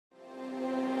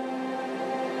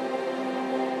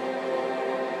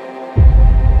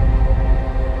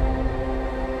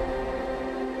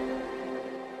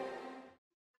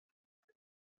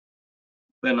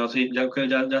Bueno, sí, ya que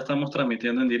ya estamos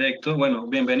transmitiendo en directo. Bueno,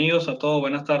 bienvenidos a todos,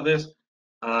 buenas tardes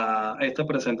a esta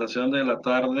presentación de la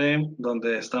tarde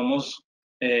donde estamos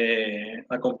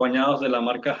acompañados de la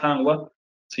marca Hanwha.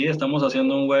 Sí, estamos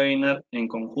haciendo un webinar en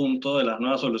conjunto de las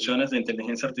nuevas soluciones de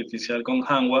inteligencia artificial con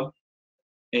Hanwha.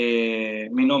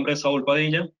 Mi nombre es Saúl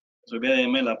Padilla, soy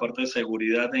BDM de la parte de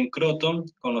seguridad en Croton.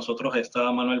 Con nosotros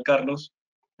está Manuel Carlos,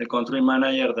 el Country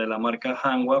Manager de la marca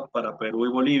Hanwha para Perú y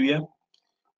Bolivia.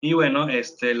 Y bueno,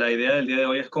 la idea del día de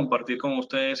hoy es compartir con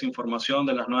ustedes información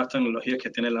de las nuevas tecnologías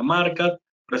que tiene la marca,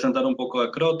 presentar un poco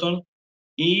de Croton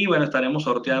y bueno, estaremos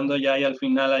sorteando ya y al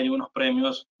final hay unos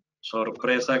premios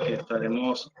sorpresa que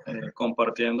estaremos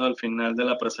compartiendo al final de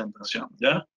la presentación,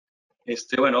 ¿ya?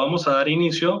 Bueno, vamos a dar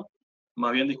inicio,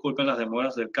 más bien disculpen las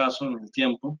demoras del caso en el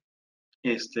tiempo.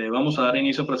 Vamos a dar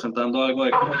inicio presentando algo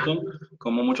de Croton.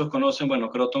 Como muchos conocen, bueno,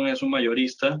 Croton es un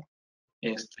mayorista,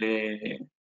 este,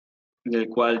 del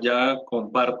cual ya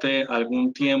comparte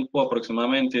algún tiempo,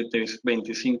 aproximadamente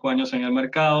 25 años en el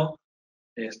mercado.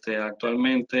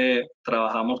 Actualmente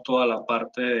trabajamos toda la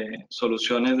parte de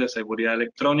soluciones de seguridad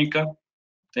electrónica.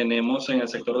 Tenemos en el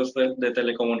sector de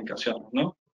telecomunicaciones,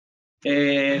 ¿no?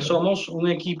 Somos un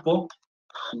equipo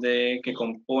que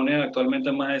compone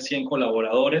actualmente más de 100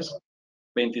 colaboradores,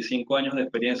 25 años de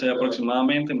experiencia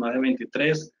aproximadamente, más de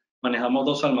 23. Manejamos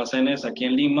dos almacenes aquí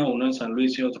en Lima, uno en San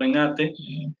Luis y otro en Ate.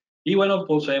 Y bueno,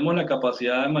 poseemos la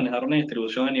capacidad de manejar una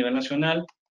distribución a nivel nacional.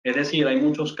 Es decir, hay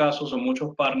muchos casos o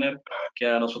muchos partners que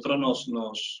a nosotros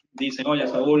nos dicen, oye,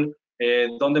 Saúl,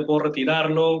 ¿dónde puedo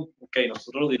retirarlo? Ok,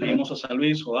 nosotros lo dirigimos a San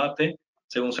Luis o Ate,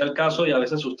 según sea el caso, y a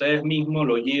veces ustedes mismos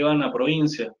lo llevan a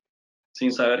provincia,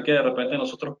 sin saber que de repente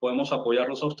nosotros podemos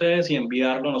apoyarlos a ustedes y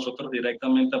enviarlo nosotros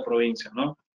directamente a provincia,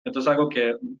 ¿no? Esto es algo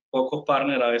que pocos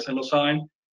partners a veces lo saben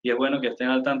y es bueno que estén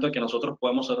al tanto de que nosotros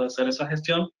podemos hacer esa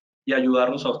gestión y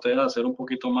ayudarlos a ustedes a ser un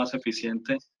poquito más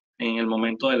eficientes en el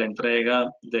momento de la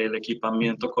entrega del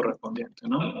equipamiento correspondiente,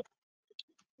 ¿no?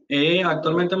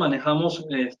 Actualmente manejamos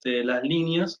las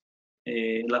líneas,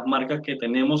 las marcas que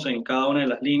tenemos en cada una de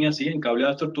las líneas, ¿sí? En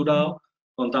cableado estructurado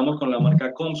contamos con la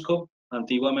marca Comsco,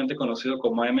 antiguamente conocido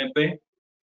como AMP.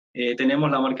 Tenemos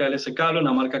la marca LS Cable,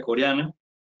 una marca coreana,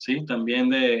 ¿sí?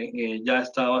 También ya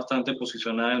está bastante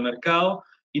posicionada en el mercado.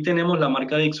 Y tenemos la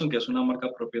marca Dixon, que es una marca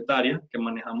propietaria que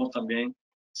manejamos también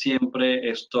siempre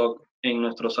stock en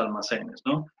nuestros almacenes,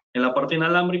 ¿no? En la parte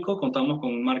inalámbrico contamos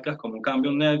con marcas como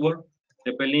Cambium Network,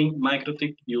 TP-Link,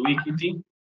 MikroTik y Ubiquiti.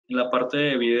 En la parte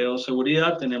de video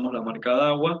seguridad tenemos la marca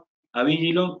Dahua,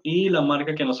 Avigilon y la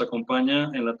marca que nos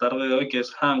acompaña en la tarde de hoy, que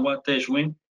es Hanwha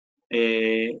Techwin.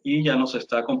 Y ya nos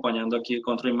está acompañando aquí el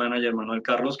Country Manager Manuel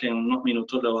Carlos, que en unos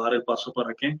minutos le va a dar el paso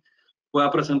para que pueda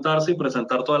presentarse y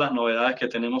presentar todas las novedades que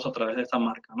tenemos a través de esta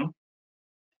marca, ¿no?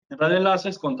 En red de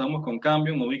enlaces contamos con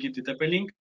Cambium, Ubiquiti y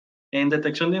TP-Link. En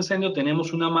detección de incendio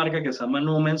tenemos una marca que se llama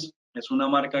Numens, es una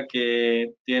marca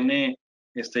que tiene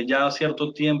ya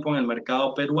cierto tiempo en el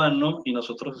mercado peruano y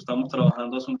nosotros estamos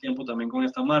trabajando hace un tiempo también con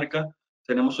esta marca.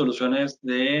 Tenemos soluciones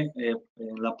en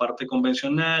la parte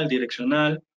convencional,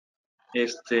 direccional,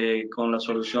 con la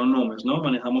solución Numes, ¿no?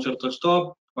 Manejamos cierto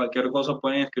stock, cualquier cosa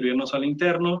pueden escribirnos al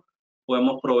interno,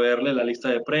 podemos proveerle la lista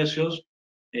de precios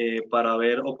para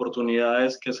ver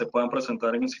oportunidades que se puedan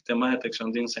presentar en el sistema de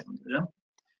detección de incendios, ¿ya?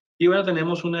 Y bueno,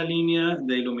 tenemos una línea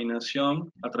de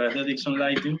iluminación a través de Dixon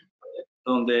Lighting,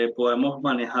 donde podemos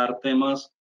manejar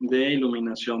temas de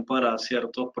iluminación para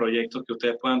ciertos proyectos que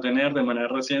ustedes puedan tener de manera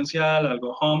residencial,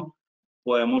 algo home,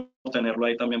 podemos tenerlo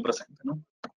ahí también presente, ¿no?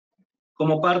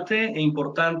 Como parte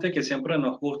importante que siempre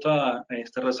nos gusta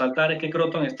resaltar es que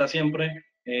Croton está siempre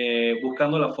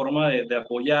buscando la forma de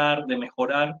apoyar, de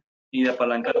mejorar y de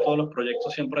apalancar todos los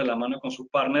proyectos siempre de la mano con sus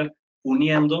partners,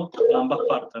 uniendo ambas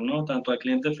partes, ¿no? Tanto al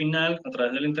cliente final a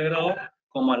través del integrador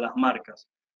como a las marcas.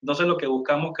 Entonces lo que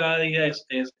buscamos cada día es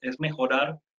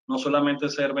mejorar, no solamente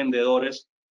ser vendedores,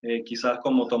 quizás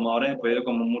como tomadores de pedido,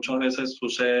 como muchas veces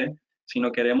sucede,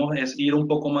 sino queremos es ir un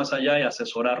poco más allá y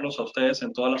asesorarlos a ustedes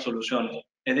en todas las soluciones.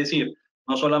 Es decir,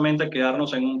 no solamente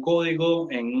quedarnos en un código,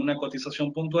 en una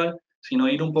cotización puntual, sino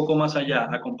ir un poco más allá,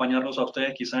 acompañarlos a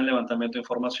ustedes quizá en levantamiento de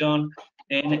información,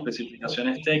 en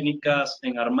especificaciones técnicas,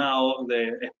 en armado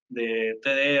de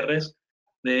TDRs,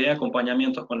 de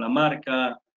acompañamientos con la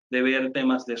marca, de ver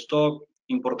temas de stock,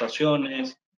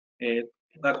 importaciones,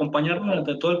 acompañarlos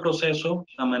durante todo el proceso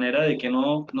a manera de que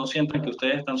no sientan que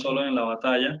ustedes están solos en la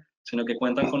batalla, sino que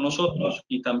cuentan con nosotros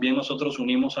y también nosotros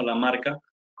unimos a la marca,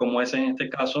 como es en este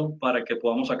caso, para que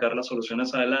podamos sacar las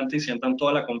soluciones adelante y sientan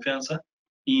toda la confianza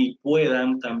y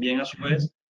puedan también a su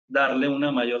vez darle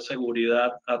una mayor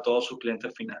seguridad a todos sus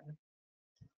clientes finales.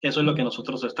 Eso es lo que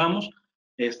nosotros estamos.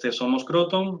 Somos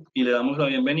Croton y le damos la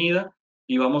bienvenida.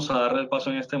 y vamos a darle el paso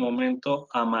en este momento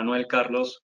a Manuel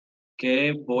Carlos,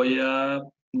 que voy a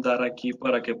dar aquí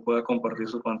para que pueda compartir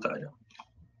su pantalla.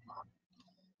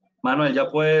 Manuel,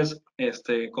 ya puedes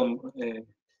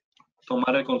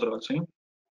tomar el control, ¿sí?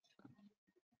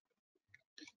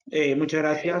 Muchas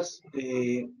gracias.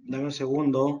 Dame un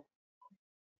segundo.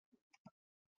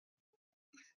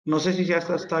 No sé si ya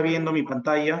está viendo mi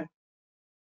pantalla.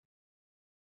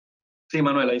 Sí,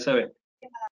 Manuel, ahí se ve.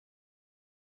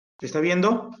 ¿Se está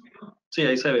viendo? Sí,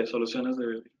 ahí se ve, soluciones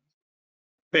de...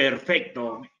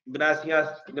 Perfecto.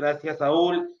 Gracias, gracias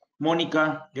Saúl,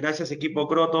 Mónica, gracias equipo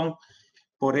Croton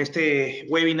por este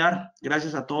webinar.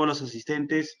 Gracias a todos los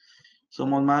asistentes.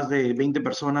 Somos más de 20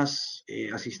 personas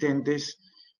asistentes.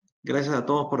 Gracias a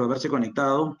todos por haberse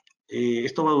conectado.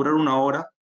 Esto va a durar 1 hora.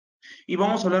 Y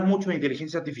vamos a hablar mucho de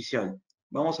inteligencia artificial.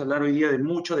 Vamos a hablar hoy día de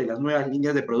mucho de las nuevas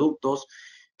líneas de productos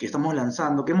que estamos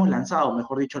lanzando, que hemos lanzado,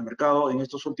 mejor dicho, al mercado en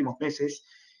estos últimos meses,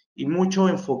 y mucho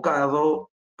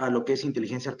enfocado a lo que es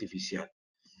inteligencia artificial.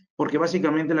 Porque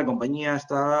básicamente la compañía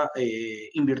está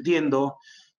invirtiendo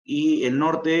y el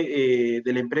norte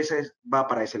de la empresa va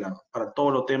para ese lado, para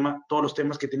todos los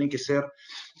temas que tienen que ser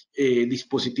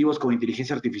dispositivos con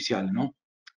inteligencia artificial, ¿no?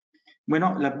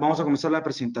 Bueno, vamos a comenzar la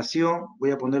presentación.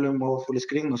 Voy a ponerlo en modo full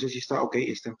screen. No sé si está, ok,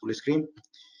 está en full screen.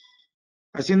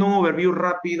 Haciendo un overview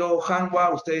rápido,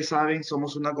 Hanwha, ustedes saben,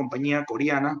 somos una compañía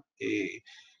coreana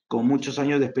con muchos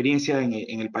años de experiencia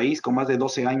en el país, con más de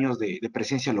 12 años de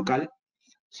presencia local.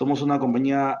 Somos una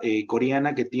compañía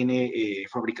coreana que tiene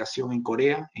fabricación en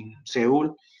Corea, en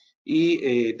Seúl,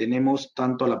 y tenemos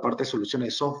tanto la parte de soluciones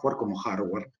de software como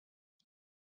hardware.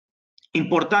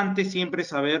 Importante siempre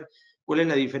saber cuál es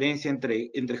la diferencia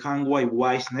entre Hanwha y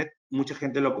Wisenet. Mucha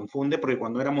gente lo confunde porque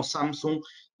cuando éramos Samsung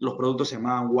los productos se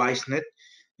llamaban Wisenet,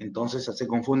 entonces se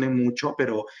confunden mucho,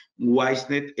 pero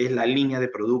Wisenet es la línea de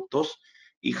productos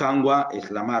y Hanwha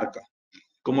es la marca.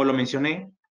 Como lo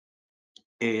mencioné,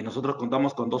 nosotros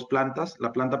contamos con 2 plantas,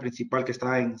 la planta principal que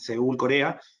está en Seúl,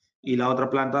 Corea, y la otra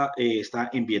planta está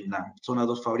en Vietnam. Son las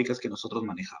 2 fábricas que nosotros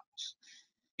manejamos.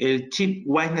 El chip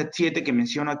Wisenet 7 que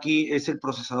menciono aquí es el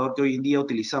procesador que hoy en día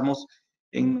utilizamos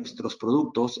en nuestros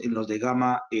productos, en los de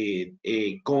gama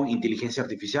con inteligencia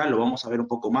artificial. Lo vamos a ver un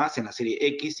poco más en la serie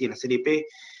X y en la serie P.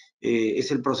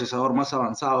 Es el procesador más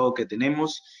avanzado que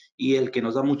tenemos y el que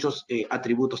nos da muchos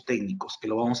atributos técnicos, que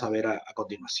lo vamos a ver a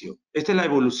continuación. Esta es la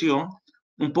evolución,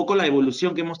 un poco la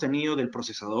evolución que hemos tenido del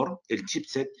procesador, el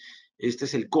chipset. Este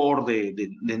es el core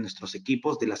de nuestros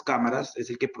equipos, de las cámaras, es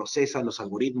el que procesa los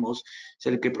algoritmos, es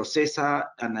el que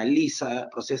procesa, analiza,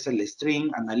 procesa el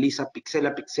string, analiza píxel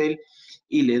a píxel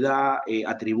y le da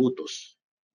atributos.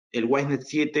 El Wisenet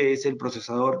 7 es el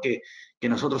procesador que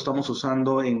nosotros estamos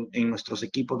usando en nuestros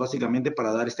equipos básicamente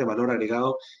para dar este valor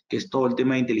agregado, que es todo el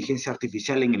tema de inteligencia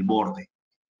artificial en el borde.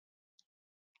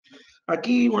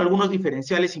 Aquí algunos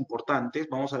diferenciales importantes,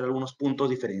 vamos a ver algunos puntos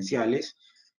diferenciales.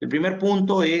 El primer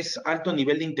punto es alto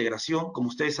nivel de integración. Como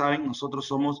ustedes saben, nosotros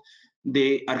somos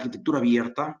de arquitectura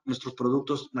abierta. Nuestros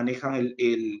productos manejan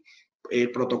el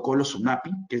protocolo SUNAPI,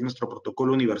 que es nuestro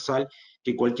protocolo universal,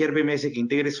 que cualquier BMS que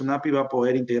integre SUNAPI va a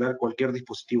poder integrar cualquier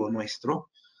dispositivo nuestro.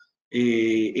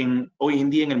 Hoy en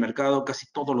día en el mercado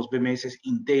casi todos los BMS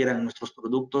integran nuestros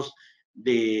productos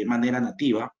de manera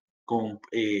nativa, con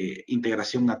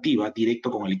integración nativa, directo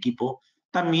con el equipo.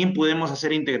 También podemos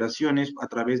hacer integraciones a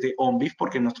través de ONBIF,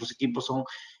 porque nuestros equipos son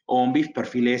ONBIF,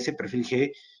 perfil S, perfil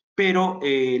G, pero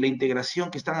la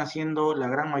integración que están haciendo la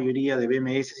gran mayoría de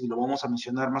BMS, y lo vamos a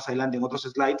mencionar más adelante en otros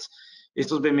slides,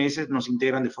 estos BMS nos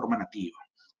integran de forma nativa.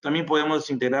 También podemos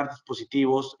integrar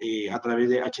dispositivos a través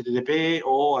de HTTP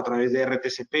o a través de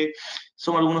RTCP.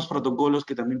 Son algunos protocolos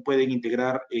que también pueden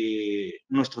integrar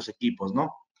nuestros equipos,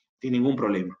 ¿no? Sin ningún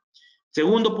problema.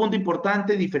 Segundo punto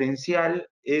importante, diferencial,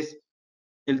 es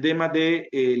el tema de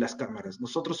las cámaras.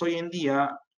 Nosotros hoy en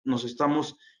día nos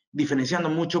estamos diferenciando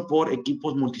mucho por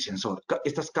equipos multisensor.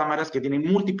 Estas cámaras que tienen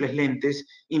múltiples lentes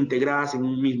integradas en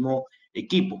un mismo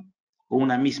equipo, con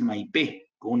una misma IP,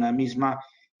 con una misma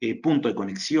punto de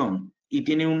conexión, y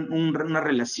tiene una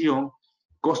relación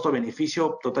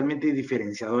costo-beneficio totalmente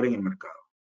diferenciador en el mercado.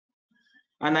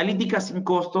 Analíticas sin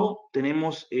costo,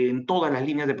 tenemos en todas las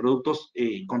líneas de productos,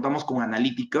 contamos con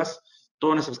analíticas.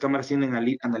 Todas nuestras cámaras tienen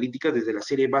analíticas, desde la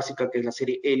serie básica, que es la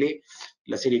serie L,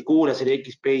 la serie Q, la serie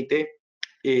X, P y T.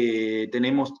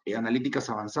 Tenemos analíticas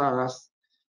avanzadas,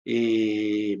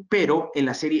 pero en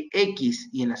la serie X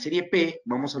y en la serie P,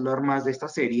 vamos a hablar más de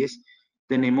estas series,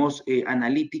 tenemos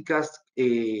analíticas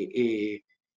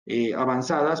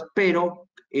avanzadas, pero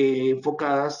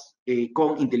enfocadas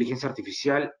con inteligencia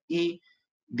artificial y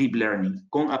deep learning,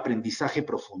 con aprendizaje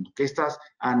profundo. Que estas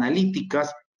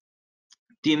analíticas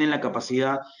tienen la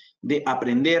capacidad de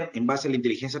aprender en base a la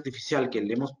inteligencia artificial que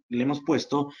le hemos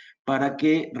puesto para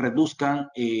que reduzcan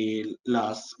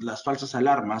las falsas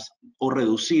alarmas o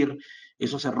reducir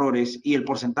esos errores y el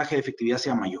porcentaje de efectividad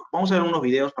sea mayor. Vamos a ver unos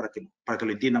videos para que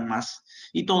lo entiendan más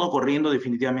y todo corriendo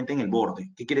definitivamente en el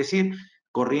borde. ¿Qué quiere decir?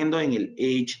 Corriendo en el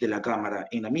edge de la cámara,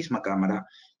 en la misma cámara,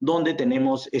 donde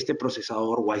tenemos este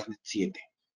procesador Wisenet 7.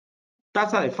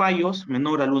 Tasa de fallos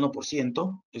menor al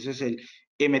 1%, ese es el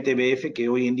MTBF que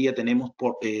hoy en día tenemos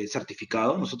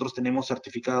certificado. Nosotros tenemos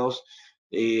certificados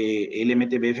el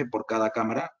MTBF por cada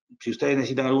cámara. Si ustedes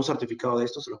necesitan algún certificado de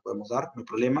estos, se los podemos dar, no hay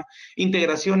problema.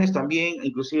 Integraciones también,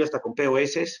 inclusive hasta con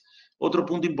POS. Otros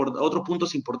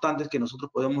puntos importantes que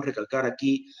nosotros podemos recalcar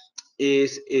aquí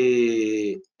es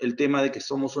el tema de que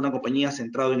somos una compañía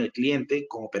centrada en el cliente,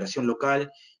 con operación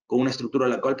local, con una estructura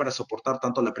local para soportar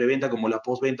tanto la preventa como la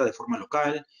postventa de forma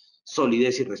local,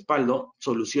 solidez y respaldo,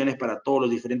 soluciones para todos los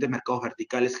diferentes mercados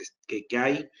verticales que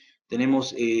hay.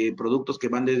 Tenemos productos que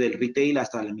van desde el retail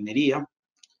hasta la minería,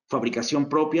 fabricación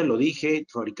propia, lo dije,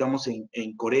 fabricamos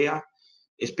en Corea,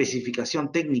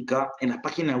 especificación técnica en la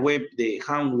página web de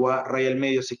Hanwha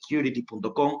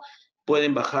Security.com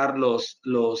pueden bajar los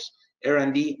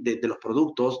R&D de los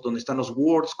productos, donde están los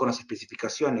Words con las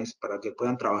especificaciones para que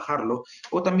puedan trabajarlo,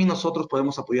 o también nosotros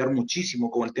podemos apoyar muchísimo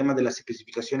con el tema de las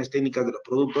especificaciones técnicas de los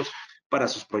productos para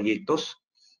sus proyectos.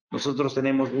 Nosotros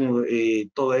tenemos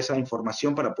toda esa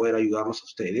información para poder ayudarlos a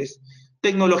ustedes.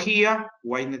 Tecnología,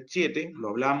 Wisenet 7, lo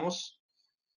hablamos.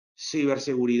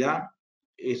 Ciberseguridad,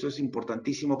 eso es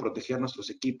importantísimo, proteger nuestros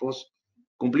equipos.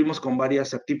 Cumplimos con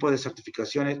varios tipos de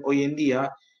certificaciones. Hoy en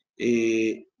día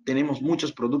tenemos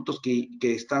muchos productos que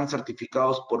están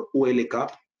certificados por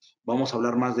ULCAP. Vamos a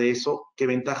hablar más de eso, qué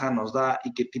ventaja nos da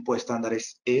y qué tipo de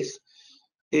estándares es.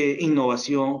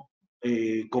 Innovación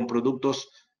con productos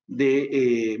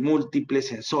de múltiples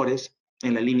sensores.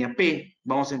 En la línea P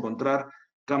vamos a encontrar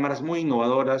cámaras muy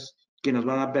innovadoras que nos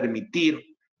van a permitir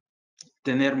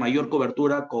tener mayor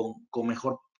cobertura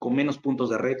con menos puntos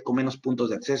de red, con menos puntos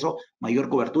de acceso, mayor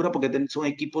cobertura, porque son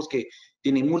equipos que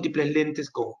tienen múltiples lentes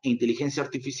con inteligencia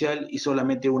artificial y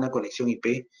solamente una conexión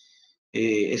IP.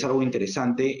 Es algo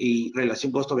interesante y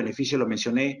relación costo-beneficio, lo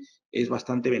mencioné, es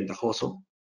bastante ventajoso.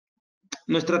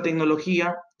 Nuestra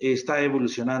tecnología está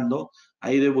evolucionando,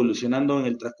 ha ido evolucionando en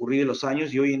el transcurrir de los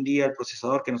años y hoy en día el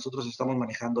procesador que nosotros estamos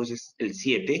manejando es el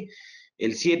 7.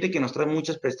 El 7 que nos trae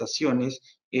muchas prestaciones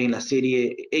en la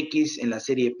serie X, en la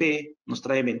serie P, nos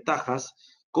trae ventajas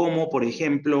como, por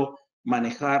ejemplo,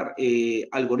 manejar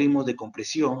algoritmos de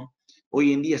compresión.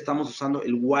 Hoy en día estamos usando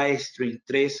el Ystream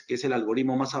 3, que es el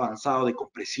algoritmo más avanzado de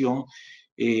compresión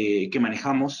que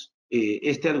manejamos.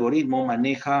 Este algoritmo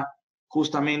maneja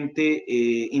justamente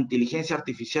inteligencia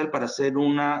artificial para hacer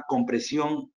una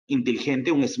compresión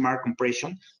inteligente, un smart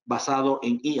compression basado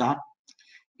en IA.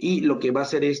 Y lo que va a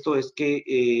hacer esto es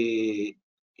que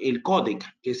el códec,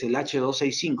 que es el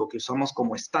H265, que usamos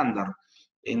como estándar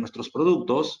en nuestros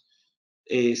productos,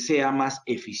 sea más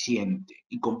eficiente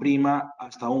y comprima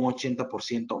hasta un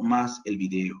 80% más el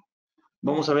video.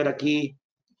 Vamos a ver aquí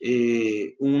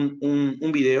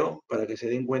un video para que se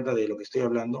den cuenta de lo que estoy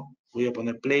hablando. Voy a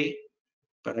poner play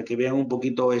para que vean un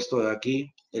poquito esto de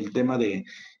aquí, el tema de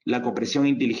la compresión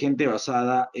inteligente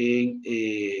basada en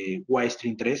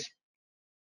Ystream 3.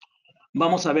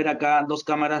 Vamos a ver acá dos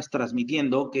cámaras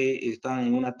transmitiendo que están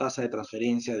en una tasa de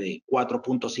transferencia de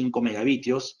 4.5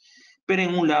 megabitios, pero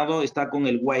en un lado está con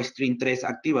el Ystream 3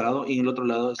 activado y en el otro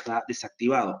lado está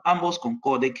desactivado, ambos con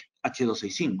códec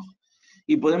H265.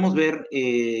 Y podemos ver,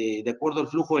 de acuerdo al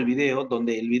flujo del video,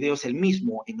 donde el video es el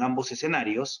mismo en ambos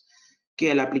escenarios, que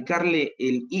al aplicarle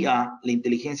el IA, la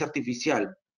inteligencia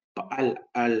artificial, al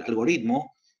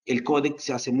algoritmo, el códec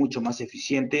se hace mucho más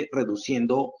eficiente,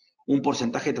 reduciendo un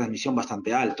porcentaje de transmisión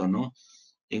bastante alto, ¿no?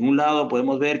 En un lado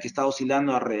podemos ver que está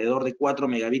oscilando alrededor de 4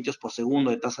 megabitios por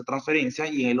segundo de tasa de transferencia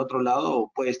y en el otro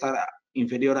lado puede estar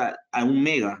inferior a 1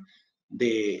 mega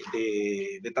de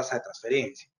tasa de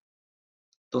transferencia.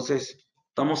 Entonces,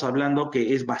 estamos hablando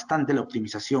que es bastante la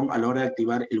optimización a la hora de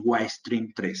activar el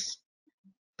Ystream 3.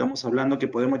 Estamos hablando que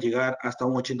podemos llegar hasta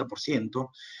un 80%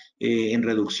 en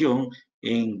reducción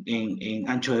en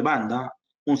ancho de banda,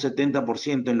 un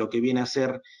 70% en lo que viene a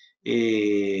ser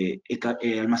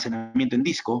almacenamiento en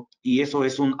disco, y eso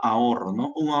es un ahorro,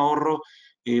 ¿no? Un ahorro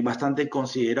bastante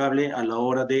considerable a la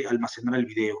hora de almacenar el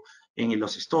video en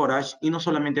los storage, y no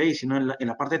solamente ahí, sino en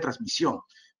la parte de transmisión,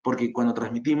 porque cuando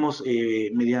transmitimos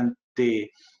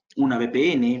mediante una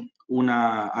VPN,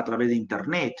 a través de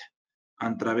internet,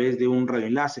 a través de un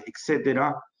radioenlace,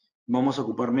 etcétera, vamos a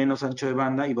ocupar menos ancho de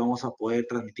banda y vamos a poder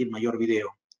transmitir mayor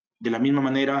video. De la misma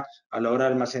manera, a la hora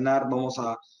de almacenar, vamos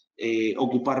a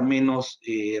ocupar menos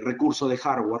recurso de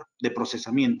hardware, de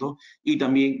procesamiento, y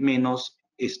también menos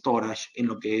storage en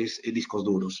lo que es discos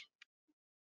duros.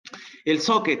 El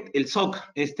SoC,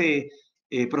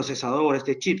 procesador,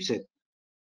 este chipset,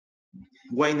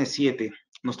 Wisenet 7,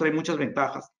 nos trae muchas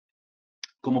ventajas,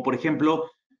 como por ejemplo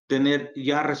tener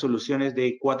ya resoluciones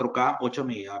de 4K, 8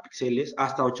 megapíxeles,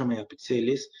 hasta 8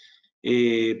 megapíxeles.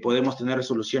 Podemos tener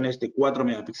resoluciones de 4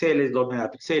 megapíxeles, 2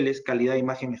 megapíxeles, calidad de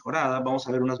imagen mejorada. Vamos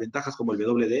a ver unas ventajas como el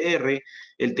WDR,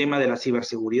 el tema de la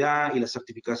ciberseguridad y la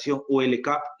certificación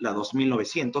ULCAP, la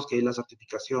 2900, que es la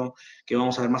certificación que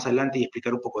vamos a ver más adelante y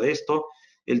explicar un poco de esto.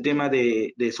 El tema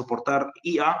de soportar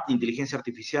IA, inteligencia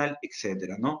artificial,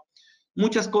 etcétera, ¿no?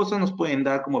 Muchas cosas nos pueden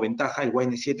dar como ventaja el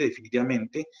Wisenet 7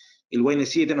 definitivamente. El Wisenet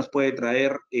 7 nos puede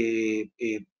traer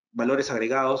valores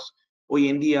agregados. Hoy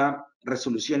en día,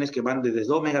 resoluciones que van desde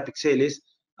 2 megapíxeles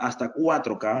hasta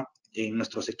 4K en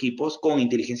nuestros equipos con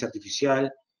inteligencia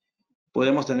artificial.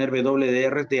 Podemos tener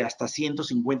WDR de hasta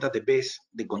 150 dB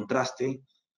de contraste.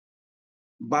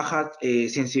 Baja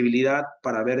sensibilidad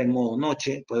para ver en modo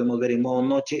noche. Podemos ver en modo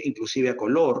noche, inclusive a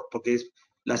color, porque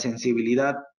la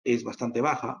sensibilidad es bastante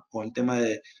baja con el tema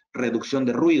de reducción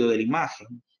de ruido de la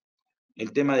imagen,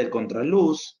 el tema del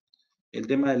contraluz, el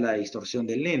tema de la distorsión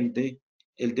del lente,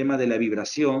 el tema de la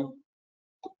vibración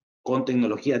con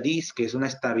tecnología DIS, que es una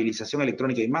estabilización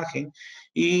electrónica de imagen,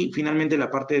 y finalmente la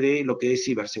parte de lo que es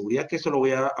ciberseguridad, que esto lo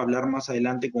voy a hablar más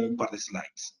adelante con un par de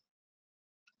slides.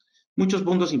 Muchos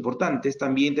puntos importantes.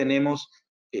 También tenemos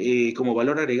como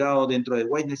valor agregado dentro de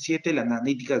Wisenet 7 las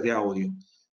analíticas de audio.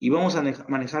 Y vamos a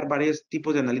manejar varios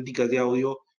tipos de analíticas de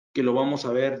audio que lo vamos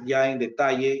a ver ya en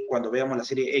detalle cuando veamos la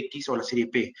serie X o la serie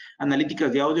P.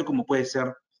 Analíticas de audio como puede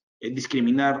ser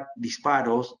discriminar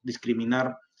disparos,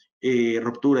 discriminar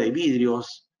ruptura de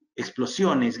vidrios,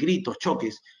 explosiones, gritos,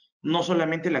 choques. No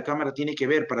solamente la cámara tiene que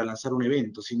ver para lanzar un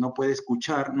evento, sino puede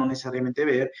escuchar, no necesariamente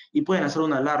ver, y puede lanzar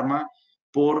una alarma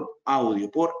por audio,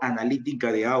 por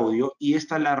analítica de audio, y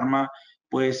esta alarma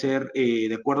puede ser,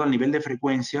 de acuerdo al nivel de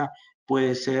frecuencia,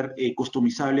 puede ser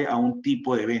customizable a un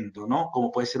tipo de evento, ¿no?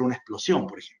 Como puede ser una explosión,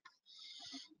 por ejemplo.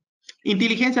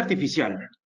 Inteligencia artificial,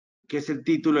 que es el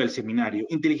título del seminario.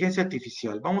 Inteligencia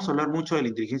artificial. Vamos a hablar mucho de la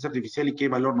inteligencia artificial y qué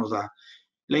valor nos da.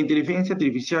 La inteligencia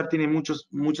artificial tiene muchas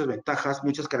ventajas,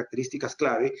 muchas características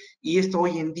clave, y esto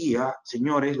hoy en día,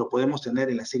 señores, lo podemos tener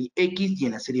en la serie X y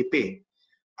en la serie P.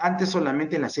 Antes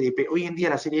solamente en la serie P. Hoy en día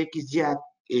la serie X ya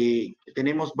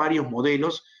tenemos varios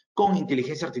modelos con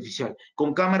inteligencia artificial,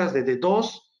 con cámaras de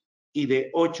 2 y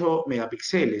de 8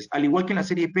 megapíxeles, al igual que en la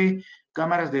serie P,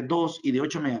 cámaras de 2 y de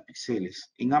 8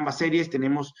 megapíxeles. En ambas series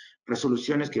tenemos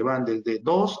resoluciones que van desde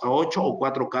 2 a 8 o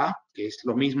 4K, que es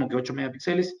lo mismo que 8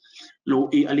 megapíxeles,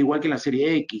 al igual que en la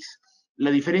serie X. La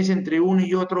diferencia entre uno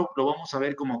y otro lo vamos a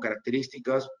ver como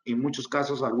características, en muchos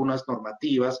casos algunas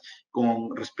normativas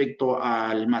con respecto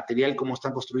al material, cómo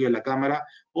está construida la cámara,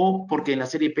 o porque en la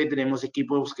serie P tenemos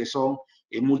equipos que son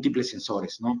múltiples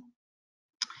sensores, ¿no?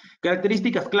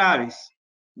 Características claves.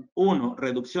 Uno,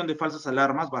 reducción de falsas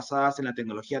alarmas basadas en la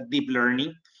tecnología Deep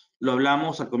Learning. Lo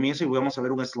hablamos al comienzo y vamos a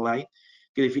ver un slide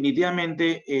que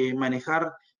definitivamente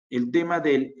manejar el tema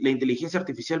de la inteligencia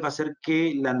artificial va a hacer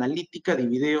que la analítica de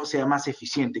video sea más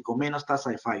eficiente, con menos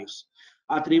tasa de fallos.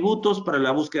 Atributos para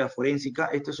la búsqueda forénsica.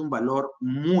 Esto es un valor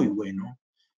muy bueno.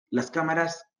 Las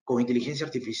cámaras con inteligencia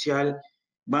artificial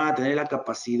van a tener la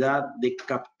capacidad de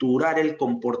capturar el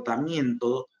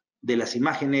comportamiento de las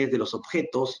imágenes, de los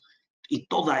objetos, y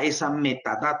toda esa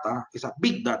metadata, esa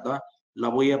big data, la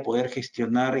voy a poder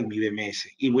gestionar en mi BMS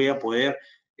y voy a poder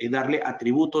darle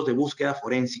atributos de búsqueda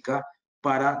forénsica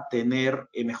para tener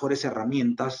mejores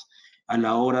herramientas a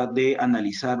la hora de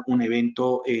analizar un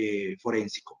evento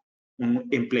forénsico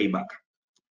en playback.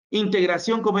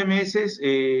 Integración con BMS,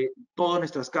 todas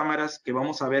nuestras cámaras que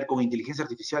vamos a ver con inteligencia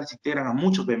artificial se integran a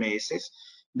muchos BMS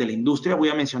de la industria. Voy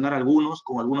a mencionar algunos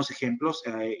con algunos ejemplos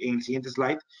en el siguiente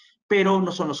slide, pero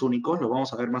no son los únicos, lo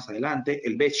vamos a ver más adelante.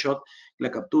 El best shot, la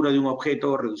captura de un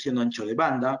objeto reduciendo ancho de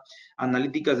banda,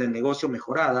 analíticas de negocio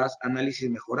mejoradas, análisis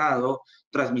mejorado,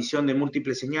 transmisión de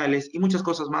múltiples señales y muchas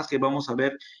cosas más que vamos a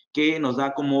ver que nos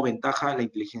da como ventaja la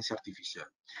inteligencia artificial.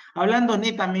 Hablando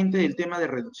netamente del tema de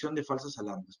reducción de falsas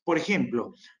alarmas. Por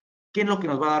ejemplo, ¿qué es lo que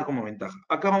nos va a dar como ventaja?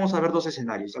 Acá vamos a ver dos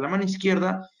escenarios. A la mano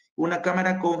izquierda, una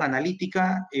cámara con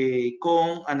analítica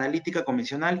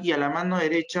convencional, y a la mano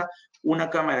derecha,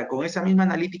 una cámara con esa misma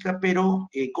analítica, pero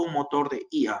con motor de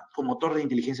IA, con motor de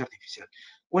inteligencia artificial.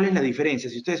 ¿Cuál es la diferencia?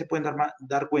 Si ustedes se pueden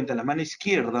dar cuenta, a la mano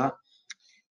izquierda,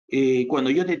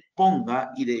 cuando yo te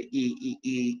ponga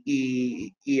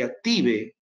y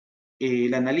active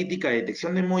la analítica de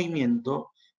detección de movimiento,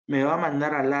 me va a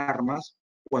mandar alarmas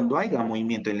cuando haya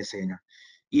movimiento en la escena.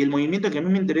 Y el movimiento que a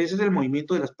mí me interesa es el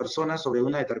movimiento de las personas sobre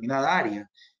una determinada área.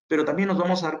 Pero también nos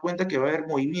vamos a dar cuenta que va a haber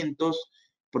movimientos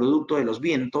producto de los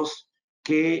vientos,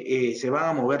 que se van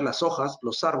a mover las hojas,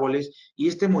 los árboles, y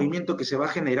este movimiento que se va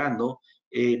generando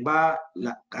va a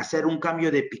hacer un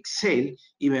cambio de píxel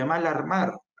y me va a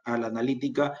alarmar a la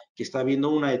analítica que está viendo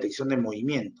una detección de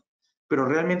movimiento. Pero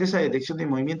realmente esa detección de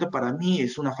movimiento para mí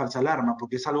es una falsa alarma,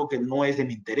 porque es algo que no es de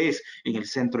mi interés en el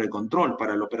centro de control,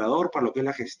 para el operador, para lo que es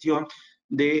la gestión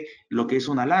de lo que es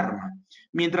una alarma.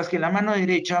 Mientras que en la mano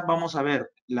derecha vamos a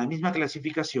ver la misma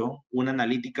clasificación, una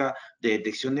analítica de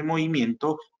detección de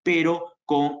movimiento, pero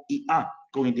con IA,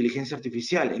 con inteligencia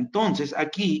artificial. Entonces,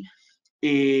 aquí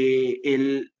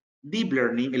el deep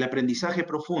learning, el aprendizaje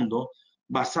profundo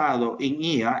basado en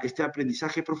IA, este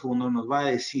aprendizaje profundo nos va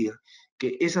a decir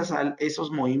que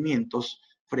esos movimientos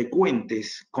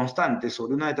frecuentes, constantes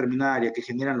sobre una determinada área que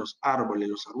generan los árboles,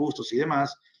 los arbustos y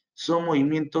demás, son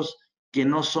movimientos que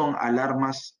no son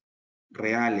alarmas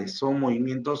reales, son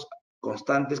movimientos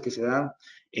constantes que se dan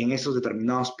en esos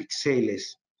determinados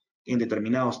píxeles en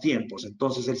determinados tiempos.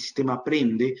 Entonces el sistema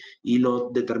aprende y lo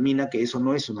determina que eso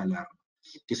no es una alarma,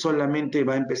 que solamente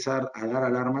va a empezar a dar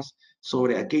alarmas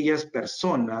sobre aquellas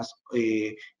personas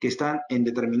que están en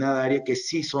determinada área que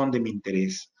sí son de mi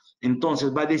interés.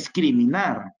 Entonces va a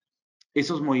discriminar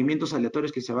esos movimientos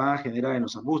aleatorios que se van a generar en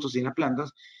los arbustos y en las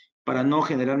plantas para no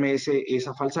generarme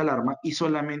esa falsa alarma y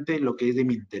solamente lo que es de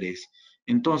mi interés.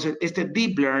 Entonces, este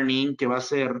deep learning que va a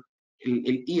ser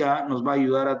el IA nos va a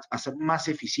ayudar a ser más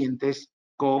eficientes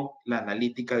con la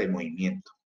analítica de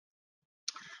movimiento.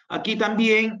 Aquí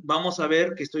también vamos a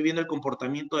ver que estoy viendo el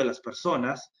comportamiento de las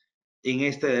personas en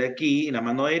este de aquí, en la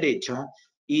mano derecha,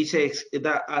 y se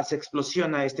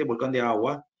explosiona este volcán de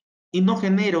agua y no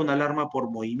genera una alarma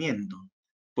por movimiento,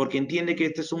 porque entiende que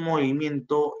este es un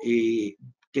movimiento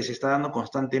que se está dando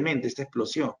constantemente, esta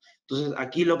explosión. Entonces,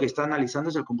 aquí lo que está analizando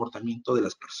es el comportamiento de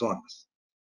las personas.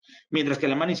 Mientras que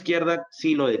la mano izquierda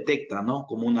sí lo detecta, ¿no?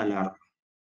 Como una alarma.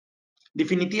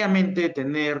 Definitivamente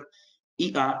tener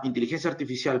IA, inteligencia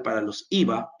artificial para los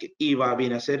IVA, que IVA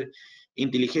viene a ser eh,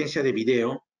 inteligencia de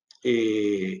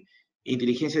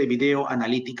video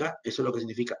analítica, eso es lo que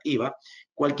significa IVA.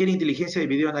 Cualquier inteligencia de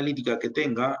video analítica que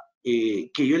tenga, que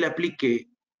yo le aplique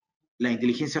la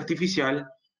inteligencia artificial,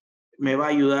 me va a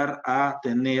ayudar a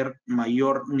tener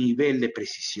mayor nivel de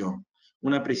precisión,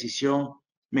 una precisión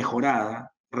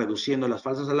mejorada, reduciendo las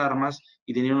falsas alarmas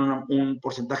y teniendo un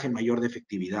porcentaje mayor de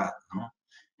efectividad, ¿no?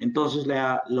 Entonces,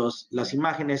 las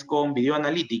imágenes con video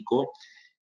analítico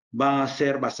van a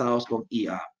ser basados con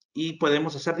IA. Y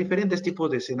podemos hacer diferentes tipos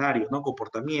de escenarios, ¿no?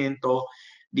 Comportamiento,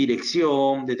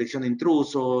 dirección, detección de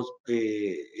intrusos,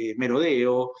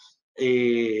 merodeo,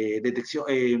 detección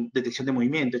de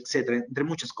movimiento, etcétera, entre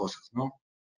muchas cosas, ¿no?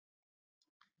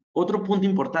 Otro punto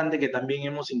importante que también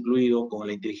hemos incluido con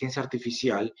la inteligencia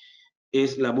artificial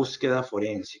es la búsqueda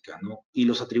forénsica, ¿no? Y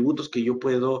los atributos que yo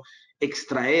puedo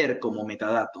extraer como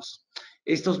metadatos.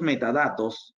 Estos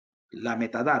metadatos, la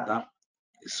metadata,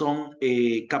 son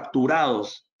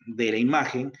capturados de la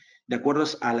imagen de acuerdo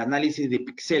al análisis de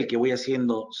píxel que voy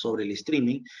haciendo sobre el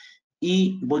streaming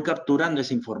y voy capturando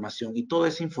esa información. Y toda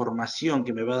esa información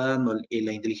que me va dando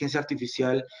la inteligencia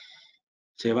artificial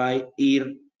se va a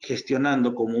ir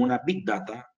gestionando como una big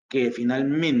data que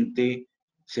finalmente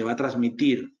se va a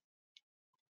transmitir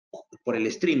por el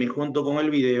streaming junto con el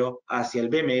video hacia el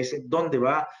BMS, donde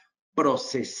va a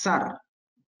procesar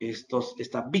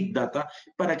esta big data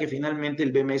para que finalmente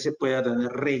el BMS pueda tener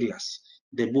reglas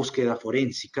de búsqueda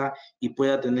forénsica y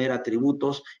pueda tener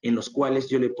atributos en los cuales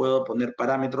yo le puedo poner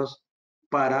parámetros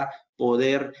para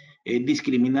poder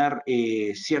discriminar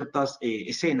ciertas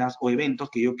escenas o eventos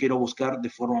que yo quiero buscar de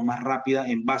forma más rápida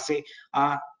en base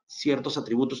a ciertos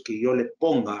atributos que yo le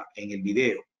ponga en el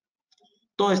video.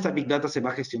 Toda esta Big Data se va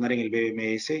a gestionar en el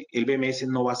BMS. El BMS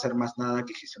no va a hacer más nada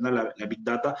que gestionar la Big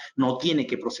Data. No tiene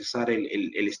que procesar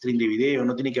el stream de video,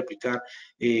 no tiene que aplicar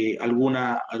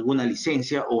alguna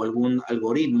licencia o algún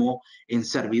algoritmo en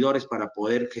servidores para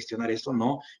poder gestionar esto,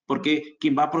 no. Porque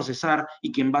quien va a procesar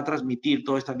y quien va a transmitir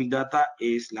toda esta Big Data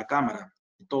es la cámara.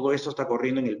 Todo esto está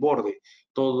corriendo en el borde.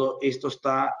 Todo esto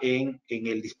está en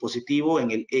el dispositivo, en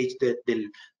el edge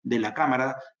de la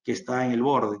cámara que está en el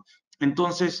borde.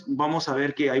 Entonces, vamos a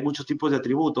ver que hay muchos tipos de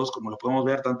atributos, como lo podemos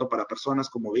ver tanto para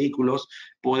personas como vehículos.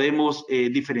 Podemos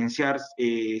diferenciar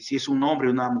si es un hombre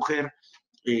o una mujer,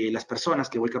 las personas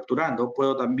que voy capturando.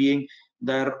 Puedo también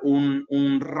dar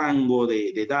un rango de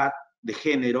edad, de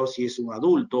género, si es un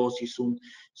adulto, si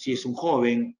es un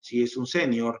joven, si es un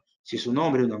senior, si es un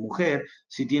hombre o una mujer,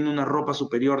 si tiene una ropa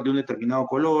superior de un determinado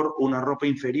color, una ropa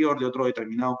inferior de otro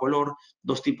determinado color,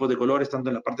 dos tipos de colores, tanto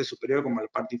en la parte superior como en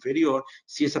la parte inferior,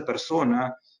 si esa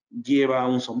persona lleva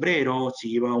un sombrero,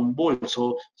 si lleva un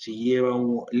bolso, si lleva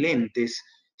lentes,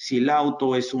 si el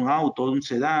auto es un auto, un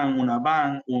sedán, una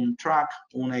van, un truck,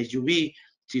 una SUV,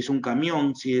 si es un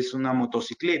camión, si es una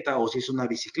motocicleta o si es una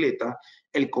bicicleta,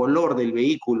 el color del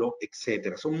vehículo,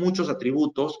 etcétera. Son muchos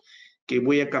atributos que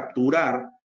voy a capturar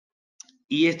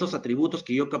y estos atributos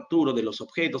que yo capturo de los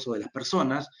objetos o de las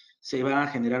personas se van a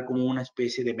generar como una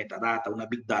especie de metadata, una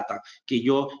big data, que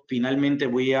yo finalmente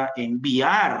voy a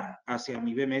enviar hacia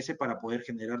mi BMS para poder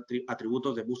generar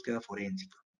atributos de búsqueda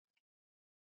forénsica.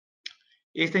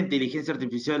 Esta inteligencia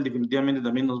artificial definitivamente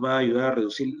también nos va a ayudar a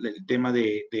reducir el tema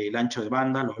del ancho de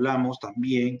banda, lo hablamos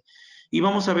también. Y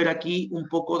vamos a ver aquí un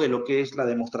poco de lo que es la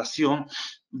demostración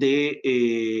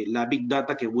de la Big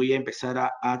Data que voy a empezar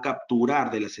a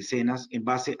capturar de las escenas en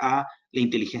base a la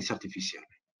inteligencia artificial.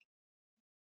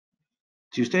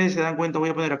 Si ustedes se dan cuenta, voy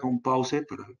a poner acá un pause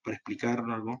para explicar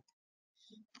algo.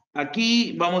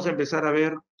 Aquí vamos a empezar a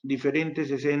ver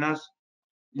diferentes escenas.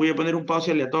 Voy a poner un pause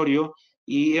aleatorio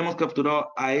y hemos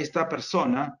capturado a esta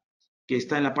persona que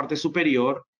está en la parte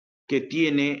superior, que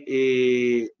tiene,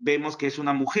 vemos que es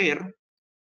una mujer,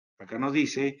 acá nos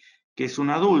dice que es un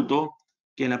adulto,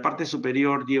 que en la parte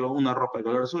superior lleva una ropa de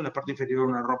color azul, en la parte inferior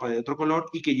una ropa de otro color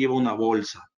y que lleva una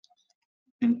bolsa.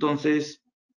 Entonces,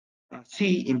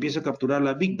 así empiezo a capturar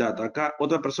la Big Data. Acá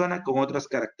otra persona con otras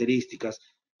características.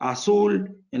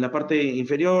 Azul en la parte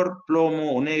inferior,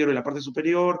 plomo o negro en la parte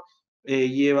superior,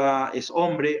 es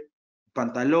hombre,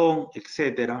 pantalón,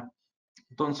 etcétera.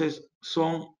 Entonces,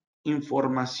 son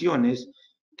informaciones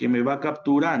que me va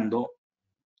capturando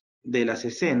de las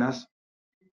escenas,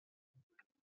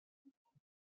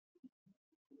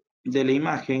 de la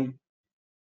imagen,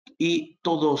 y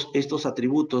todos estos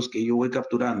atributos que yo voy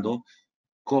capturando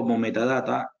como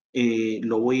metadata,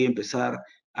 lo voy a empezar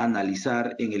a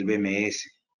analizar en el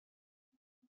BMS.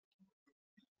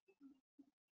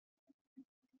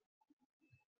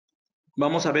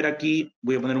 Vamos a ver aquí,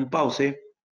 voy a poner un pause.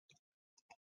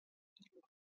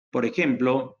 Por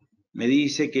ejemplo, me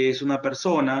dice que es una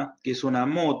persona, que es una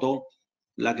moto,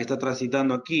 la que está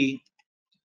transitando aquí.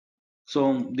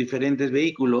 Son diferentes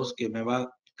vehículos que me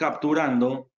va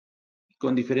capturando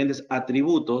con diferentes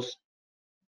atributos.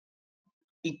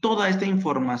 Y toda esta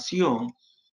información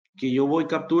que yo voy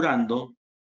capturando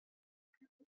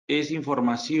es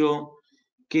información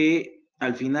que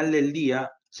al final del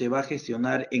día se va a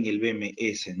gestionar en el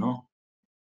BMS, ¿no?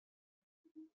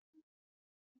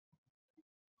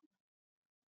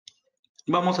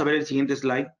 Vamos a ver el siguiente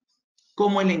slide.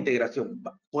 ¿Cómo es la integración?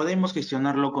 Podemos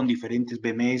gestionarlo con diferentes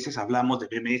BMS, hablamos de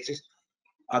BMS.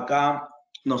 Acá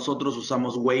nosotros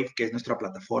usamos Wave, que es nuestra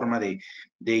plataforma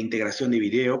de integración de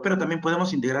video, pero también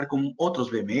podemos integrar con otros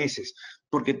BMS,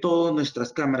 porque todas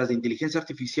nuestras cámaras de inteligencia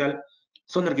artificial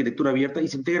son de arquitectura abierta y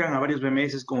se integran a varios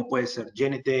BMS como puede ser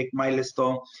Genetec,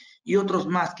 Milestone y otros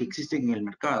más que existen en el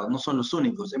mercado. No son los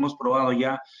únicos. Hemos probado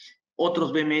ya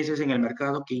otros BMS en el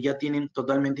mercado que ya tienen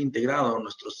totalmente integrado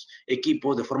nuestros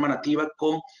equipos de forma nativa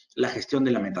con la gestión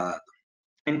de la metadata.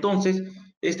 Entonces,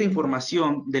 esta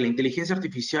información de la inteligencia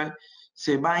artificial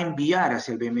se va a enviar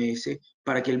hacia el BMS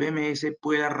para que el BMS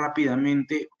pueda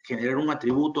rápidamente generar un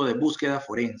atributo de búsqueda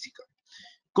forénsica.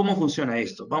 ¿Cómo funciona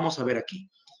esto? Vamos a ver aquí.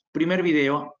 Primer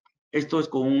video, esto es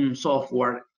con un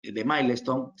software de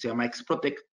Milestone, se llama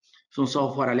Expositor, es un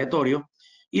software aleatorio.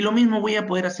 Y lo mismo voy a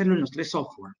poder hacerlo en los tres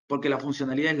software, porque la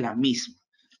funcionalidad es la misma.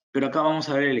 Pero acá vamos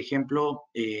a ver el ejemplo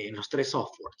en los tres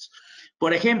softwares.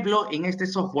 Por ejemplo, en este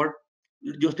software,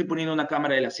 yo estoy poniendo una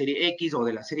cámara de la serie X o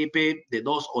de la serie P de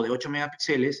 2 o de 8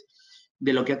 megapíxeles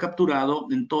de lo que ha capturado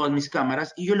en todas mis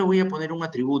cámaras y yo le voy a poner un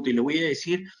atributo y le voy a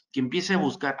decir que empiece a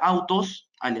buscar autos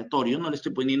aleatorios. No le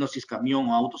estoy poniendo si es camión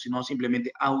o auto, sino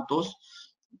simplemente autos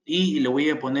y le voy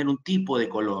a poner un tipo de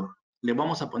color. Le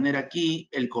vamos a poner aquí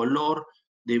el color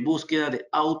de búsqueda de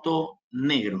auto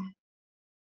negro.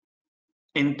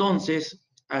 Entonces,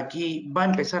 aquí va a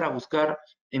empezar a buscar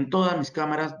en todas mis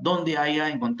cámaras donde haya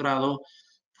encontrado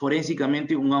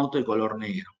forensicamente un auto de color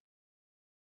negro.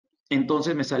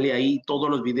 Entonces me sale ahí todos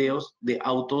los videos de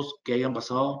autos que hayan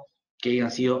pasado, que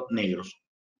hayan sido negros.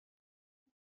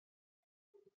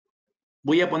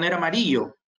 Voy a poner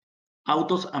amarillo,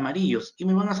 autos amarillos, y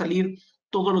me van a salir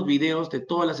todos los videos de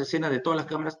todas las escenas de todas las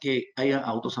cámaras que hayan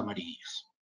autos amarillos.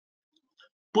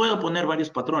 Puedo poner varios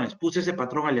patrones, puse ese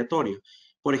patrón aleatorio.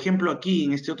 Por ejemplo, aquí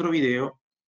en este otro video,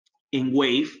 en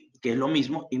Wave, que es lo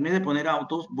mismo, en vez de poner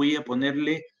autos, voy a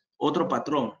ponerle otro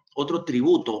patrón, otro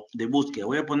tributo de búsqueda.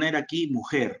 Voy a poner aquí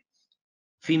mujer,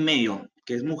 female,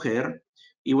 que es mujer,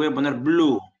 y voy a poner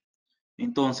blue.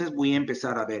 Entonces voy a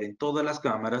empezar a ver en todas las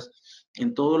cámaras,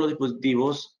 en todos los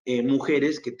dispositivos,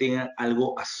 mujeres que tengan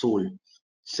algo azul,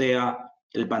 sea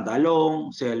el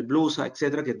pantalón, sea el blusa,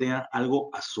 etcétera, que tengan algo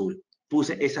azul.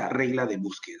 Puse esa regla de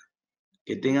búsqueda,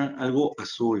 que tengan algo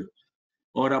azul.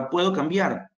 Ahora puedo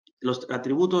cambiar los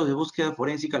atributos de búsqueda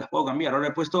forénsica, las puedo cambiar. Ahora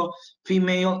he puesto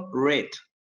female red,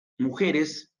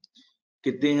 mujeres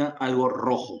que tengan algo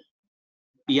rojo.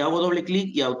 Y hago doble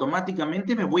clic y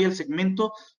automáticamente me voy al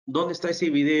segmento donde está ese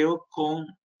video con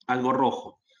algo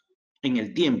rojo. En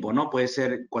el tiempo, ¿no? Puede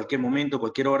ser cualquier momento,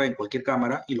 cualquier hora, en cualquier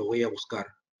cámara y lo voy a buscar.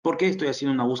 Porque estoy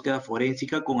haciendo una búsqueda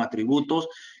forénsica con atributos,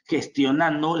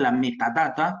 gestionando la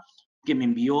metadata que me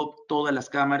envió todas las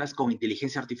cámaras con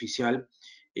inteligencia artificial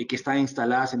que están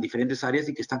instaladas en diferentes áreas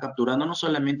y que están capturando no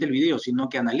solamente el video, sino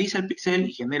que analiza el píxel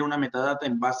y genera una metadata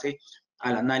en base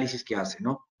al análisis que hace,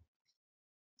 ¿no?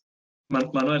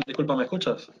 Manuel, disculpa, ¿me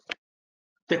escuchas?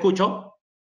 ¿Te escucho?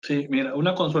 Sí, mira,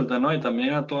 una consulta, ¿no? Y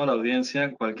también a toda la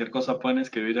audiencia, cualquier cosa pueden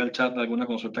escribir al chat, alguna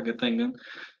consulta que tengan.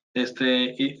 Y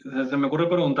se me ocurre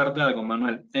preguntarte algo,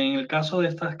 Manuel. En el caso de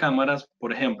estas cámaras,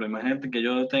 por ejemplo, imagínate que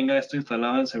yo tenga esto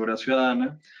instalado en Seguridad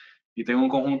Ciudadana y tengo un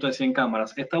conjunto de 100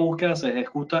 cámaras. ¿Esta búsqueda se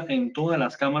ejecuta en todas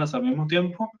las cámaras al mismo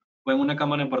tiempo o en una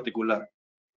cámara en particular?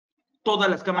 Todas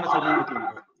las cámaras al mismo tiempo.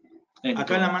 En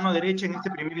Acá en la todas. mano derecha, en este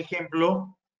primer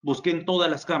ejemplo, busqué en todas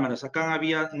las cámaras. Acá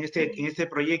había, en este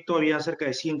proyecto había cerca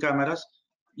de 100 cámaras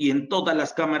y en todas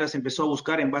las cámaras empezó a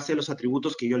buscar en base a los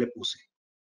atributos que yo le puse.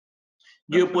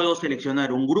 Yo puedo Perfecto.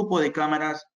 seleccionar un grupo de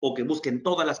cámaras o que busque en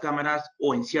todas las cámaras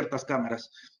o en ciertas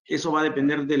cámaras. Eso va a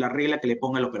depender de la regla que le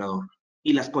ponga el operador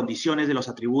y las condiciones de los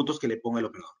atributos que le ponga el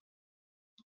operador.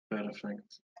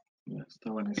 Perfecto. Ya,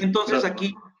 está buenísimo. Entonces Gracias,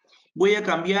 aquí Manuel. voy a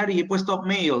cambiar y he puesto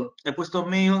mail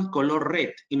color red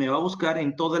y me va a buscar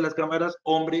en todas las cámaras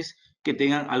hombres que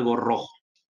tengan algo rojo.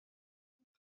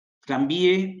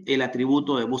 Cambié el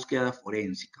atributo de búsqueda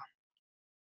forénsica.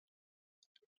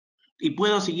 Y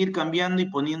puedo seguir cambiando y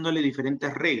poniéndole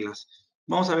diferentes reglas.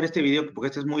 Vamos a ver este video porque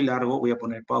este es muy largo. Voy a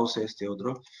poner pausa a este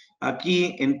otro.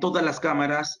 Aquí en todas las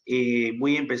cámaras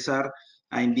voy a empezar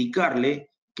a indicarle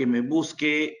que me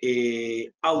busque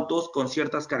autos con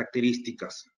ciertas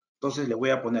características. Entonces le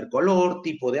voy a poner color,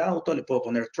 tipo de auto, le puedo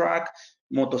poner track,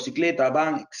 motocicleta,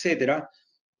 van, etcétera.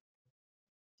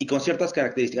 Y con ciertas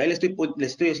características. Ahí le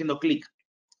estoy haciendo clic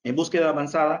en búsqueda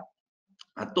avanzada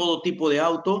a todo tipo de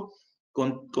auto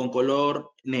con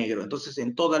color negro. Entonces,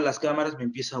 en todas las cámaras me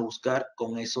empieza a buscar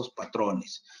con esos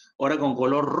patrones. Ahora con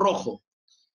color rojo.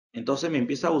 Entonces me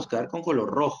empieza a buscar con color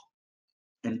rojo.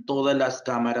 En todas las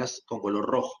cámaras con color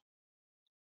rojo.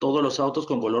 Todos los autos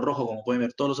con color rojo, como pueden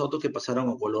ver, todos los autos que pasaron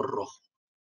con color rojo.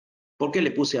 ¿Por qué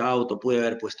le puse auto? Pude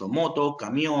haber puesto moto,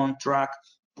 camión, truck,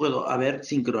 puedo haber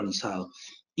sincronizado.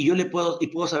 Y yo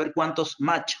puedo saber cuántos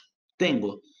match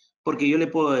tengo, porque yo le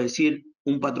puedo decir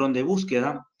un patrón de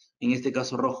búsqueda, en este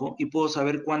caso rojo, y puedo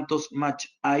saber cuántos match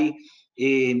hay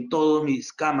en todas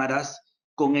mis cámaras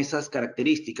con esas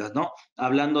características, ¿no?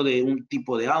 Hablando de un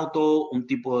tipo de auto, un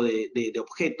tipo de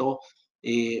objeto,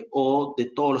 o de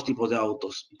todos los tipos de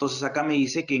autos. Entonces acá me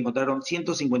dice que encontraron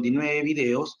 159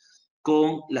 videos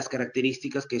con las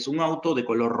características que es un auto de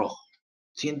color rojo.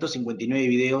 159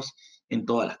 videos en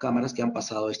todas las cámaras que han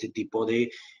pasado este tipo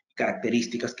de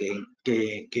características que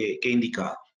he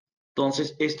indicado.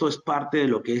 Entonces, esto es parte de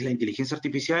lo que es la inteligencia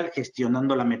artificial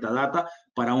gestionando la metadata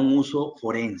para un uso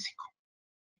forénsico.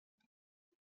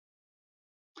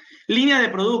 Línea de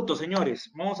productos,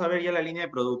 señores. Vamos a ver ya la línea de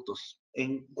productos.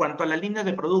 En cuanto a las líneas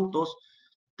de productos,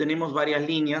 tenemos varias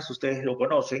líneas, ustedes lo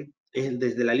conocen. Es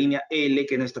desde la línea L,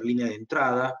 que es nuestra línea de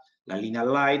entrada, la línea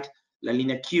Light, la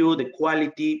línea Q de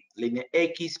Quality, la línea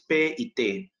X, P y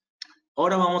T.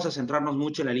 Ahora vamos a centrarnos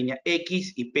mucho en la línea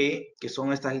X y P, que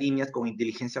son estas líneas con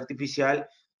inteligencia artificial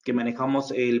que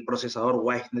manejamos el procesador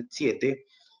Wisenet 7,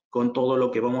 con todo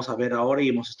lo que vamos a ver ahora y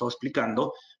hemos estado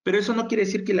explicando. Pero eso no quiere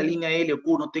decir que la línea L o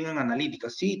Q no tengan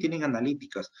analíticas. Sí, tienen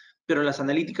analíticas, pero las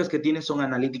analíticas que tienen son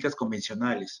analíticas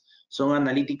convencionales. Son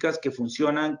analíticas que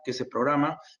funcionan, que se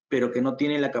programan, pero que no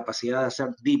tienen la capacidad de hacer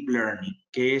deep learning,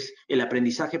 que es el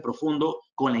aprendizaje profundo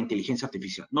con la inteligencia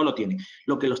artificial. No lo tienen.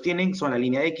 Lo que los tienen son la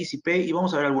línea X y P y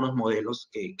vamos a ver algunos modelos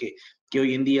que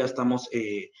hoy en día estamos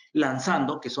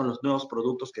lanzando, que son los nuevos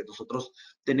productos que nosotros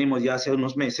tenemos ya hace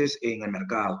unos meses en el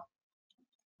mercado.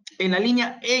 En la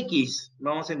línea X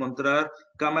vamos a encontrar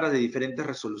cámaras de diferentes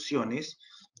resoluciones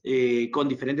con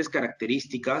diferentes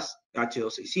características,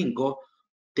 H265.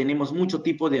 Tenemos mucho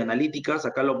tipo de analíticas,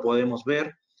 acá lo podemos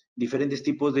ver, diferentes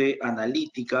tipos de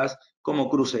analíticas como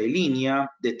cruce de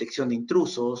línea, detección de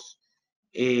intrusos,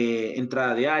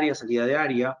 entrada de área, salida de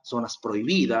área, zonas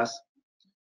prohibidas,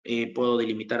 Puedo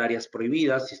delimitar áreas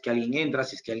prohibidas, si es que alguien entra,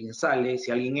 si es que alguien sale,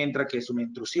 si alguien entra que es una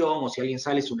intrusión o si alguien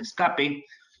sale es un escape,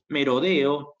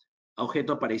 merodeo,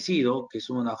 objeto aparecido, que es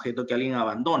un objeto que alguien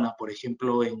abandona, por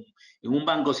ejemplo, en un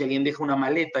banco si alguien deja una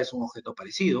maleta es un objeto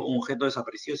aparecido, un objeto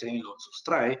desaparecido si alguien lo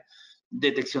sustrae,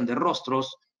 detección de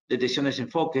rostros, detección de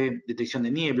desenfoque, detección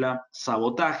de niebla,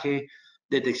 sabotaje,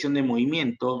 detección de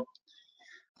movimiento,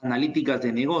 analíticas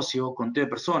de negocio, conteo de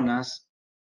personas,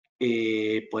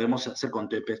 podemos hacer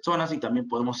conteo de personas y también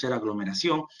podemos hacer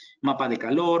aglomeración, mapa de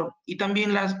calor y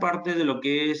también las partes de lo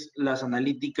que es las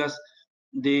analíticas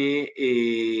de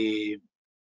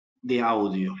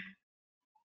audio,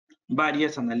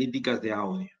 varias analíticas de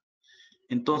audio.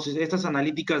 Entonces, estas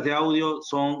analíticas de audio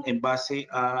son en base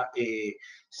a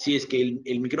si es que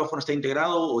el micrófono está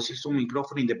integrado o si es un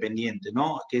micrófono independiente,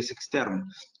 ¿no? Que es externo.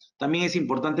 También es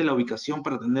importante la ubicación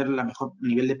para tener el mejor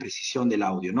nivel de precisión del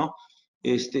audio, ¿no?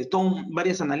 Son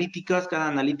varias analíticas, cada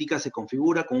analítica se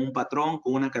configura con un patrón,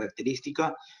 con una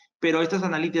característica, pero estas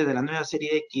analíticas de la nueva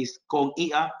serie X con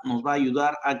IA nos va a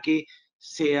ayudar a que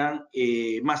sean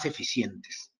más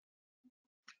eficientes.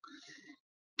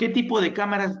 ¿Qué tipo de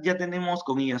cámaras ya tenemos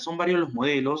con IA? Son varios los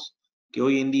modelos que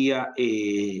hoy en día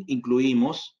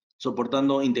incluimos,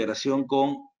 soportando integración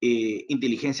con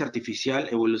inteligencia artificial,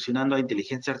 evolucionando a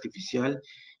inteligencia artificial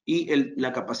y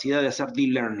la capacidad de hacer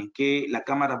deep learning, que la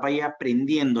cámara vaya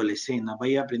aprendiendo la escena,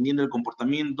 vaya aprendiendo el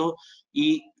comportamiento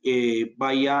y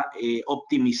vaya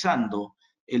optimizando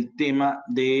el tema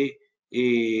de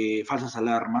falsas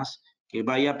alarmas, que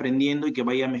vaya aprendiendo y que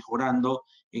vaya mejorando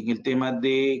en el tema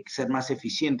de ser más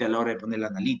eficiente a la hora de poner la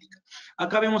analítica.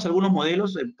 Acá vemos algunos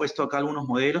modelos, he puesto acá algunos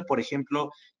modelos, por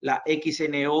ejemplo, la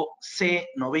XNO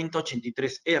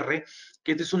C9083R,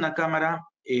 que esta es una cámara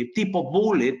tipo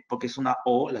bullet, porque es una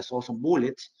O, las O son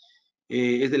bullets,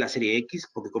 es de la serie X,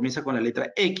 porque comienza con la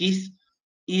letra X,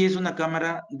 y es una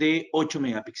cámara de 8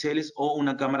 megapíxeles o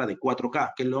una cámara de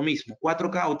 4K, que es lo mismo,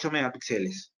 4K, 8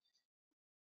 megapíxeles.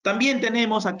 También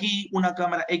tenemos aquí una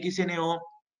cámara XNO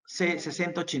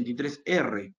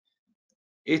C6083R.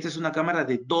 Esta es una cámara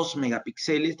de 2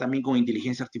 megapíxeles, también con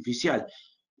inteligencia artificial.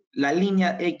 La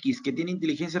línea X que tiene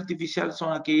inteligencia artificial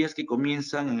son aquellas que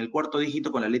comienzan en el cuarto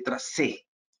dígito con la letra C.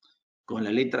 Con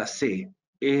la letra C.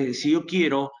 Si yo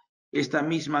quiero esta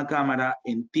misma cámara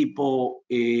en tipo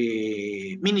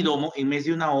minidomo, en vez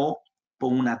de una O,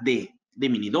 pongo una D de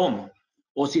minidomo.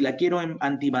 O si la quiero en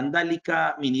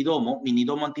antivandálica minidomo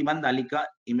antivandálica,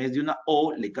 en vez de una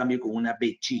O, le cambio con una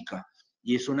B chica.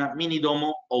 Y es una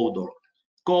minidomo outdoor,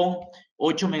 con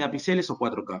 8 megapíxeles o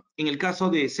 4K. En el caso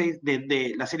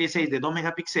de la serie 6 de 2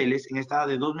 megapíxeles, en esta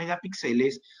de 2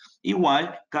 megapíxeles,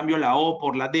 igual cambio la O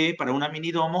por la D para una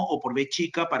minidomo o por B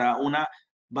chica para una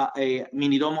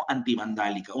minidomo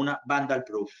antivandálica, una vandal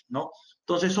proof, ¿no?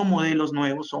 Entonces son modelos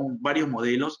nuevos, son varios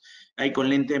modelos. Hay con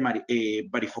lente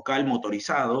varifocal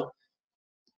motorizado,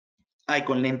 hay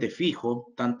con lente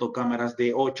fijo, tanto cámaras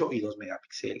de 8 y 2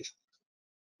 megapíxeles.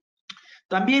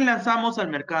 También lanzamos al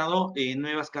mercado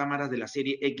nuevas cámaras de la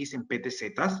serie X en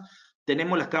PTZ.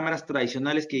 Tenemos las cámaras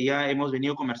tradicionales que ya hemos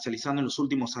venido comercializando en los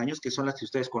últimos años, que son las que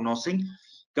ustedes conocen.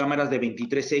 Cámaras de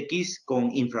 23X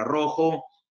con infrarrojo,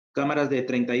 cámaras de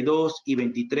 32 y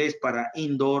 23 para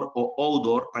indoor o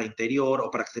outdoor, para interior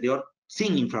o para exterior,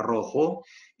 sin infrarrojo.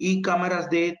 Y cámaras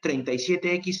de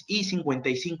 37X y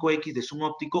 55X de zoom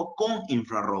óptico con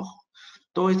infrarrojo.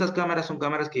 Todas estas cámaras son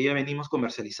cámaras que ya venimos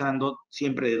comercializando,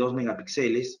 siempre de 2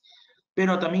 megapíxeles,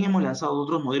 pero también hemos lanzado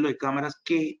otros modelos de cámaras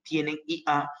que tienen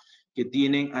IA, que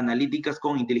tienen analíticas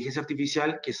con inteligencia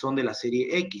artificial, que son de la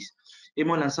serie X.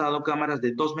 Hemos lanzado cámaras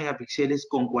de 2 megapíxeles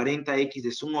con 40X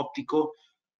de zoom óptico,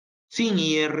 sin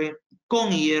IR,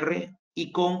 con IR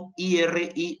y con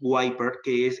IR y Wiper,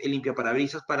 que es el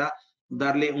limpiaparabrisas para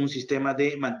darle un sistema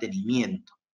de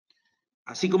mantenimiento.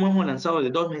 Así como hemos lanzado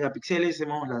de 2 megapíxeles,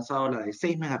 hemos lanzado la de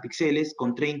 6 megapíxeles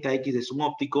con 30X de zoom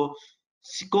óptico,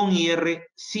 con IR,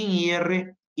 sin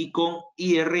IR y con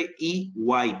IR y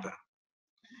Wiper.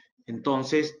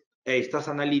 Entonces,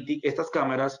 estas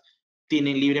cámaras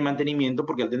tienen libre mantenimiento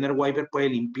porque al tener wiper puede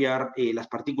limpiar las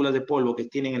partículas de polvo que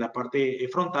tienen en la parte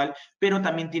frontal, pero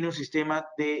también tiene un sistema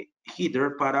de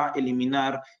heater para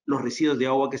eliminar los residuos de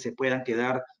agua que se puedan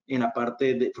quedar en la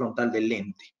parte frontal del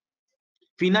lente.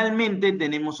 Finalmente,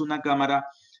 tenemos una cámara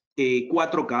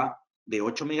 4K de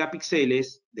 8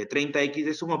 megapíxeles, de 30X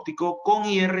de zoom óptico, con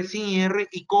IR, sin IR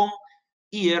y con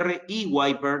IR y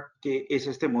Wiper, que es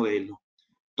este modelo.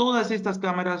 Todas estas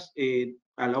cámaras,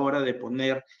 a la hora de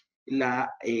poner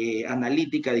la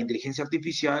analítica de inteligencia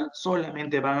artificial,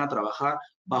 solamente van a trabajar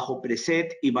bajo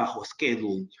preset y bajo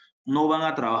schedule. No van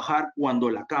a trabajar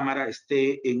cuando la cámara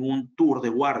esté en un tour de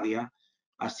guardia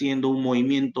haciendo un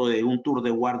movimiento de un tour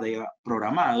de guardia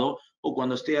programado, o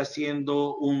cuando esté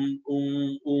haciendo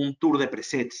un tour de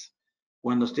presets.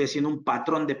 Cuando esté haciendo un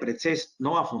patrón de presets,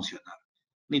 no va a funcionar.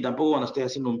 Ni tampoco cuando esté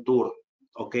haciendo un tour,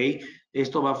 ¿ok?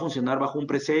 Esto va a funcionar bajo un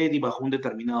preset y bajo un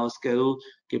determinado schedule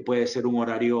que puede ser un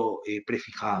horario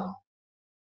prefijado.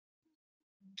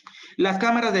 Las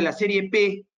cámaras de la serie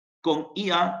P con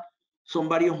IA son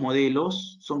varios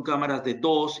modelos, son cámaras de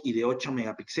 2 y de 8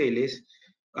 megapíxeles.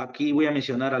 Aquí voy a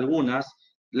mencionar algunas.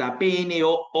 La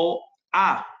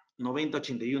PNOA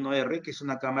 9081R, que es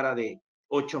una cámara de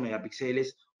 8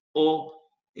 megapíxeles, o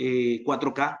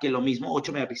 4K, que es lo mismo,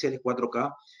 8 megapíxeles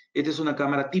 4K. Esta es una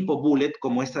cámara tipo bullet,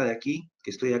 como esta de aquí,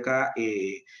 que estoy acá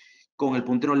con el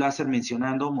puntero láser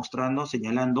mencionando, mostrando,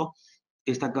 señalando.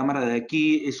 Esta cámara de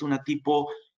aquí es una tipo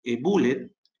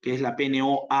bullet, que es la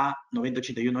PNOA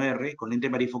 9081R, con lente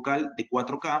varifocal de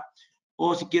 4K.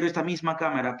 O si quiero esta misma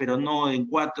cámara, pero no en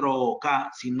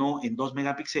 4K, sino en 2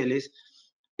 megapíxeles,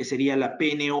 sería la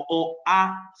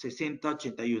PNOA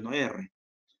 6081R,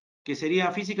 que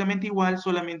sería físicamente igual,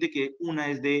 solamente que una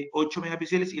es de 8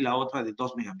 megapíxeles y la otra de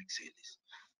 2 megapíxeles.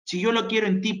 Si yo lo quiero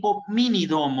en tipo mini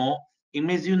domo, en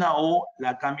vez de una O,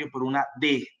 la cambio por una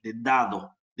D, de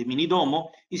dado, de mini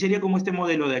domo, y sería como este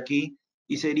modelo de aquí,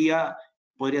 y sería,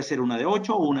 podría ser una de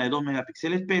 8 o una de 2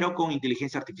 megapíxeles, pero con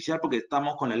inteligencia artificial, porque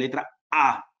estamos con la letra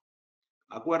A.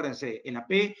 Acuérdense, en la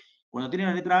P, cuando tienen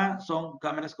la letra A, son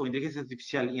cámaras con inteligencia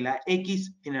artificial, y en la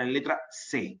X tiene la letra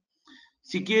C.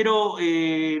 Si quiero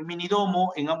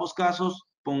minidomo, en ambos casos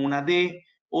pongo una D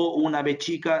o una B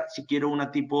chica si quiero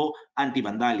una tipo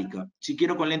antivandálica. Si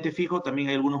quiero con lente fijo, también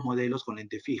hay algunos modelos con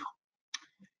lente fijo.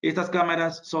 Estas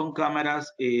cámaras son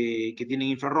cámaras que tienen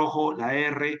infrarrojo, la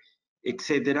R,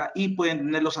 etcétera, y pueden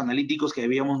tener los analíticos que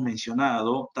habíamos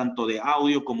mencionado, tanto de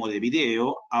audio como de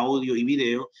video, audio y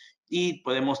video, y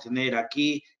podemos tener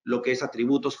aquí lo que es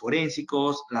atributos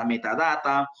forensicos, la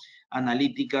metadata,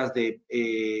 analíticas de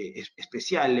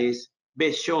especiales,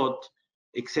 best shot,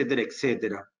 etcétera,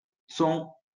 etcétera. Son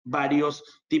varios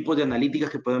tipos de analíticas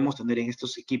que podemos tener en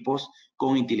estos equipos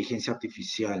con inteligencia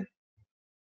artificial.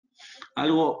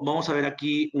 Vamos a ver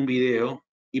aquí un video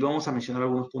y vamos a mencionar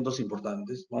algunos puntos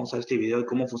importantes. Vamos a ver este video de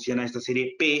cómo funciona esta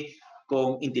serie P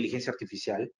con inteligencia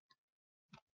artificial.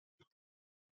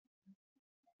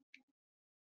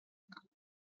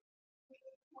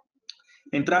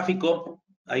 En tráfico,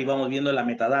 ahí vamos viendo la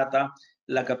metadata,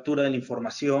 la captura de la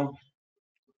información.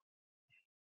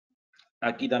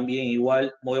 Aquí también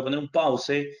igual, voy a poner un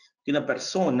pause, que una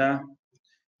persona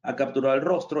ha capturado el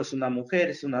rostro, es una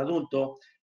mujer, es un adulto,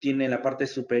 tiene en la parte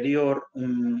superior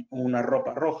una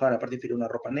ropa roja, en la parte inferior una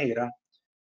ropa negra.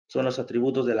 Son los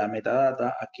atributos de la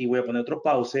metadata. Aquí voy a poner otro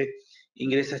pause.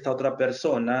 Ingresa esta otra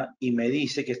persona y me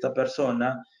dice que esta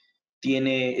persona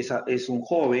es un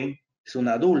joven, es un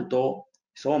adulto,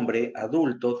 es hombre,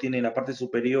 adulto, tiene en la parte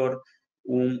superior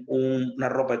una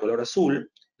ropa de color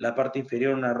azul, la parte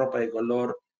inferior una ropa de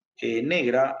color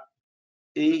negra,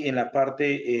 y en la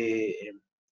parte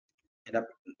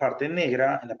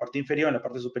negra, en la parte inferior, en la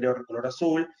parte superior de color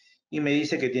azul, y me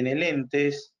dice que tiene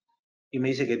lentes, y me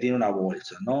dice que tiene una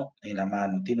bolsa, ¿no? En la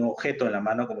mano, tiene un objeto en la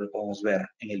mano como lo podemos ver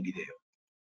en el video.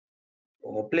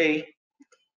 Pongo play,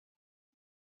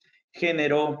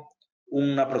 género,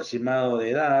 un aproximado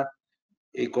de edad,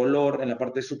 color en la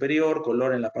parte superior,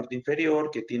 color en la parte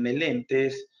inferior, que tiene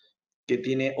lentes, que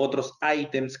tiene otros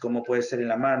ítems como puede ser en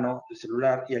la mano, el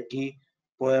celular, y aquí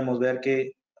podemos ver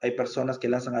que hay personas que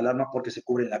lanzan alarmas porque se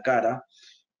cubren la cara,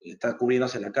 está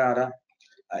cubriéndose la cara,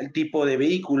 el tipo de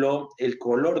vehículo, el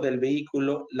color del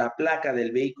vehículo, la placa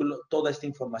del vehículo, toda esta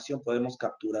información podemos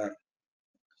capturar.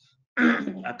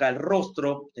 Acá el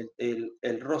rostro,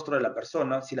 el rostro de la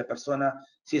persona,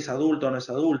 si es adulto o no es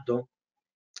adulto.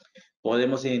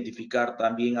 Podemos identificar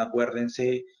también,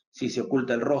 acuérdense, si se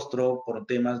oculta el rostro por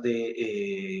temas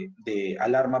de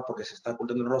alarma porque se está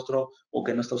ocultando el rostro o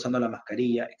que no está usando la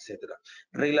mascarilla, etc.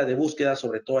 Regla de búsqueda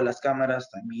sobre todas las cámaras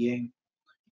también.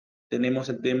 Tenemos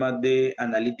el tema de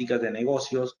analíticas de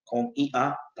negocios con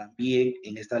IA, también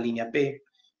en esta línea P,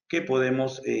 que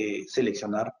podemos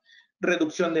seleccionar.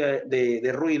 Reducción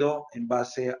de ruido en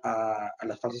base a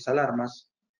las falsas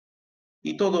alarmas.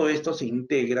 Y todo esto se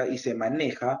integra y se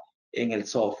maneja en el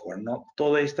software, ¿no?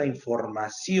 Toda esta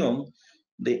información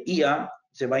de IA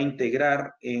se va a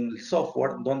integrar en el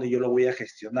software donde yo lo voy a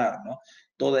gestionar, ¿no?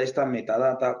 Toda esta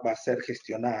metadata va a ser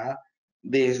gestionada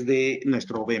desde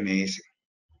nuestro BMS.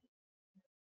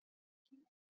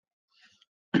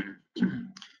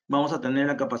 Vamos a tener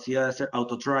la capacidad de hacer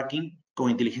auto-tracking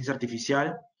con inteligencia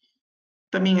artificial.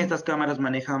 También estas cámaras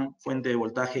manejan fuente de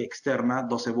voltaje externa,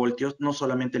 12 voltios, no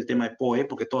solamente el tema de PoE,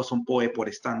 porque todas son PoE por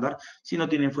estándar, sino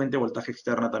tienen fuente de voltaje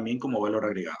externa también como valor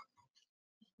agregado.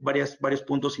 Varios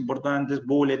puntos importantes,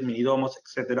 bullet, minidomos,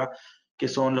 etcétera, que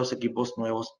son los equipos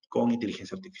nuevos con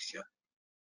inteligencia artificial.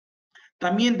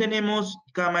 También tenemos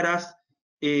cámaras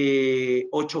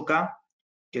 8K,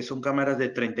 que son cámaras de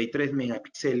 33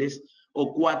 megapíxeles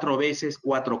o 4 veces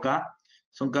 4K.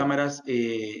 Son cámaras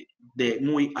de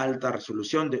muy alta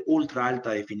resolución, de ultra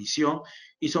alta definición,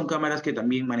 y son cámaras que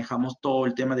también manejamos todo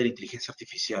el tema de la inteligencia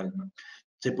artificial, ¿no?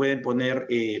 Se pueden poner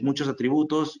muchos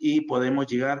atributos y podemos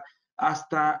llegar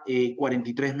hasta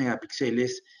 43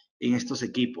 megapíxeles en estos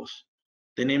equipos.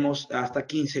 Tenemos hasta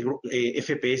 15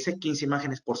 FPS, 15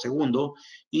 imágenes por segundo,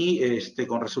 y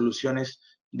con resoluciones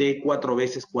de 4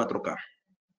 veces 4K.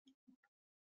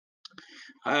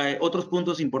 Otros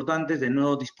puntos importantes de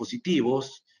nuevos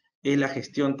dispositivos es la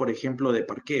gestión, por ejemplo, de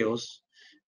parqueos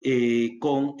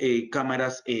con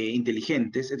cámaras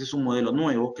inteligentes. Este es un modelo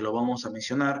nuevo que lo vamos a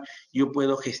mencionar. Yo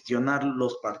puedo gestionar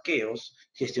los parqueos,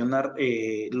 gestionar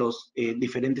los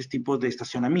diferentes tipos de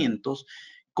estacionamientos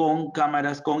con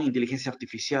cámaras con inteligencia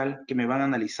artificial que me van a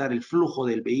analizar el flujo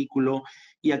del vehículo.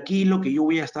 Y aquí lo que yo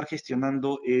voy a estar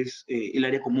gestionando es el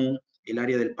área común, el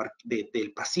área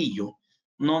del pasillo,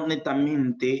 no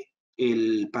netamente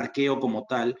el parqueo como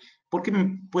tal, porque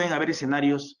pueden haber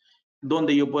escenarios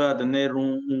donde yo pueda tener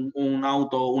un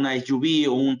auto, una SUV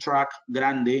o un truck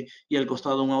grande y al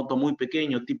costado un auto muy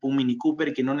pequeño, tipo un Mini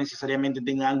Cooper, que no necesariamente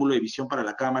tenga ángulo de visión para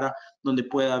la cámara, donde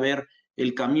pueda ver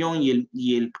el camión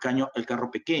y el carro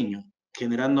pequeño,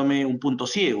 generándome un punto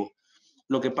ciego.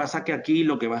 Lo que pasa que aquí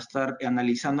lo que va a estar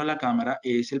analizando la cámara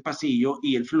es el pasillo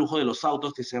y el flujo de los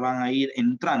autos que se van a ir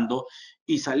entrando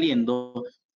y saliendo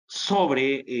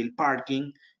sobre el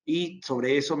parking, y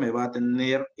sobre eso me va a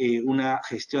tener una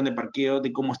gestión de parqueo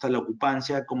de cómo está la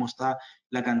ocupancia, cómo está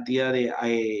la cantidad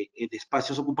de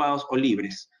espacios ocupados o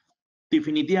libres.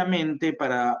 Definitivamente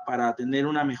para tener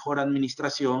una mejor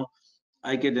administración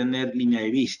hay que tener línea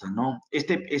de vista, ¿no?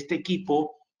 Este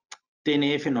equipo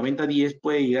TNF 9010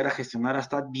 puede llegar a gestionar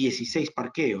hasta 16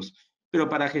 parqueos, pero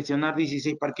para gestionar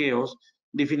 16 parqueos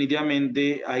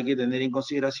definitivamente hay que tener en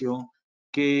consideración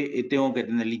que tengo que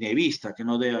tener línea de vista, que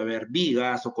no debe haber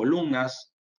vigas o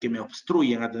columnas que me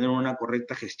obstruyen a tener una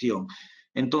correcta gestión.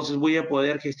 Entonces voy a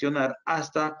poder gestionar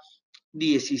hasta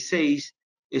 16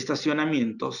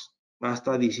 estacionamientos,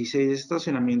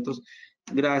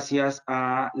 gracias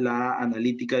a la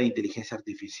analítica de inteligencia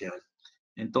artificial.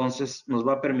 Entonces, nos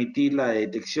va a permitir la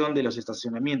detección de los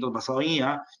estacionamientos basado en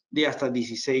IA de hasta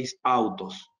 16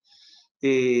 autos.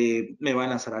 Me va a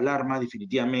lanzar alarma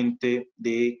definitivamente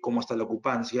de cómo está la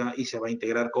ocupancia y se va a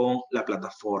integrar con la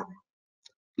plataforma.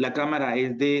 La cámara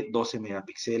es de 12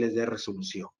 megapíxeles de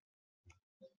resolución.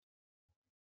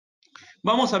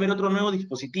 Vamos a ver otro nuevo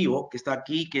dispositivo que está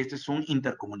aquí, que este es un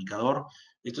intercomunicador.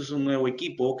 Esto es un nuevo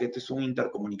equipo, que este es un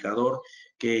intercomunicador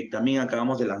que también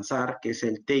acabamos de lanzar, que es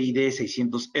el TID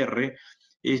 600R.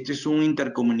 Este es un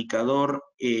intercomunicador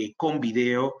con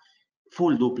video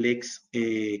full duplex,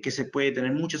 que se puede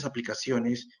tener muchas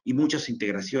aplicaciones y muchas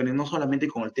integraciones, no solamente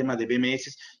con el tema de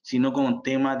BMS, sino con el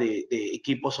tema de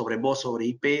equipos sobre voz, sobre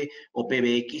IP o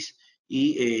PBX,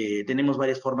 y tenemos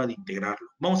varias formas de integrarlo.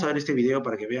 Vamos a ver este video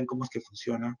para que vean cómo es que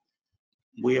funciona.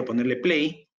 Voy a ponerle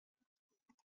play.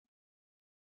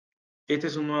 Este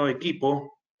es un nuevo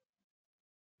equipo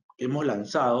que hemos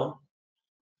lanzado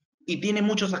y tiene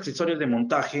muchos accesorios de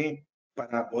montaje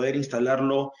para poder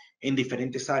instalarlo en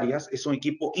diferentes áreas. Es un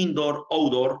equipo indoor,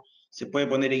 outdoor. Se puede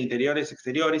poner en interiores,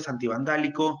 exteriores,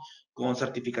 antivandálico, con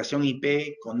certificación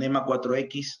IP, con EMA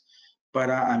 4X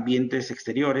para ambientes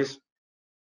exteriores.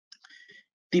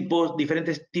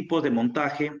 Diferentes tipos de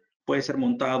montaje. Puede ser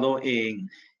montado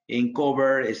en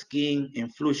cover, skin, en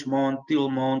flush mount, tilt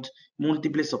mount,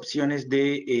 múltiples opciones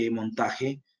de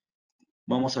montaje.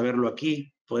 Vamos a verlo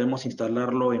aquí. Podemos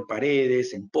instalarlo en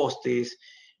paredes, en postes,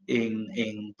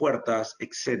 en puertas,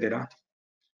 etcétera.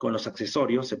 Con los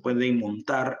accesorios se pueden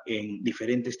montar en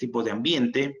diferentes tipos de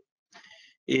ambiente.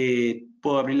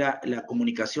 Puedo abrir la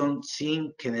comunicación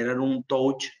sin generar un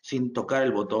touch, sin tocar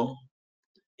el botón.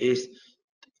 Es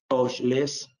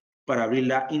touchless para abrir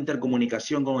la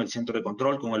intercomunicación con el centro de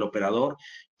control, con el operador.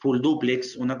 Full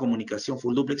duplex, una comunicación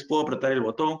full duplex. Puedo apretar el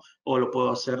botón o lo puedo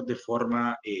hacer de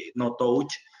forma no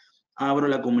touch. Abro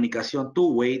la comunicación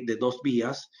two-way de 2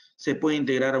 vías. Se puede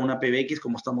integrar a una PBX,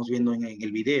 como estamos viendo en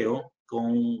el video,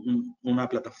 con una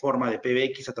plataforma de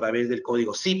PBX a través del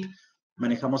código ZIP.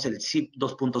 Manejamos el ZIP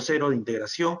 2.0 de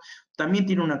integración. También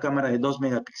tiene una cámara de 2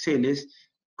 megapíxeles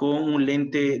con un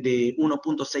lente de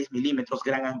 1.6 milímetros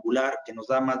gran angular, que nos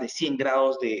da más de 100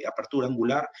 grados de apertura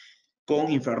angular,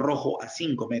 con infrarrojo a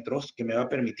 5 metros, que me va a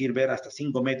permitir ver hasta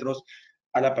 5 metros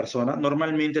a la persona.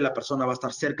 Normalmente la persona va a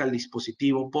estar cerca al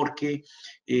dispositivo porque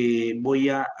voy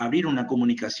a abrir una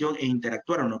comunicación e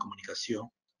interactuar en una comunicación.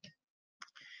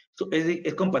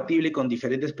 Es compatible con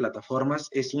diferentes plataformas,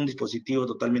 es un dispositivo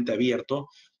totalmente abierto,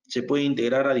 se puede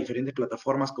integrar a diferentes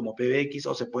plataformas como PBX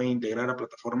o se puede integrar a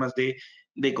plataformas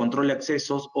de control de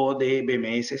accesos o de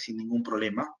BMS sin ningún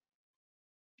problema.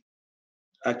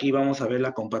 Aquí vamos a ver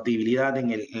la compatibilidad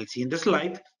en el siguiente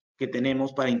slide que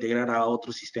tenemos para integrar a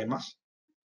otros sistemas.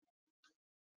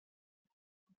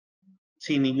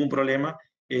 Sin ningún problema.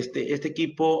 Este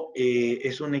equipo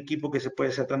es un equipo que se puede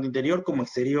hacer tanto interior como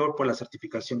exterior por la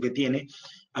certificación que tiene.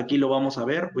 Aquí lo vamos a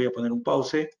ver. Voy a poner un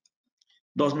pause.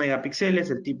 2 megapíxeles,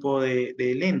 el tipo de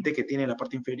lente que tiene en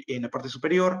la parte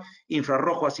superior,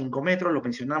 infrarrojo a 5 metros, lo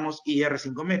mencionamos, IR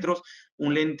 5 metros,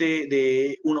 un lente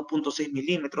de 1.6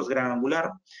 milímetros, gran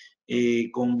angular,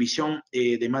 con visión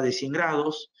de más de 100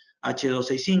 grados,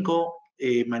 H265,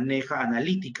 maneja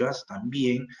analíticas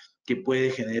también, que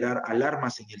puede generar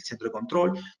alarmas en el centro de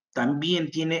control,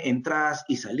 también tiene entradas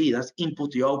y salidas,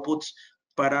 input y outputs,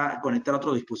 para conectar a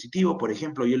otro dispositivo. Por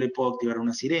ejemplo, yo le puedo activar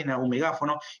una sirena, un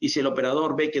megáfono, y si el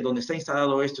operador ve que donde está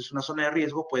instalado esto es una zona de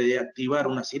riesgo, puede activar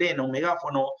una sirena, un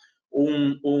megáfono,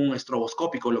 un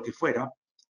estroboscópico, lo que fuera,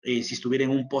 si estuviera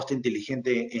en un poste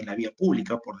inteligente en la vía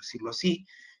pública, por decirlo así,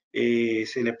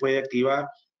 se le puede activar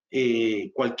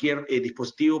cualquier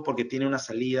dispositivo porque tiene una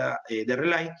salida de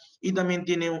relay y también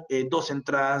tiene 2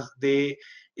 entradas de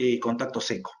contacto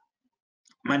seco.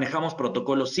 Manejamos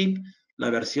protocolo SIP, la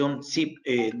versión SIP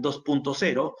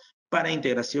 2.0 para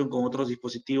integración con otros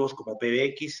dispositivos como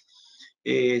PBX.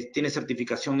 Tiene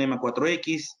certificación NEMA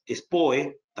 4X,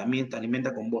 SPOE, también te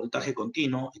alimenta con voltaje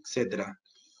continuo, etc.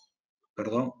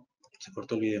 Perdón, se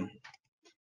cortó el video.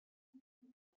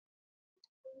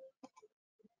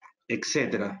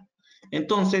 Etcétera.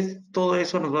 Entonces, todo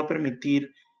eso nos va a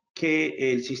permitir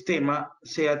que el sistema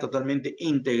sea totalmente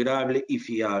integrable y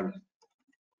fiable.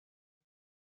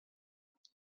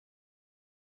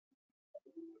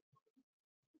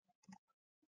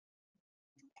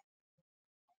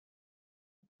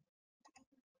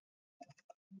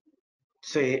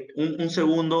 Un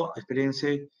segundo,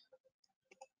 espérense.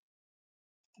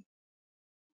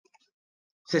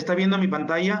 ¿Se está viendo mi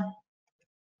pantalla?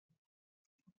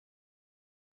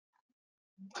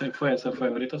 Se fue,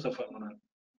 ahorita se fue, Manuel.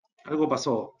 Algo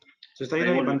pasó. ¿Se está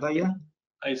viendo Ahí mi volvió. pantalla?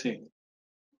 Ahí sí.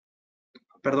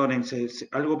 Perdonen,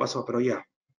 algo pasó, pero ya.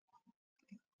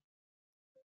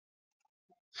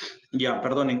 Ya,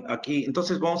 perdonen, aquí.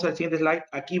 Entonces vamos al siguiente slide.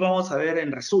 Aquí vamos a ver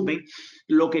en resumen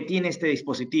lo que tiene este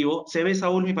dispositivo. ¿Se ve,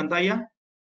 Saúl, mi pantalla?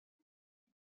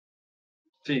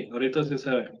 Sí, ahorita sí se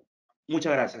ve.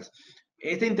 Muchas gracias.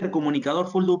 Este intercomunicador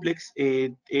full duplex,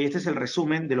 este es el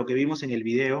resumen de lo que vimos en el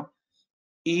video.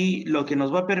 Y lo que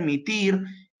nos va a permitir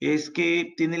es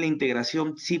que tiene la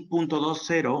integración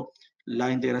SIP.2.0,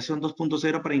 la integración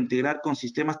 2.0 para integrar con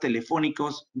sistemas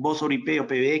telefónicos, voz over IP o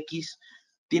PBX.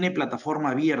 Tiene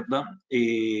plataforma abierta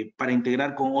para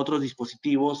integrar con otros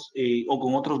dispositivos o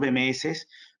con otros BMS.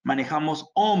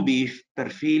 Manejamos OnBeef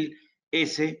perfil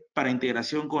S para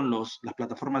integración con las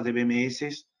plataformas de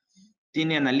BMS.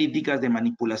 Tiene analíticas de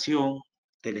manipulación,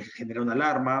 genera una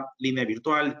alarma, línea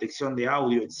virtual, detección de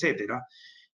audio, etcétera.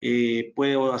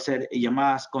 Puedo hacer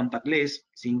llamadas contactless,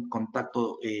 sin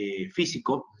contacto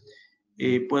físico.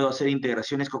 Puedo hacer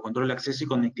integraciones con control de acceso y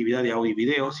conectividad de audio y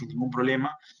video sin ningún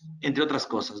problema, entre otras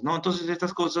cosas, ¿no? Entonces,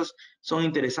 estas cosas son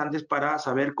interesantes para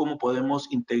saber cómo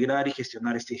podemos integrar y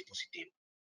gestionar este dispositivo.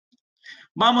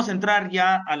 Vamos a entrar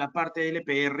ya a la parte de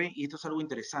LPR, y esto es algo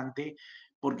interesante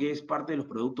porque es parte de los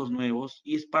productos nuevos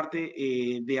y es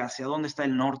parte de hacia dónde está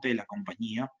el norte de la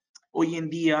compañía. Hoy en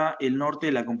día, el norte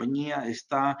de la compañía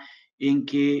está en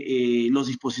que los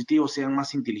dispositivos sean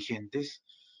más inteligentes,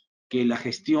 que la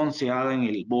gestión se haga en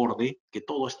el borde, que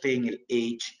todo esté en el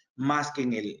edge, más que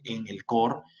en el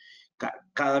core.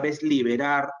 Cada vez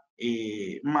liberar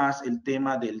más el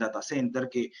tema del data center,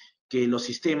 que los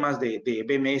sistemas de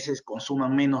BMS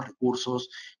consuman menos recursos,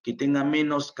 que tengan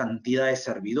menos cantidad de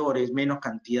servidores, menos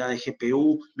cantidad de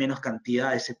GPU, menos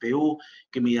cantidad de CPU,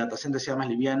 que mi data center sea más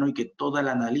liviano y que toda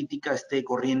la analítica esté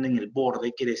corriendo en el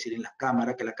borde, quiere decir en la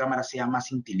cámara, que la cámara sea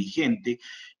más inteligente,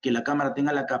 que la cámara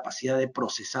tenga la capacidad de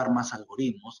procesar más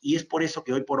algoritmos. Y es por eso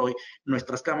que hoy por hoy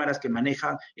nuestras cámaras que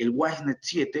manejan el Wisenet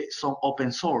 7 son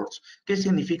open source. ¿Qué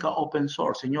significa open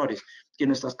source, señores? Que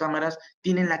nuestras cámaras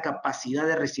tienen la capacidad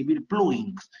de recibir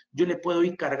plugins. Yo le puedo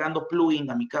ir cargando plugin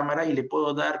a mi cámara y le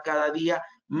puedo dar cada día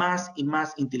más y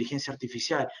más inteligencia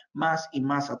artificial, más y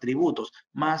más atributos,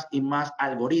 más y más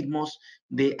algoritmos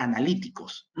de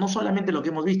analíticos. No solamente lo que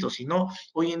hemos visto, sino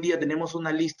hoy en día tenemos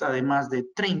una lista de más de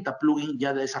 30 plugins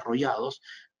ya desarrollados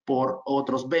por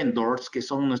otros vendors que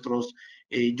son nuestros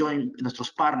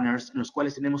partners, en los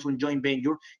cuales tenemos un joint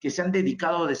venture, que se han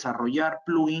dedicado a desarrollar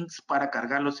plugins para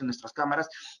cargarlos en nuestras cámaras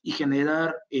y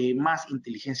generar más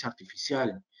inteligencia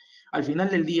artificial. Al final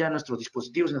del día, nuestros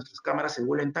dispositivos y nuestras cámaras se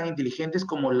vuelven tan inteligentes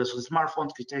como los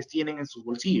smartphones que ustedes tienen en sus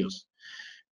bolsillos.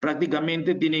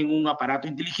 Prácticamente tienen un aparato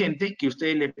inteligente que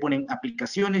ustedes le ponen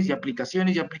aplicaciones y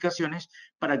aplicaciones y aplicaciones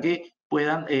para que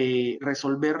puedan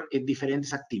resolver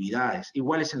diferentes actividades.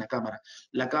 Igual es en la cámara.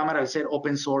 La cámara, al ser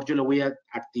open source, yo le voy a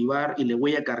activar y le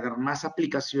voy a cargar más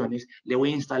aplicaciones, le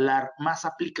voy a instalar más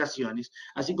aplicaciones,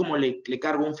 así como le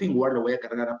cargo un firmware, le voy a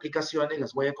cargar aplicaciones,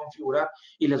 las voy a configurar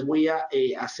y las voy a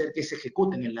hacer que se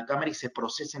ejecuten en la cámara y se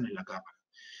procesen en la cámara.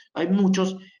 Hay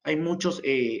muchos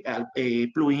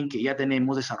plugins que ya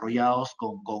tenemos desarrollados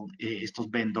con estos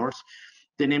vendors.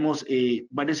 Tenemos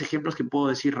varios ejemplos que puedo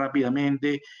decir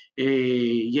rápidamente.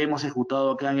 Ya hemos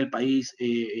ejecutado acá en el país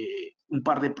un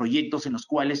par de proyectos en los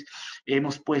cuales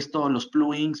hemos puesto los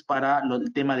plugins para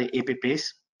el tema de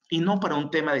EPPs y no para un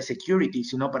tema de security,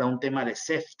 sino para un tema de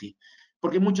safety.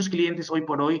 Porque muchos clientes hoy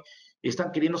por hoy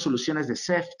están queriendo soluciones de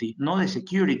safety, no de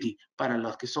security, para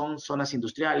los que son zonas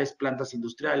industriales, plantas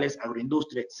industriales,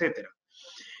 agroindustria, etcétera.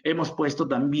 Hemos puesto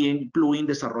también plugins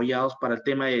desarrollados para el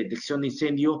tema de detección de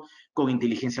incendio con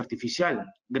inteligencia artificial.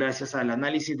 Gracias al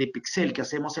análisis de píxel que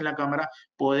hacemos en la cámara,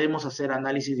 podemos hacer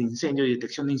análisis de incendio y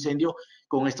detección de incendio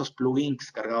con estos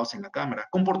plugins cargados en la cámara.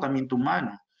 Comportamiento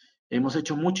humano. Hemos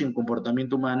hecho mucho en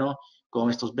comportamiento humano con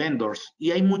estos vendors.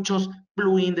 Y hay muchos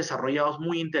plugins desarrollados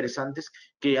muy interesantes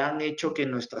que han hecho que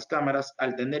nuestras cámaras,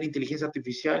 al tener inteligencia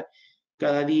artificial,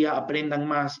 cada día aprendan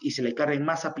más y se le carguen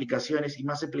más aplicaciones y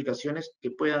más aplicaciones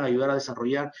que puedan ayudar a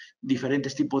desarrollar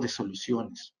diferentes tipos de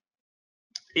soluciones.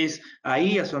 Es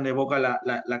ahí hacia donde evoca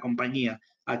la compañía,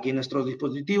 a que nuestros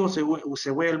dispositivos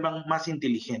se vuelvan más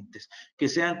inteligentes, que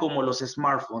sean como los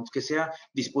smartphones, que sean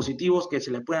dispositivos que se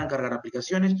le puedan cargar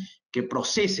aplicaciones, que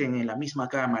procesen en la misma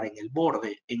cámara, en el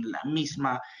borde, en la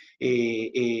misma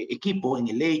equipo, en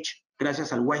el Edge,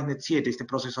 gracias al Wisenet 7, este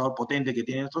procesador potente que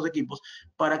tienen estos equipos,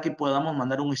 para que podamos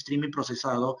mandar un streaming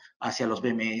procesado hacia los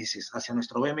BMS, hacia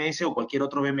nuestro BMS o cualquier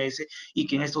otro BMS, y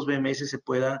que en estos BMS se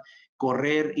puedan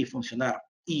correr y funcionar.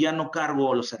 Y ya no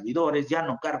cargo los servidores, ya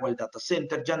no cargo el data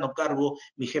center, ya no cargo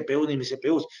mi GPU ni mis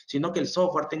CPUs, sino que el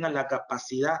software tenga la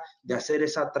capacidad de hacer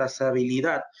esa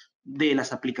trazabilidad de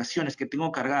las aplicaciones que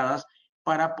tengo cargadas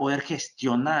para poder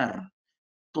gestionar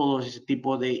todo ese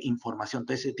tipo de información,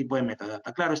 todo ese tipo de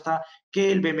metadata. Claro está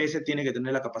que el BMS tiene que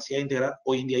tener la capacidad de integrar,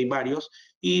 hoy en día hay varios,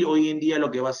 y hoy en día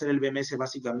lo que va a hacer el BMS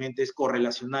básicamente es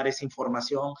correlacionar esa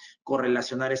información,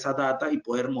 correlacionar esa data y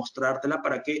poder mostrártela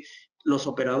para que los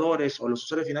operadores o los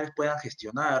usuarios finales puedan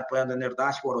gestionar, puedan tener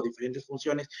dashboard o diferentes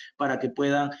funciones para que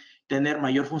puedan tener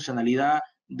mayor funcionalidad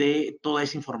de toda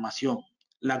esa información.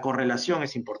 La correlación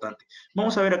es importante.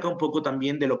 Vamos a ver acá un poco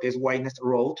también de lo que es Wisenet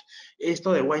Road.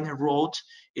 Esto de Wisenet Road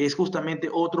es justamente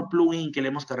otro plugin que le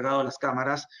hemos cargado a las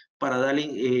cámaras para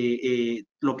darle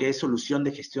lo que es solución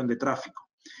de gestión de tráfico,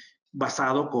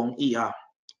 basado con IA,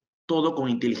 todo con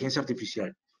inteligencia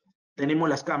artificial. Tenemos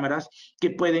las cámaras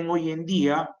que pueden hoy en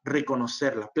día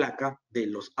reconocer la placa de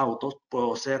los autos.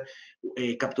 Puedo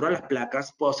capturar las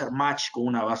placas, puedo hacer match con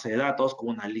una base de datos, con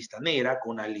una lista negra,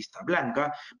 con una lista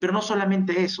blanca, pero no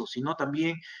solamente eso, sino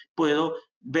también puedo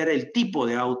ver el tipo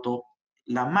de auto,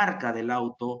 la marca del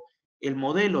auto, el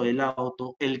modelo del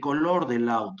auto, el color del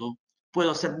auto.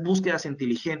 Puedo hacer búsquedas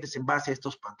inteligentes en base a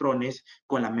estos patrones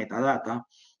con la metadata,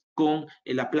 con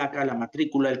la placa, la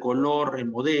matrícula, el color, el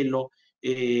modelo,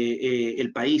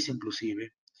 el país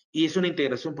inclusive. Y es una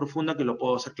integración profunda que lo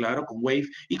puedo hacer, claro, con Wave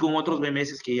y con otros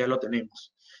BMS que ya lo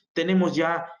tenemos. Tenemos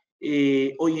ya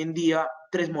hoy en día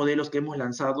 3 modelos que hemos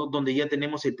lanzado donde ya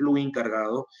tenemos el plugin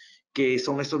cargado, que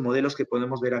son estos modelos que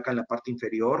podemos ver acá en la parte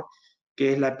inferior,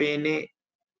 que es la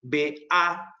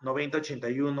PNBA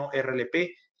 9081 RLP,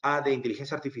 A de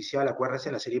inteligencia artificial, acuérdense,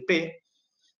 en la serie P.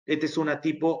 Esta es una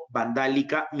tipo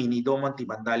vandálica, mini domo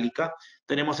antivandálica.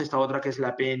 Tenemos esta otra que es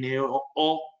la PNO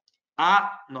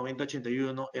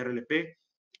A9081 RLP.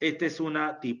 Esta es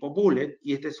una tipo bullet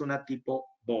y esta es una tipo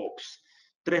box.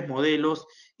 3 modelos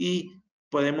y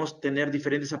podemos tener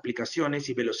diferentes aplicaciones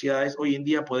y velocidades. Hoy en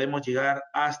día podemos llegar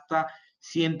hasta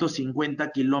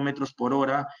 150 kilómetros por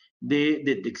hora de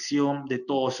detección de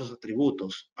todos esos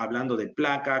atributos, hablando de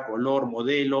placa, color,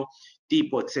 modelo,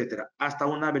 tipo, etcétera, hasta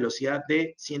una velocidad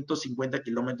de 150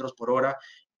 kilómetros por hora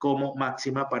como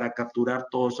máxima para capturar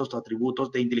todos estos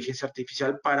atributos de inteligencia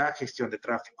artificial para gestión de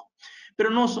tráfico. Pero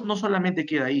no solamente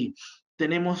queda ahí.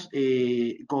 Tenemos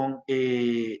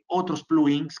otros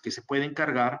plugins que se pueden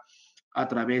cargar a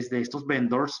través de estos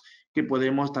vendors, que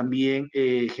podemos también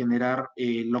generar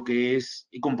lo que es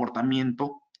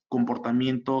comportamiento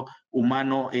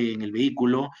humano en el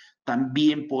vehículo.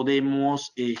 También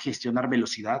podemos gestionar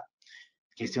velocidad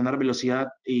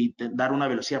y dar una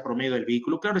velocidad promedio del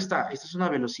vehículo. Claro está, esta es una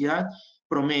velocidad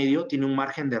promedio, tiene un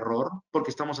margen de error, porque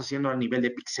estamos haciendo a nivel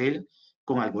de píxel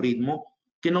con algoritmo,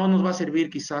 que no nos va a servir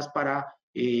quizás para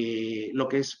lo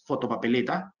que es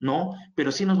fotopapeleta, ¿no?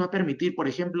 Pero sí nos va a permitir, por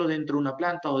ejemplo, dentro de una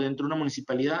planta o dentro de una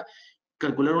municipalidad,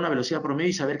 calcular una velocidad promedio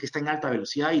y saber que está en alta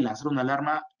velocidad y lanzar una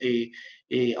alarma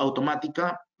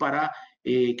automática para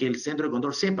que el centro de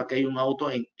control sepa que hay un auto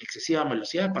en excesiva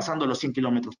velocidad pasando los 100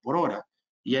 kilómetros por hora.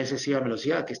 Y a excesiva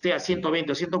velocidad, que esté a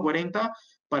 120 o 140,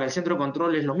 para el centro de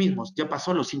control es lo mismo, ya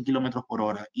pasó los 100 kilómetros por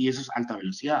hora y eso es alta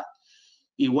velocidad.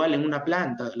 Igual en una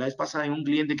planta, la vez pasada en un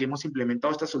cliente que hemos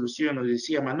implementado esta solución, nos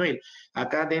decía Manuel,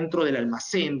 acá dentro del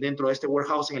almacén, dentro de este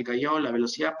warehouse en el Callao, la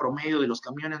velocidad promedio de los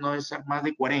camiones no debe ser más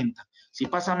de 40. Si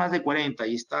pasa más de 40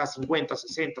 y está a 50,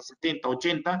 60, 70,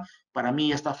 80, para mí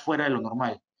ya está fuera de lo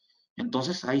normal.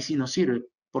 Entonces ahí sí nos sirve,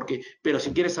 pero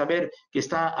si quieres saber que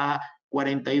está a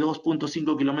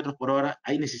 42.5 kilómetros por hora,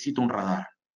 ahí necesito un radar.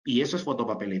 Y eso es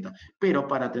fotopapeleta. Pero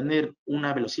para tener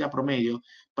una velocidad promedio,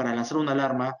 para lanzar una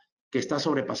alarma que está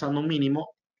sobrepasando un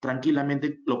mínimo,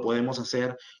 tranquilamente lo podemos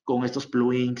hacer con estos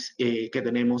plugins que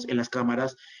tenemos en las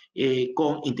cámaras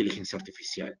con inteligencia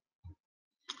artificial.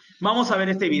 Vamos a ver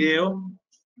este video.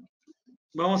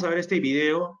 Vamos a ver este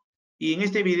video. Y en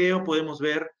este video podemos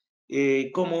ver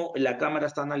cómo la cámara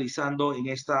está analizando en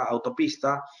esta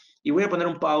autopista. Y voy a poner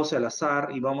un pause al azar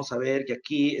y vamos a ver que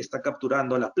aquí está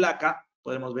capturando la placa.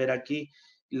 Podemos ver aquí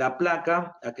la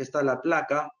placa. Aquí está la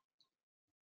placa.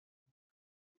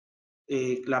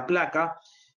 La placa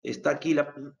está aquí.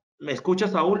 ¿Me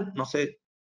escuchas, Saúl? No sé.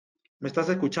 ¿Me estás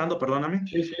escuchando? Perdóname.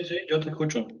 Sí, sí, sí, yo te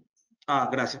escucho. Ah,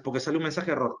 gracias, porque salió un mensaje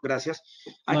de error. Gracias.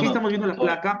 No, Aquí no, estamos viendo la todo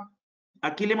bien. placa.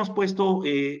 Aquí le hemos puesto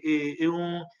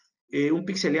un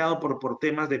pixeleado por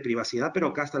temas de privacidad, pero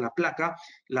acá está la placa.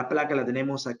 La placa la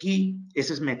tenemos aquí.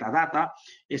 Esa es metadata.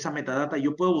 Esa metadata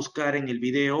yo puedo buscar en el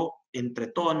video entre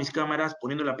todas mis cámaras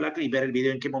poniendo la placa y ver el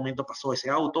video en qué momento pasó ese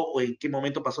auto o en qué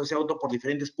momento pasó ese auto por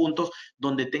diferentes puntos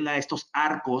donde tenga estos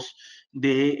arcos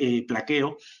de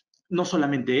plaqueo. No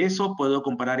solamente eso, puedo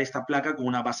comparar esta placa con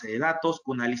una base de datos,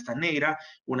 con una lista negra,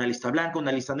 una lista blanca,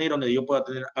 una lista negra donde yo pueda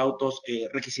tener autos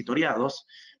requisitoriados.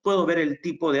 Puedo ver el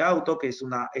tipo de auto, que es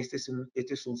este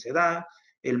es un sedán,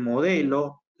 el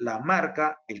modelo, la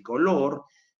marca, el color.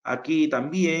 Aquí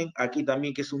también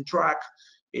que es un truck,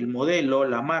 el modelo,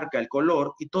 la marca, el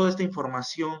color. Y toda esta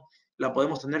información la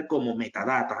podemos tener como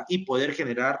metadata y poder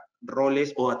generar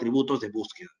roles o atributos de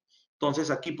búsqueda.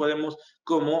 Entonces aquí podemos,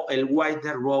 como el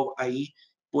Wisenet Row ahí,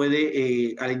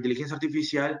 puede a la inteligencia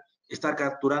artificial estar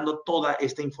capturando toda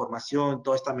esta información,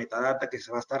 toda esta metadata que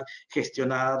se va a estar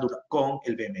gestionada con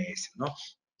el BMS, ¿no?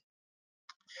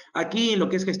 Aquí en lo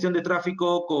que es gestión de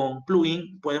tráfico con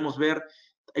plugin podemos ver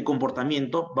el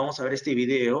comportamiento. Vamos a ver este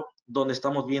video donde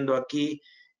estamos viendo aquí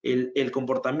el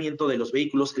comportamiento de los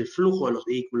vehículos, el flujo de los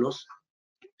vehículos.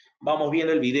 Vamos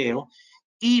viendo el video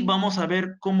y vamos a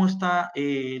ver cómo está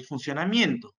el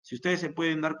funcionamiento. Si ustedes se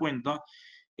pueden dar cuenta,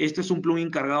 este es un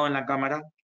plugin cargado en la cámara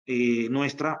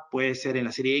nuestra, puede ser en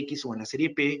la serie X o en la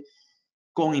serie P,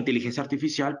 con inteligencia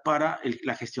artificial para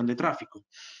la gestión de tráfico.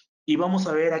 Y vamos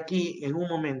a ver aquí en un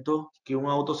momento que un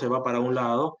auto se va para un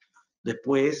lado,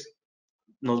 después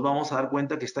nos vamos a dar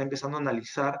cuenta que está empezando a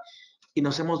analizar y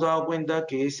nos hemos dado cuenta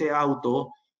que ese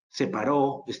auto se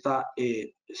paró, está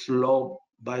slow,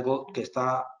 que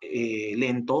está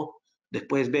lento.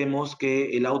 Después vemos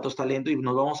que el auto está lento y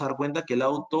nos vamos a dar cuenta que el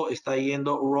auto está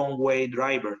yendo wrong way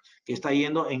driver, que está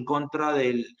yendo en contra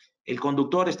el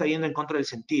conductor está yendo en contra del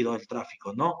sentido del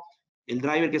tráfico, ¿no? El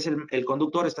driver, que es el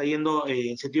conductor, está yendo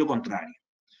en sentido contrario.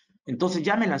 Entonces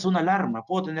ya me lanzó una alarma.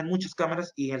 Puedo tener muchas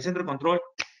cámaras y en el centro de control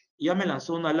ya me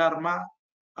lanzó una alarma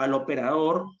al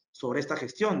operador sobre esta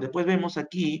gestión. Después vemos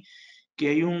aquí que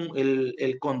hay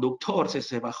el conductor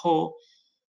se bajó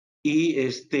y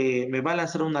me va a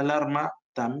lanzar una alarma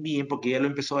también, porque ya lo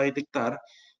empezó a detectar,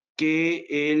 que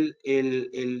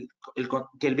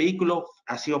que el vehículo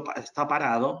está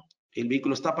parado, el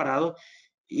vehículo está parado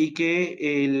y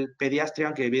que el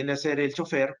pedestrian, que viene a ser el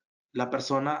chofer, la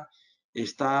persona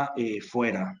está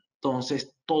fuera.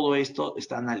 Entonces, todo esto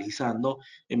está analizando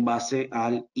en base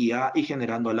al IA y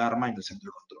generando alarma en el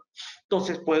centro de control.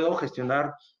 Entonces, puedo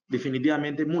gestionar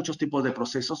definitivamente muchos tipos de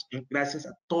procesos gracias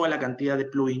a toda la cantidad de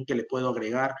plugin que le puedo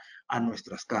agregar a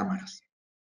nuestras cámaras.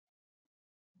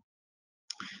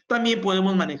 También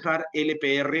podemos manejar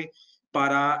LPR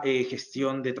para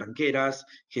gestión de tranqueras,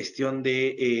 gestión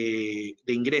de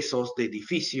ingresos de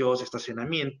edificios,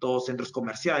 estacionamientos, centros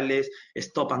comerciales,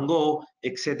 stop and go,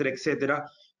 etcétera, etcétera,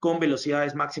 con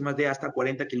velocidades máximas de hasta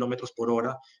 40 kilómetros por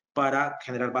hora para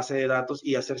generar base de datos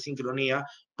y hacer sincronía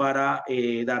para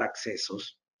dar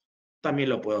accesos. También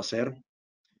lo puedo hacer.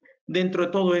 Dentro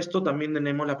de todo esto también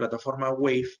tenemos la plataforma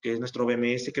Wave, que es nuestro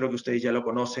BMS, creo que ustedes ya lo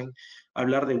conocen.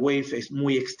 Hablar de Wave es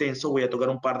muy extenso, voy a tocar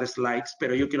un par de slides,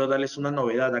 pero yo quiero darles una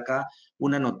novedad acá,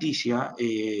 una noticia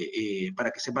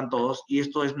para que sepan todos, y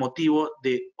esto es motivo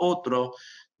de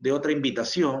otra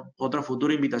invitación, otra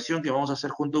futura invitación que vamos a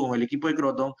hacer junto con el equipo de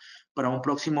KROTON para un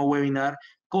próximo webinar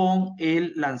con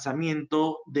el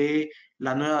lanzamiento de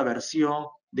la nueva versión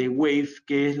de Wave,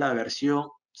 que es la versión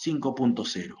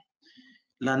 5.0.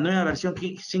 La nueva versión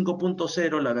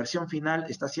 5.0, la versión final,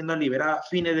 está siendo liberada a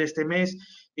fines de este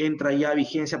mes, entra ya a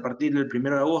vigencia a partir del 1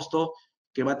 de agosto,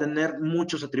 que va a tener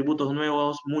muchos atributos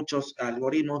nuevos, muchos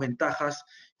algoritmos, ventajas,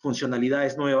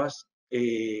 funcionalidades nuevas,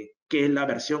 que es la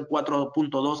versión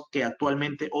 4.2 que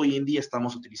actualmente hoy en día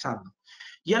estamos utilizando.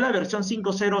 Ya la versión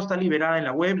 5.0 está liberada en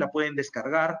la web, la pueden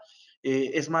descargar.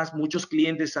 Es más, muchos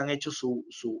clientes han hecho su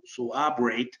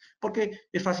upgrade porque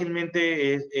es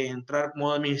fácilmente entrar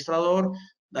modo administrador,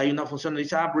 hay una función que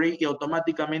dice upgrade y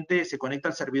automáticamente se conecta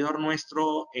al servidor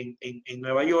nuestro en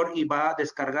Nueva York y va a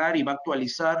descargar y va a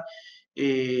actualizar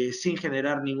sin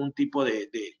generar ningún tipo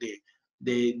de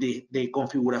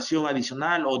configuración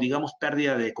adicional o digamos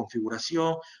pérdida de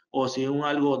configuración o si un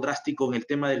algo drástico en el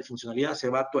tema de la funcionalidad se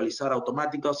va a actualizar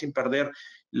automático sin perder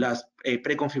las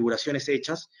preconfiguraciones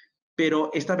hechas.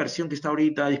 Pero esta versión que está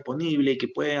ahorita disponible y que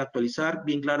pueden actualizar,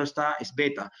 bien claro está, es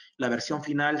beta. La versión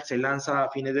final se lanza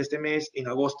a fines de este mes, en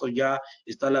agosto ya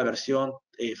está la versión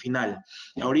final.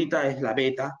 Ahorita es la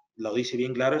beta, lo dice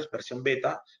bien claro, es versión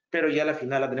beta, pero ya la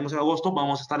final la tenemos en agosto.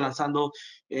 Vamos a estar lanzando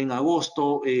en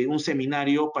agosto un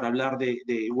seminario para hablar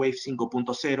de Wave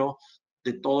 5.0,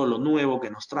 de todo lo nuevo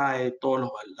que nos trae, todas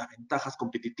las ventajas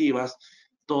competitivas,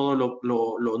 todo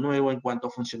lo nuevo en cuanto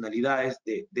a funcionalidades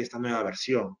de esta nueva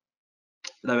versión.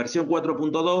 La versión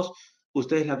 4.2,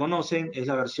 ustedes la conocen, es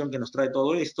la versión que nos trae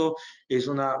todo esto, es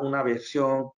una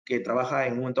versión que trabaja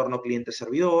en un entorno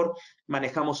cliente-servidor,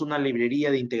 manejamos una librería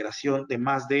de integración de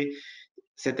más de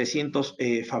 700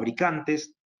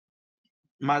 fabricantes,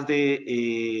 más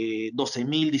de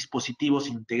 12.000 dispositivos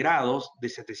integrados de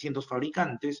 700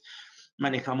 fabricantes,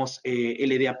 manejamos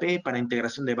LDAP para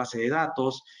integración de base de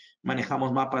datos,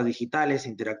 manejamos mapas digitales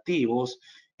interactivos,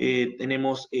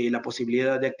 tenemos la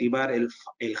posibilidad de activar el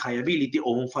Highability o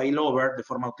un failover de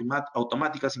forma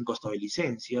automática sin costo de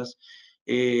licencias,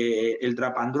 el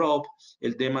drag and drop,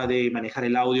 el tema de manejar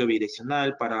el audio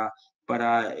bidireccional para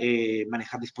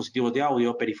manejar dispositivos de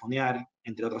audio, perifoniar,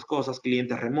 entre otras cosas,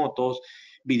 clientes remotos,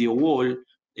 video wall,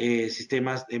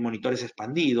 sistemas de monitores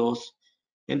expandidos,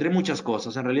 entre muchas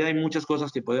cosas. En realidad hay muchas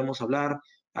cosas que podemos hablar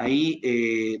ahí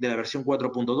de la versión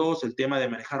 4.2, el tema de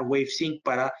manejar WaveSync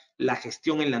para la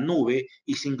gestión en la nube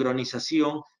y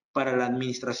sincronización para la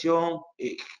administración,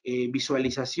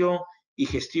 visualización y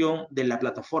gestión de la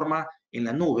plataforma en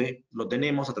la nube. Lo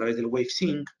tenemos a través del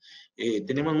WaveSync.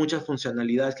 Tenemos muchas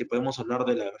funcionalidades que podemos hablar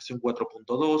de la versión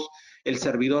 4.2. El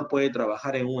servidor puede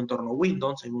trabajar en un entorno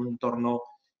Windows, en un entorno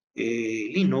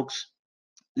Linux.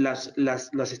 Las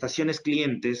estaciones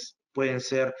clientes pueden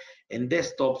ser en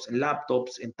desktops, en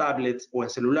laptops, en tablets o en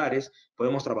celulares.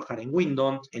 Podemos trabajar en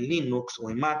Windows, en Linux o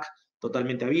en Mac,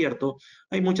 totalmente abierto.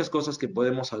 Hay muchas cosas que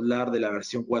podemos hablar de la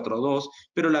versión 4.2,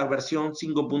 pero la versión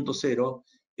 5.0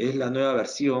 es la nueva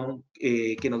versión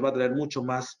que nos va a traer mucho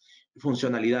más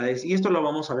funcionalidades y esto lo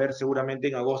vamos a ver seguramente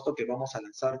en agosto que vamos a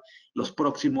lanzar los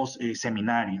próximos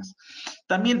seminarios.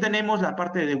 También tenemos la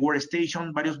parte de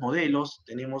Workstation, varios modelos,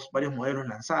 tenemos varios modelos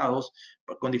lanzados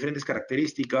con diferentes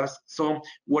características, son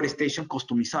Workstation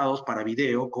customizados para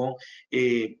video con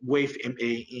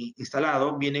Wave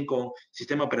instalado, vienen con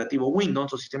sistema operativo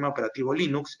Windows o sistema operativo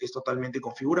Linux, es totalmente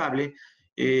configurable.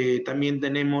 También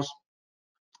tenemos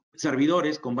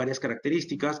servidores con varias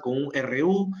características, con un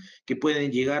RU que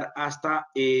pueden llegar hasta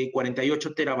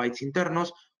 48 terabytes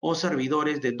internos o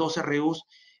servidores de 2 RUs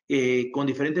con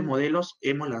diferentes modelos.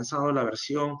 Hemos lanzado la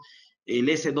versión el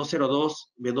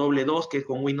S202W2 que es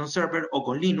con Windows Server o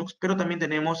con Linux, pero también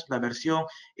tenemos la versión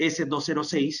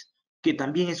S206 que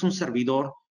también es un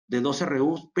servidor de 2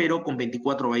 RUs pero con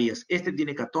 24 bahías. Este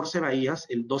tiene 14 bahías,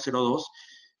 el 202,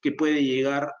 que puede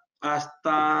llegar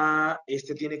hasta,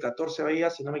 este tiene 14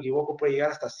 bahías, si no me equivoco, puede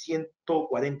llegar hasta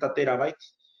 140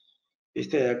 terabytes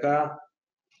Este de acá,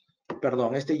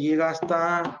 perdón, este llega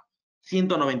hasta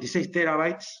 196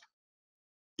 terabytes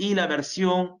y la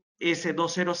versión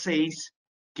S206,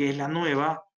 que es la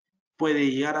nueva,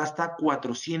 puede llegar hasta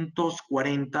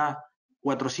 440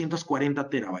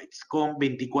 terabytes con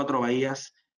 24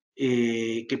 bahías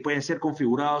que pueden ser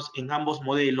configurados en ambos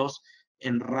modelos,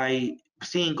 en RAID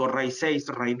 5, RAID 6,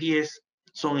 RAID 10.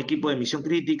 Son equipo de misión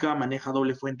crítica, maneja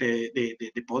doble fuente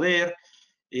de poder,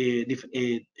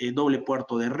 doble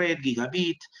puerto de red,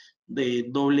 gigabit,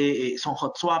 son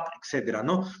hot swap, etcétera,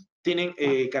 ¿no? Tienen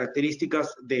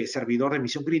características de servidor de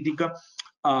misión crítica,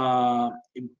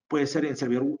 puede ser en,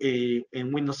 servidor,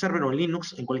 en Windows Server o en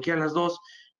Linux, en cualquiera de las dos,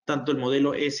 tanto el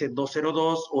modelo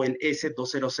S202 o el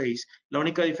S206. La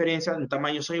única diferencia, en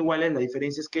tamaño son iguales, la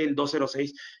diferencia es que el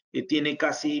 206 tiene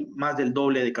casi más del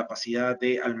doble de capacidad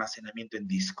de almacenamiento en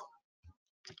disco.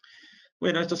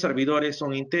 Bueno, estos servidores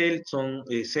son Intel, son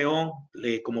Xeon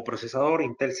como procesador,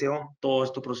 Intel Xeon, todos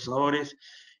estos procesadores,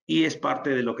 y es parte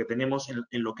de lo que tenemos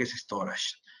en lo que es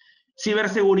storage.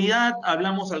 Ciberseguridad,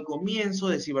 hablamos al comienzo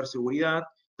de ciberseguridad.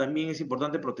 También es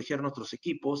importante proteger nuestros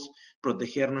equipos,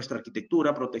 proteger nuestra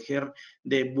arquitectura, proteger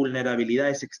de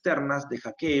vulnerabilidades externas, de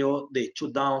hackeo, de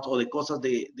shutdowns o de cosas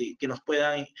que nos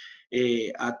puedan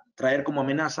atraer como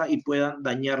amenaza y puedan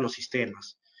dañar los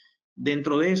sistemas.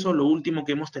 Dentro de eso, lo último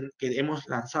que hemos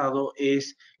lanzado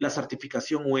es la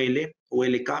certificación UL,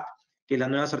 UL-CAP, que es la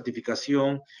nueva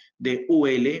certificación de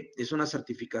UL. Es una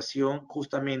certificación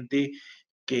justamente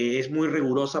que es muy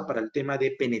rigurosa para el tema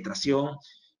de penetración,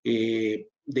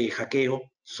 de hackeo.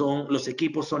 Los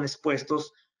equipos son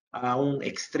expuestos a un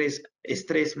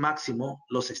estrés máximo,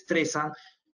 los estresan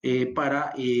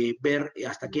para ver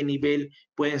hasta qué nivel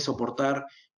pueden soportar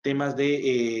temas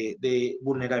de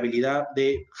vulnerabilidad,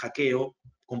 de hackeo,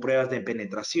 con pruebas de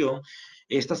penetración.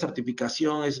 Esta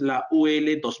certificación es la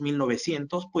UL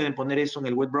 2900. Pueden poner eso en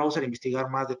el web browser, investigar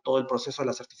más de todo el proceso de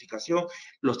la certificación.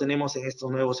 Los tenemos en estos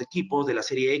nuevos equipos de la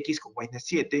serie X con Wisenet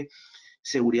 7,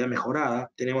 seguridad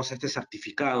mejorada. Tenemos este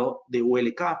certificado de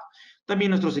UL-CAP.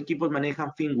 También nuestros equipos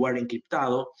manejan firmware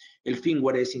encriptado. El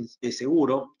firmware es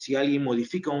seguro. Si alguien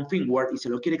modifica un firmware y se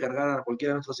lo quiere cargar a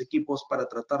cualquiera de nuestros equipos para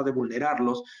tratar de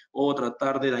vulnerarlos o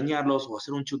tratar de dañarlos o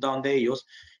hacer un shutdown de ellos,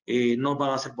 no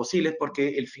van a ser posibles porque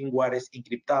el firmware es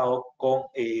encriptado con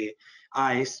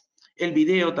AES. El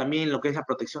video también, lo que es la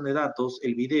protección de datos,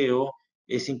 el video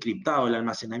es encriptado, el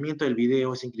almacenamiento del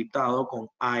video es encriptado con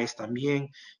AES también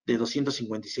de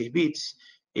 256 bits.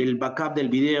 El backup del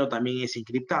video también es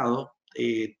encriptado,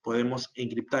 podemos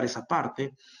encriptar esa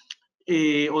parte.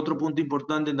 Otro punto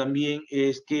importante también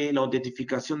es que la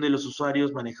autentificación de los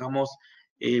usuarios, manejamos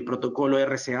protocolo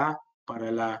RCA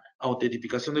para la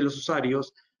autentificación de los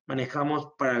usuarios,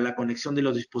 manejamos para la conexión de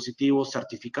los dispositivos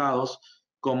certificados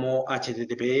como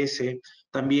HTTPS,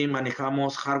 también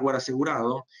manejamos hardware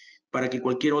asegurado para que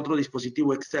cualquier otro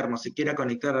dispositivo externo se quiera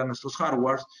conectar a nuestros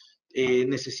hardwares,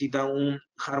 necesita un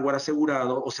hardware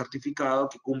asegurado o certificado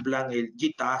que cumplan el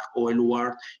GTAG o el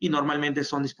UART y normalmente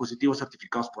son dispositivos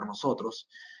certificados por nosotros.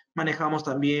 Manejamos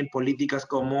también políticas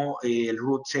como el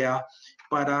root CA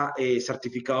para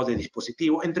certificados de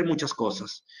dispositivo, entre muchas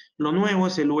cosas. Lo nuevo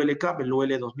es el UL-CAP, el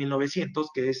UL 2900,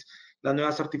 que es la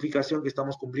nueva certificación que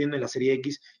estamos cumpliendo en la serie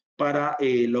X para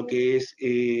lo que es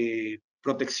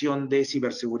protección de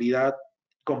ciberseguridad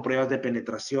con pruebas de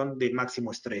penetración de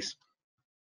máximo estrés.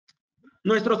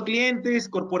 Nuestros clientes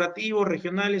corporativos,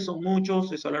 regionales, son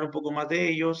muchos, es hablar un poco más de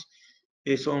ellos,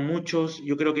 son muchos,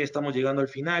 yo creo que estamos llegando al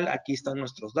final, aquí están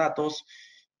nuestros datos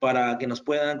para que nos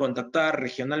puedan contactar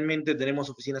regionalmente, tenemos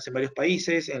oficinas en varios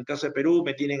países, en el caso de Perú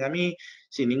me tienen a mí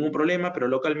sin ningún problema, pero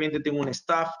localmente tengo un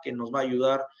staff que nos va a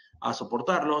ayudar a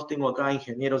soportarlos, tengo acá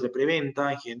ingenieros de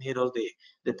preventa, ingenieros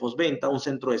de postventa, un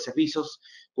centro de servicios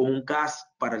con un CAS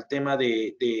para el tema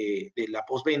de la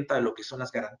postventa, lo que son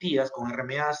las garantías, con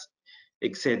RMAs,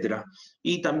 etcétera.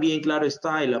 Y también, claro,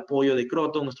 está el apoyo de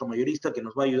KROTON, nuestro mayorista, que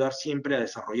nos va a ayudar siempre a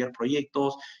desarrollar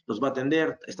proyectos, los va a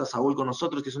atender. Está Saúl con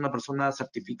nosotros, que es una persona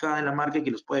certificada en la marca y que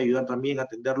los puede ayudar también a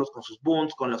atenderlos con sus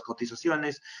bonds, con las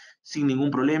cotizaciones, sin ningún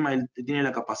problema. Él tiene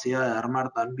la capacidad de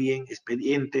armar también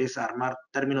expedientes, armar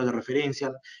términos de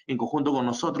referencia. En conjunto con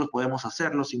nosotros podemos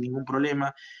hacerlo sin ningún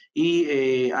problema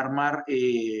y armar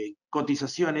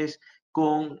cotizaciones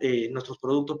con nuestros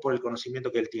productos por el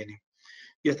conocimiento que él tiene.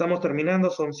 Ya estamos terminando,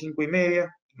 son 5:30.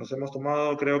 Nos hemos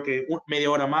tomado, creo que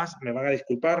media hora más, me van a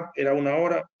disculpar, era 1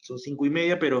 hora, son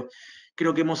 5:30, pero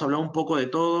creo que hemos hablado un poco de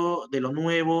todo, de lo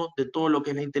nuevo, de todo lo que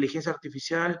es la inteligencia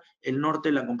artificial, el norte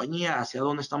de la compañía, hacia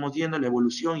dónde estamos yendo, la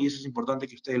evolución, y eso es importante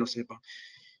que ustedes lo sepan.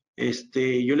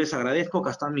 Yo les agradezco, acá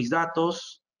están mis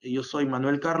datos, yo soy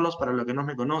Manuel Carlos, para los que no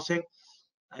me conocen,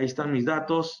 Ahí están mis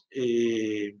datos.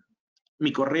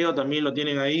 Mi correo también lo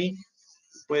tienen ahí.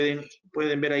 Pueden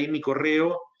ver ahí mi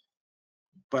correo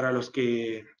para los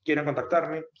que quieran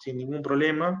contactarme sin ningún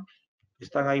problema.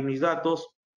 Están ahí mis datos.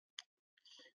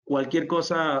 Cualquier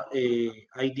cosa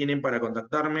ahí tienen para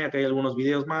contactarme. Acá hay algunos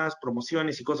videos más,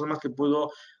 promociones y cosas más que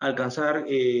puedo alcanzar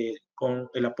con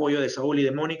el apoyo de Saúl y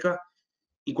de Mónica.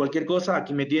 Y cualquier cosa,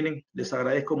 aquí me tienen. Les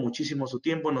agradezco muchísimo su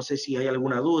tiempo. No sé si hay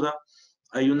alguna duda,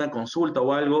 hay una consulta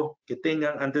o algo que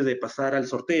tengan antes de pasar al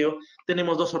sorteo.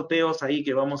 Tenemos 2 sorteos ahí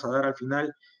que vamos a dar al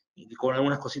final con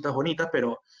algunas cositas bonitas,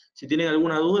 pero si tienen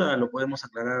alguna duda lo podemos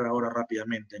aclarar ahora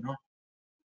rápidamente, ¿no?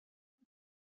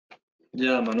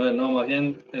 Ya, Manuel, no, más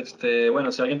bien,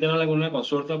 bueno, si alguien tiene alguna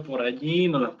consulta por allí,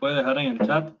 nos las puede dejar en el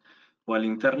chat o al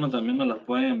interno también nos las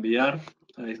puede enviar.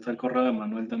 Ahí está el correo de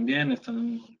Manuel también,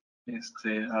 están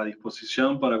a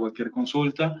disposición para cualquier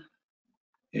consulta.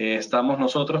 Estamos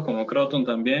nosotros como Croton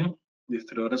también,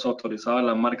 distribuidores autorizados de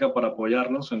la marca para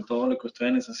apoyarlos en todo lo que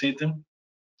ustedes necesiten.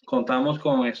 Contamos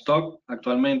con stock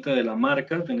actualmente de la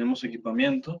marca, tenemos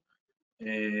equipamiento.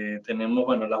 Tenemos,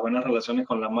 bueno, las buenas relaciones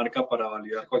con la marca para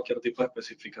validar cualquier tipo de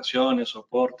especificaciones,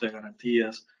 soportes,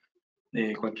 garantías,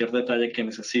 cualquier detalle que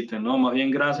necesiten, ¿no? Más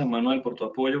bien, gracias, Manuel, por tu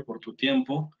apoyo, por tu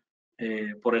tiempo,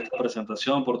 por esta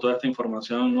presentación, por toda esta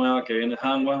información nueva que viene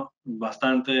Hanwha,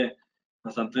 bastante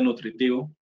nutritivo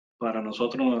para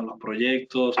nosotros, los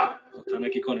proyectos, que están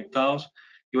aquí conectados.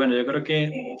 Y bueno, yo creo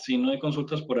que si no hay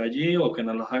consultas por allí o que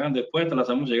nos las hagan después, te las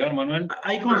hacemos llegar, Manuel.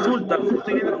 Hay consultas,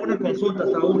 estoy viendo algunas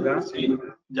consultas, Saúl, ¿ah? Sí,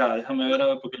 ya, déjame ver, a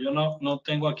ver, porque yo no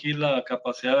tengo aquí la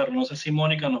capacidad de ver. No sé si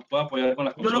Mónica nos puede apoyar con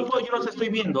las consultas. Yo los estoy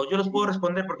viendo, yo los puedo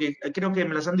responder porque creo que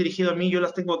me las han dirigido a mí, yo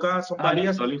las tengo acá, son Ah,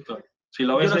 varias. listo, listo. Si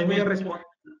lo Yo ves las ahí voy a mismo, responder,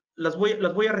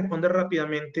 las voy a responder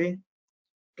rápidamente,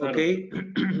 ¿ok?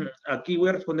 claro. Aquí voy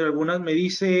a responder algunas. Me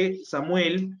dice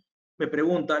Samuel, me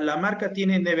pregunta, ¿la marca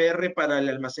tiene NVR para el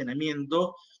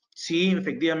almacenamiento? Sí,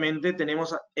 efectivamente,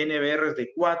 tenemos NVRs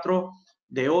de 4,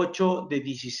 de 8, de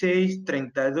 16,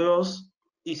 32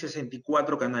 y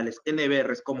 64 canales,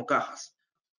 NVRs como cajas,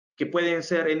 que pueden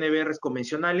ser NVRs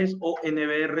convencionales o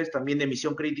NVRs también de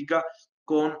emisión crítica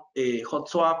con hot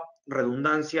swap,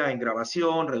 redundancia en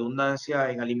grabación, redundancia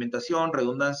en alimentación,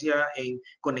 redundancia en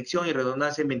conexión y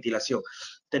redundancia en ventilación.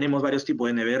 Tenemos varios tipos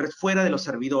de NVRs fuera de los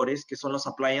servidores, que son los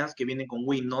appliances que vienen con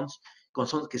Windows,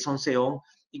 que son Xeon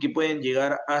y que pueden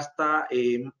llegar hasta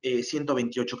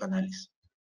 128 canales.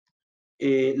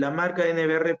 La marca de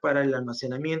NVR para el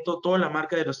almacenamiento, toda la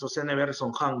marca de nuestros NVR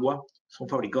son Hanwha, son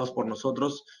fabricados por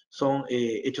nosotros, son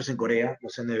hechos en Corea,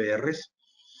 los NVRs.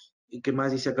 ¿Y qué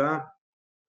más dice acá?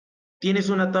 ¿Tienes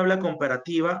una tabla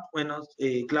comparativa? Bueno,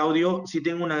 Claudio, sí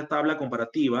tengo una tabla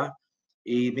comparativa.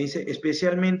 Y me dice,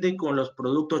 especialmente con los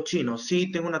productos chinos.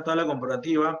 Sí, tengo una tabla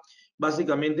comparativa,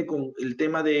 básicamente con el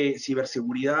tema de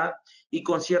ciberseguridad y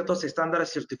con ciertos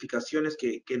estándares, certificaciones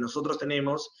que nosotros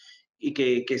tenemos y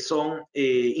que son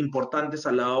importantes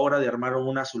a la hora de armar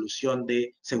una solución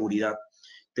de seguridad.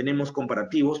 Tenemos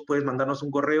comparativos, puedes mandarnos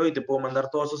un correo y te puedo mandar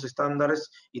todos esos estándares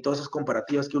y todas esas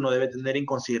comparativas que uno debe tener en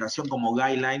consideración como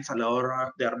guidelines a la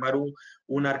hora de armar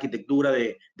una arquitectura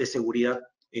de seguridad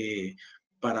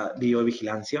para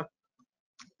videovigilancia.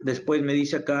 Después me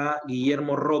dice acá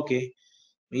Guillermo Roque,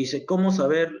 me dice, ¿cómo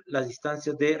saber las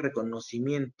distancias de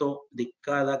reconocimiento de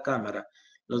cada cámara?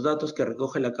 Los datos que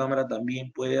recoge la cámara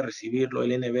también puede recibirlo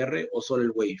el NVR o solo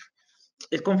el Wave.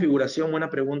 Es configuración, buena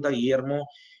pregunta, Guillermo.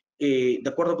 De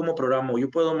acuerdo a cómo programo, yo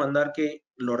puedo mandar que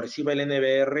lo reciba el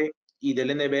NVR y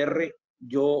del NVR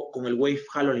yo con el Wave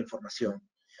jalo la información.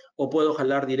 O puedo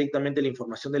jalar directamente la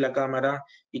información de la cámara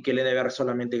y que el NVR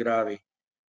solamente grabe.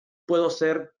 Puedo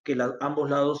hacer que ambos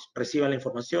lados reciban la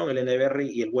información, el NVR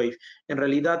y el Wave. En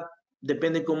realidad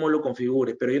depende cómo lo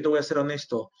configure, pero yo te voy a ser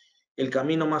honesto. El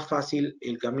camino más fácil,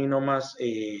 el camino más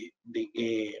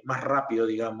rápido,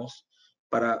 digamos,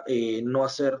 para no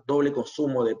hacer doble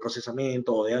consumo de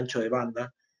procesamiento o de ancho de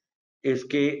banda, es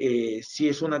que si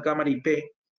es una cámara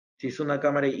IP, si es una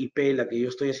cámara IP la que yo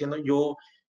estoy haciendo, yo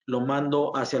lo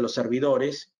mando hacia los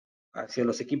servidores, hacia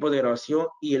los equipos de grabación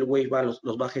y el Wave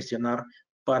los va a gestionar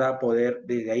para poder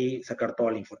desde ahí sacar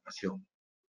toda la información.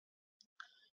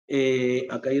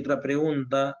 Acá hay otra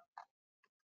pregunta.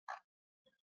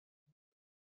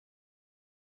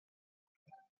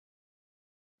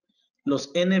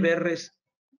 Los NVRs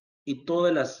y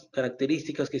todas las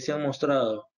características que se han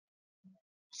mostrado,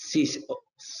 si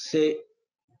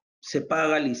se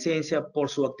paga licencia por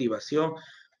su activación,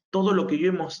 todo lo que yo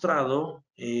he mostrado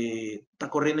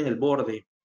está corriendo en el borde.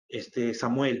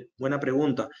 Samuel, buena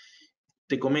pregunta.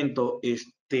 Te comento,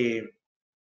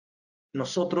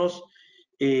 nosotros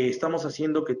estamos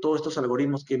haciendo que todos estos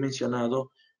algoritmos que he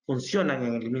mencionado funcionan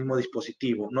en el mismo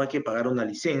dispositivo. No hay que pagar una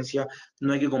licencia,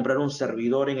 no hay que comprar un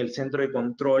servidor en el centro de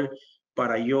control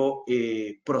para yo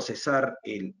procesar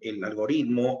el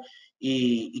algoritmo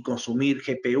y consumir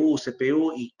GPU,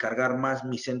 CPU y cargar más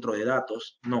mi centro de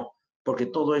datos. No, porque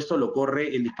todo esto lo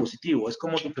corre el dispositivo. Es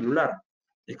como tu celular.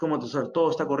 Es como tu celular. Todo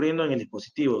está corriendo en el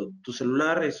dispositivo. Tu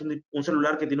celular es un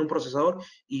celular que tiene un procesador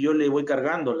y yo le voy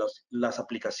cargando las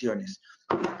aplicaciones.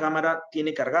 La cámara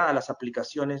tiene cargadas las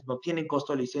aplicaciones, no tienen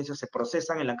costo de licencia, se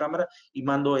procesan en la cámara y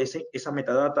mando esa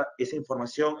metadata, esa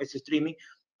información, ese streaming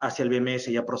hacia el BMS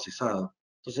ya procesado.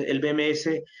 Entonces, el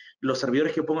BMS, los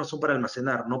servidores que pongan son para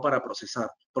almacenar, no para procesar,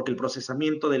 porque el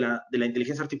procesamiento de la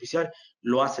inteligencia artificial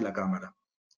lo hace la cámara.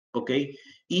 ¿Ok?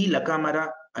 Y la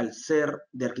cámara, al ser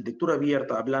de arquitectura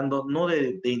abierta, hablando no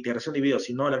de integración de video,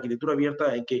 sino de la arquitectura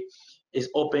abierta en que es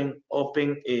open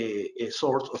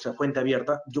source, o sea, fuente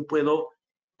abierta, yo puedo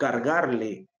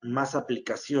cargarle más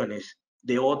aplicaciones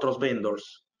de otros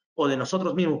vendors o de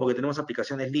nosotros mismos, porque tenemos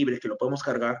aplicaciones libres que lo podemos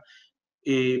cargar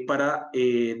para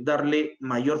darle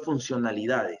mayor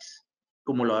funcionalidades,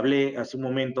 como lo hablé hace un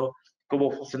momento,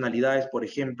 como funcionalidades, por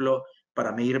ejemplo,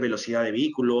 para medir velocidad de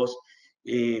vehículos,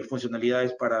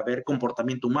 funcionalidades para ver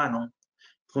comportamiento humano,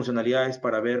 funcionalidades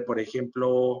para ver, por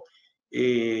ejemplo,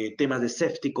 temas de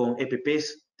safety con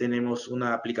EPPs. Tenemos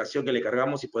una aplicación que le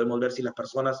cargamos y podemos ver si las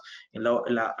personas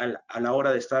a la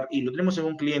hora de estar, y lo tenemos en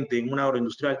un cliente, en una obra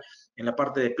industrial, en la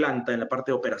parte de planta, en la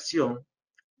parte de operación,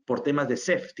 por temas de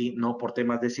safety, no por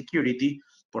temas de security,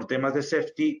 por temas de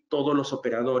safety, todos los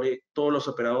operadores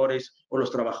o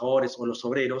los trabajadores o los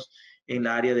obreros en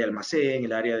la área de almacén, en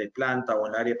el área de planta o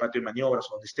en el área de patio de maniobras,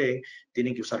 donde estén,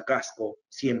 tienen que usar casco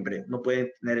siempre, no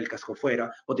pueden tener el casco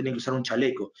fuera o tienen que usar un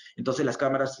chaleco. Entonces las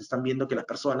cámaras están viendo que las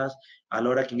personas a la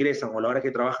hora que ingresan o a la hora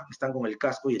que trabajan están con el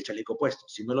casco y el chaleco puesto.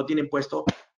 Si no lo tienen puesto,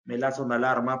 me lanza una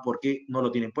alarma porque no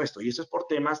lo tienen puesto. Y eso es por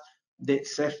temas de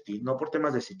safety, no por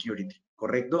temas de security,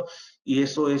 ¿correcto? Y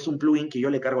eso es un plugin que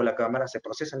yo le cargo a la cámara, se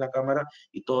procesa en la cámara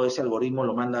y todo ese algoritmo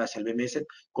lo manda hacia el BMS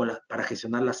para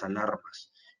gestionar las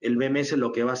alarmas. El BMS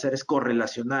lo que va a hacer es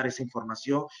correlacionar esa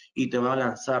información y te va a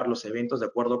lanzar los eventos de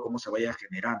acuerdo a cómo se vaya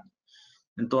generando.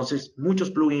 Entonces,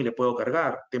 muchos plugins le puedo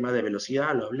cargar. Tema de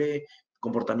velocidad, lo hablé.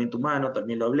 Comportamiento humano,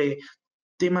 también lo hablé.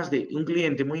 Temas de un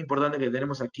cliente muy importante que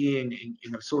tenemos aquí en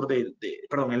el sur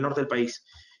perdón, el norte del país,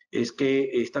 es que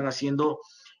están haciendo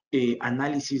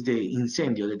análisis de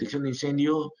incendio, detección de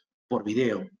incendio por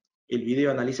video. El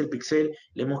video analiza el pixel,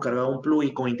 le hemos cargado un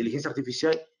plugin con inteligencia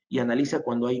artificial y analiza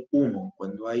cuando hay humo,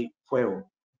 cuando hay fuego.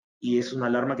 Y es una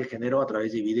alarma que generó a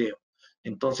través de video.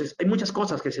 Entonces, hay muchas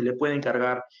cosas que se le pueden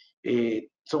cargar.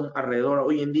 Son alrededor,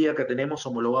 hoy en día que tenemos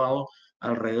homologado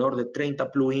alrededor de 30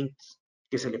 plugins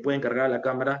que se le pueden cargar a la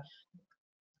cámara,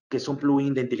 que son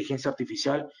plugins de inteligencia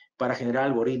artificial para generar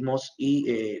algoritmos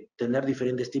y tener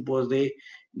diferentes tipos de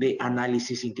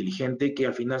análisis inteligente que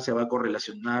al final se va a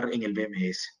correlacionar en el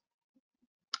BMS.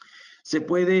 ¿Se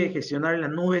puede gestionar en la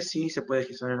nube? Sí, se puede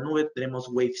gestionar en la nube. Tenemos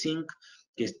WaveSync,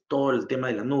 que es todo el tema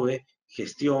de la nube,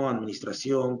 gestión,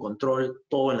 administración, control,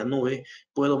 todo en la nube.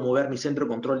 Puedo mover mi centro de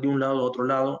control de un lado a otro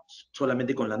lado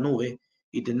solamente con la nube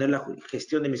y tener la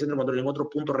gestión de mi centro de control en otro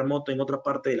punto remoto, en otra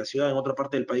parte de la ciudad, en otra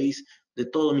parte del país, de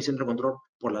todo mi centro de control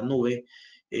por la nube.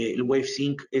 El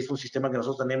WaveSync es un sistema que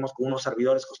nosotros tenemos con unos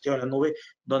servidores hosteados en la nube,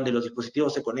 donde los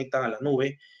dispositivos se conectan a la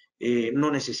nube. No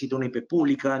necesita una IP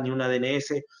pública ni una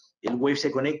DNS. El Wave se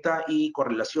conecta y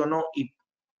correlaciono y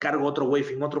cargo otro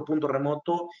Wave en otro punto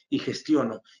remoto y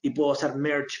gestiono. Y puedo hacer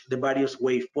merge de varios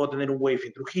Wave. Puedo tener un Wave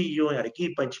en Trujillo, en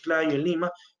Arequipa, en Chiclayo, en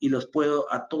Lima, y los puedo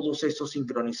a todos esos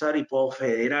sincronizar y puedo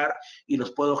federar y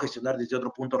los puedo gestionar desde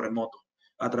otro punto remoto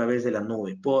a través de la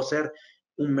nube. Puedo hacer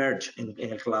un merge en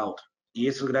el cloud. Y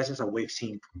eso es gracias a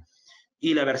WaveSync.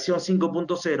 Y la versión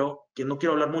 5.0, que no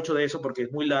quiero hablar mucho de eso porque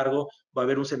es muy largo, va a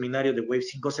haber un seminario de Wave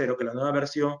 5.0, que la nueva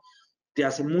versión te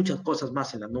hace muchas cosas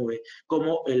más en la nube,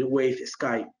 como el Wave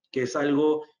Sky, que es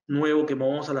algo nuevo que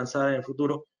vamos a lanzar en el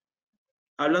futuro.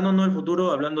 Hablando no del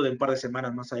futuro, hablando de un par de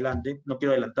semanas más adelante, no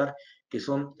quiero adelantar, que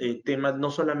son temas no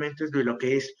solamente de lo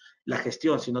que es la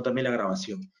gestión, sino también la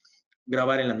grabación,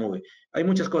 grabar en la nube. Hay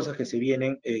muchas cosas que se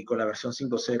vienen con la versión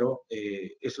 5.0,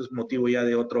 eso es motivo ya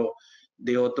de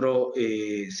otro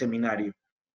seminario.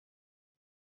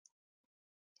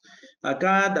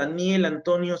 Acá Daniel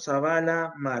Antonio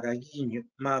Zavala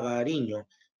Magariño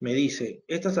me dice,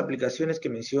 estas aplicaciones que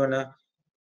menciona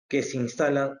que se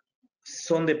instalan,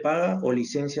 ¿son de paga o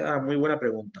licencia? Ah, muy buena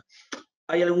pregunta.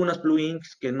 Hay algunas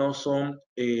plugins que no son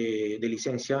de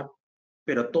licencia,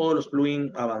 pero todos los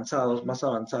plugins avanzados, más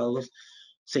avanzados,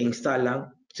 se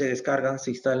instalan, se descargan, se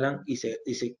instalan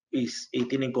y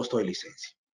tienen costo de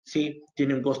licencia. Sí,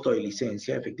 tiene un costo de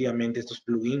licencia, efectivamente, estos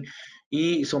plugins,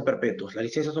 y son perpetuos. Las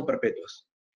licencias son perpetuas.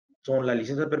 Son la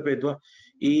licencia perpetua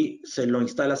y se lo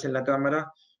instalas en la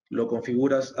cámara, lo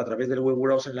configuras a través del web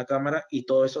browser en la cámara y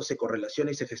todo eso se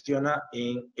correlaciona y se gestiona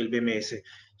en el BMS,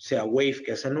 sea Wave,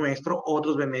 que es el nuestro,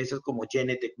 otros BMS como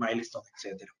Genetec, Milestone,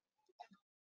 etc.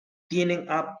 ¿Tienen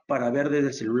app para ver desde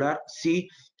el celular? Sí,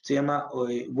 se llama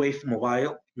Wave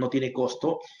Mobile, no tiene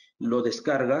costo, lo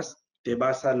descargas, te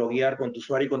vas a loguear con tu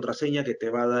usuario y contraseña que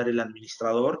te va a dar el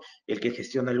administrador, el que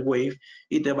gestiona el Wave,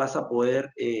 y te vas a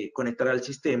poder conectar al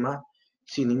sistema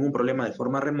sin ningún problema de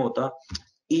forma remota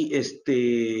y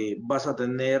vas a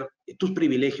tener tus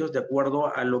privilegios de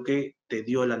acuerdo a lo que te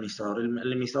dio el administrador. El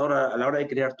administrador a la hora de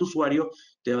crear tu usuario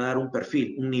te va a dar un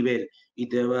perfil, un nivel y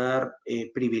te va a dar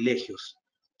privilegios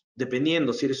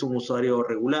dependiendo si eres un usuario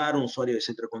regular, un usuario de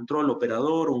centro de control,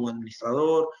 operador, un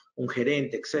administrador, un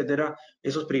gerente, etcétera,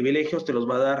 esos privilegios te los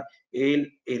va a dar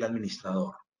el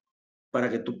administrador para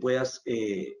que tú puedas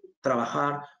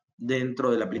trabajar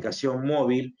dentro de la aplicación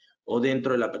móvil o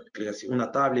dentro de la aplicación,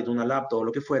 una tablet, una laptop o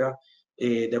lo que fuera,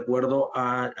 de acuerdo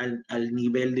al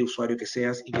nivel de usuario que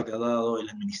seas y que te ha dado el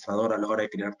administrador a la hora de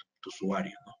crear tu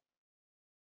usuario, ¿no?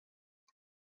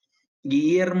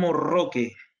 Guillermo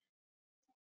Roque.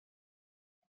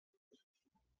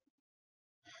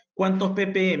 ¿Cuántos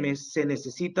ppm se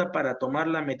necesita para tomar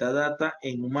la metadata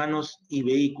en humanos y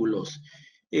vehículos?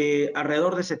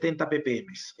 Alrededor de 70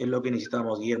 ppm es lo que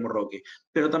necesitamos, Guillermo Roque.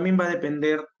 Pero también va a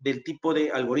depender del tipo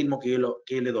de algoritmo que yo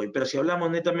le doy. Pero si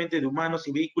hablamos netamente de humanos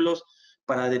y vehículos,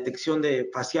 para detección de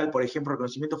facial, por ejemplo,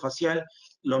 reconocimiento facial,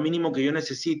 lo mínimo que yo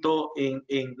necesito en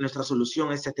nuestra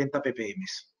solución es 70 ppm.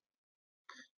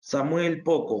 Samuel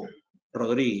Poco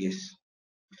Rodríguez.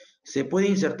 ¿Se puede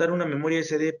insertar una memoria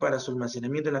SD para su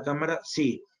almacenamiento en la cámara?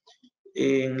 Sí.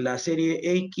 En la serie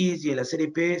X y en la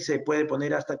serie P se puede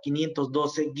poner hasta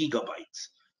 512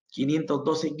 gigabytes.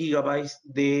 512 gigabytes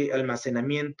de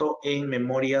almacenamiento en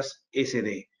memorias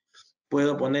SD.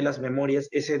 Puedo poner las memorias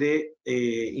SD,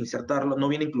 insertarlo, no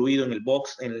viene incluido en el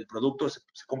box, en el producto, se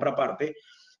compra aparte,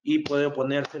 y puedo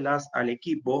ponérselas al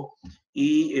equipo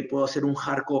y puedo hacer un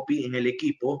hard copy en el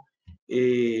equipo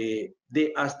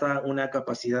de hasta una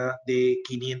capacidad de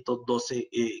 512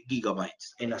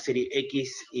 gigabytes en la serie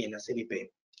X y en la serie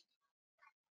P.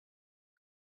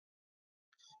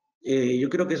 Yo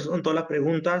creo que esas son todas las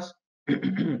preguntas.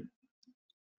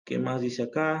 ¿Qué más dice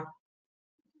acá?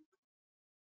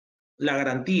 La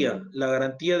garantía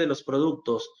de los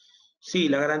productos. Sí,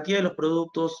 la garantía de los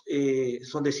productos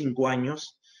son de 5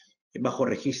 años bajo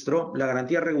registro. La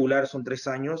garantía regular son 3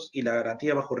 años y la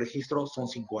garantía bajo registro son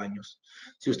 5 años.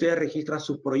 Si ustedes registran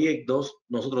sus proyectos,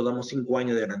 nosotros damos 5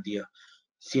 años de garantía.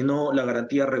 Si no, la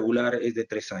garantía regular es de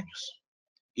 3 años.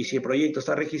 Y si el proyecto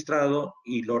está registrado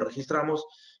y lo registramos,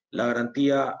 la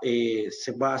garantía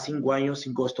se va a 5 años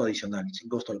sin costo adicional, sin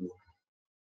costo alguno.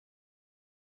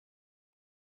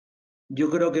 Yo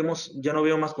creo que ya no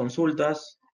veo más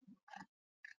consultas.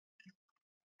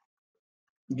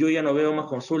 Yo ya no veo más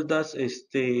consultas.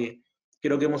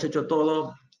 Creo que hemos hecho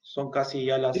todo. Son casi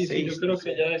ya las Sí, yo 6. creo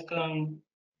que ya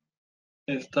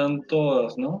están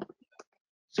todas, ¿no?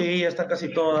 Sí, ya están casi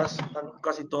todas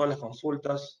las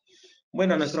consultas.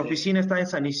 Bueno, nuestra Sí. oficina está en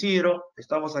San Isidro.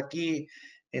 Estamos aquí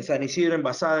en San Isidro, en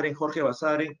Basadre, en Jorge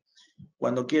Basadre.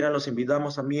 Cuando quieran los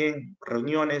invitamos también,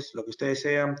 reuniones, lo que ustedes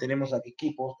sean. Tenemos aquí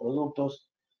equipos, productos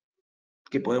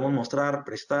que podemos mostrar,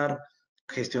 prestar,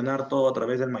 gestionar todo a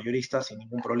través del mayorista sin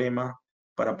ningún problema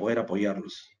para poder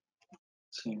apoyarlos.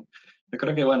 Sí. Yo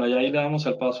creo que bueno, ya ahí le damos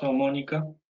el paso a Mónica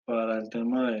para el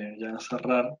tema de ya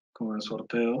cerrar con el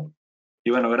sorteo.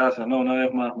 Y bueno, gracias, ¿no? Una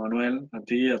vez más, Manuel, a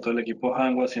ti y a todo el equipo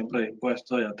Hanwha, siempre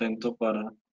dispuesto y atento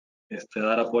para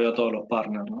dar apoyo a todos los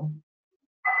partners, ¿no?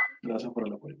 Gracias por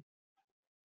el apoyo.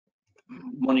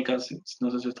 Mónica, no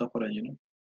sé si estás por allí, ¿no?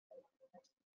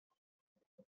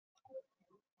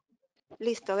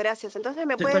 Listo, gracias. Entonces,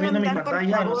 ¿me ¿Se está pueden viendo mi mandar, por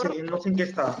pantalla? No favor? sé en qué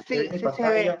está. ¿Se ve Sí, mi sí se ve.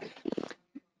 pantalla?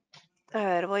 A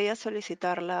ver, voy a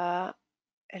solicitar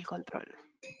el control.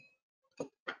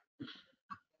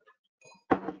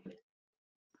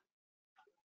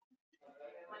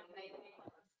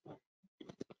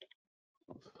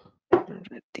 Un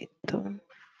ratito.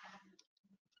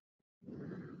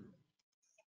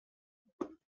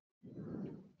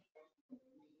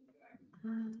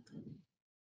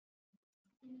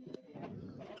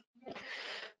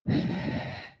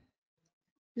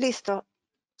 Listo.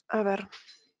 A ver.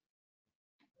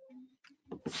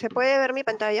 ¿Se puede ver mi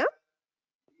pantalla?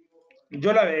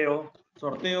 Yo la veo.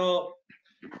 Sorteo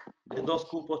de 2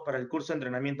 cupos para el curso de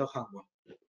entrenamiento Hanwha.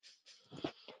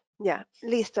 Ya,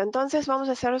 listo. Entonces vamos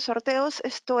a hacer los sorteos.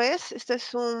 Este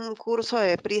es un curso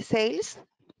de pre-sales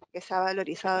que está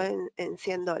valorizado en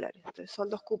 $100. Entonces son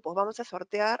 2 cupos. Vamos a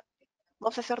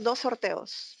hacer 2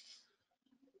 sorteos.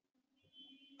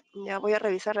 Ya voy a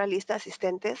revisar la lista de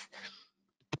asistentes.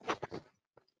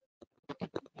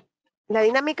 La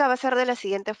dinámica va a ser de la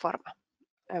siguiente forma.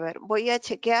 A ver, voy a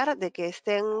chequear de que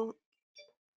estén.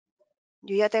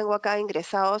 Yo ya tengo acá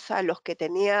ingresados a los que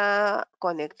tenía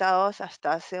conectados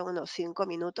hasta hace unos 5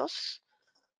 minutos.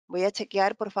 Voy a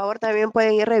chequear, por favor, también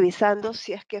pueden ir revisando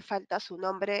si es que falta su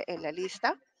nombre en la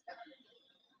lista.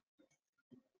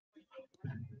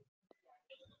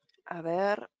 A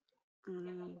ver.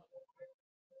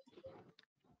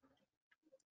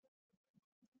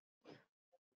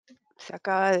 Se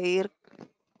acaba de ir.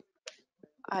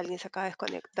 Alguien se acaba de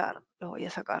desconectar. Lo voy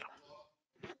a sacar.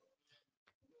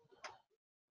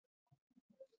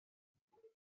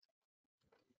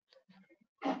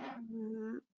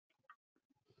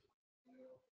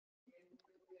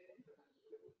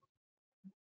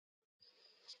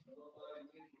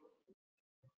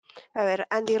 A ver,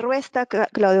 Andy Ruesta,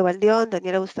 Claudio Valdión,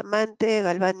 Daniela Bustamante,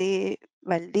 Galvani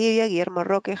Valdivia, Guillermo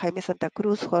Roque, Jaime Santa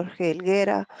Cruz, Jorge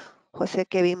Helguera, José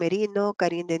Kevin Merino,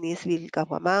 Karim Denis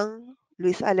Vilcahuamán,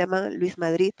 Luis Alemán, Luis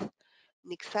Madrid,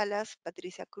 Nick Salas,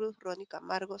 Patricia Cruz, Ronnie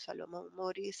Camargo, Salomón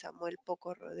Mori, Samuel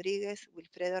Poco Rodríguez,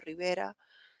 Wilfredo Rivera,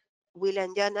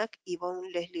 William Yanak y Ivonne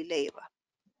Leslie Leiva.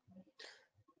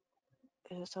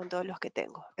 Esos son todos los que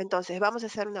tengo. Entonces, vamos a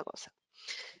hacer una cosa.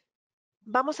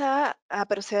 Vamos a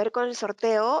proceder con el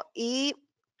sorteo y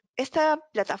esta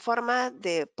plataforma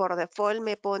por default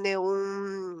me pone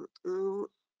una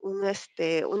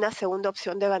segunda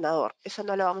opción de ganador. Eso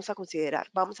no lo vamos a considerar.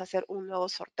 Vamos a hacer un nuevo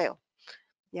sorteo.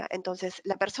 ¿Ya? Entonces,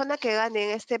 la persona que gane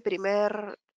en este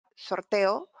primer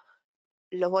sorteo,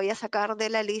 lo voy a sacar de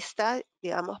la lista,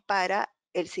 digamos, para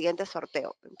el siguiente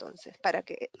sorteo. Entonces, para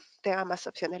que tengan más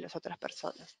opciones las otras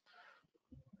personas.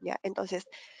 ¿Ya? Entonces,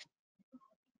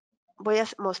 voy a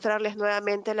mostrarles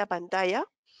nuevamente la pantalla.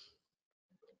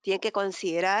 Tienen que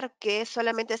considerar que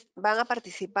solamente van a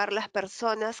participar las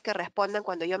personas que respondan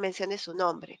cuando yo mencione su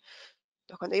nombre.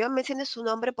 Entonces, cuando yo mencione su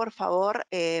nombre, por favor,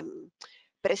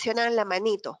 presionan la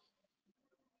manito.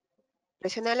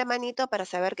 Presionan la manito para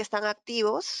saber que están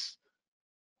activos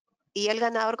y el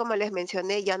ganador, como les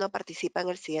mencioné, ya no participa en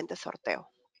el siguiente sorteo.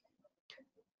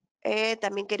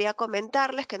 También quería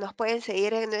comentarles que nos pueden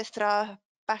seguir en nuestra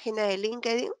página de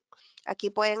LinkedIn.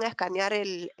 Aquí pueden escanear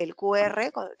el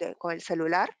QR con el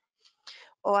celular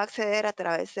o acceder a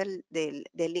través del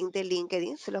link de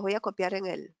LinkedIn. Se los voy a copiar en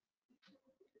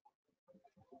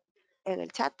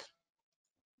el chat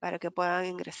para que puedan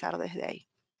ingresar desde ahí.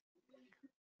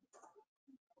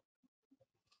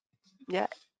 ¿Ya?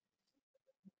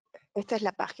 Esta es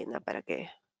la página para que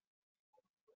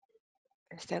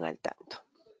estén al tanto.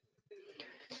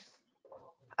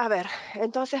 A ver,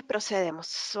 entonces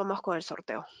procedemos. Vamos con el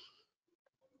sorteo.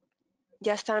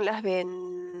 Ya están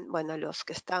los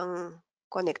que están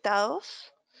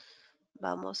conectados.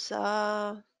 Vamos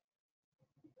a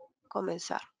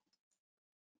comenzar.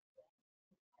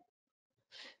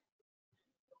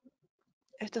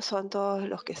 Estos son todos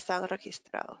los que están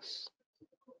registrados.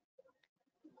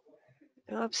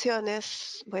 En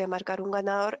opciones voy a marcar un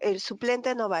ganador. El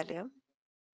suplente no vale, ¿eh?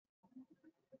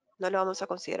 No lo vamos a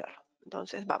considerar.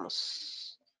 Entonces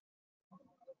vamos.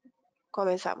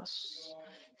 Comenzamos.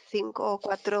 5,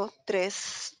 4,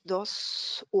 3,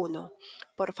 2, 1.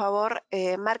 Por favor,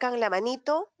 marcan la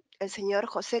manito. El señor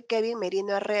José Kevin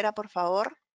Merino Herrera, por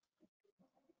favor.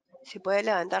 Si puede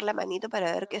levantar la manito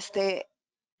para ver que esté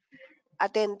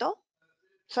atento.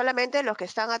 Solamente los que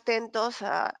están atentos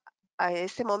a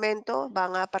este momento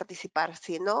van a participar.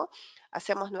 Si no,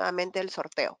 hacemos nuevamente el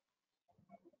sorteo.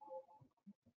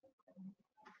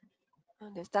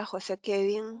 ¿Dónde está José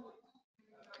Kevin?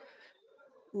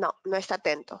 No, no está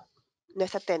atento. No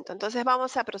está atento. Entonces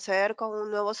vamos a proceder con un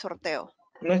nuevo sorteo.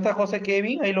 ¿No está José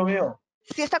Kevin? Ahí lo veo.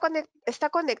 Sí está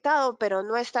conectado, pero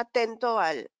no está atento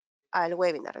al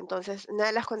webinar. Entonces, una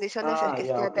de las condiciones es que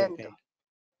esté atento. Okay.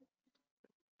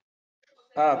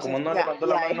 Ah, Entonces, como no levantó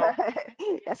la mano.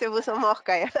 ya se puso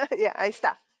mosca, ya, ahí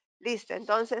está. Listo,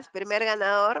 entonces, primer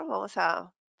ganador, vamos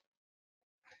a...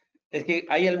 Es que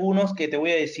hay algunos que te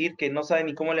voy a decir que no saben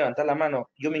ni cómo levantar la mano.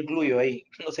 Yo me incluyo ahí.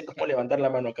 No sé cómo levantar la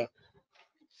mano acá.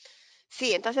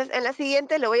 Sí, entonces en la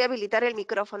siguiente le voy a habilitar el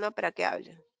micrófono para que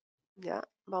hable. Ya,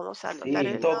 vamos a anotar Sí, en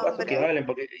el todo caso que nombre. hablen,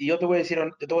 porque yo te voy a decir,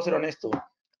 te voy a ser honesto.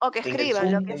 O que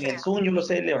escriban, lo que En el sea. Zoom yo lo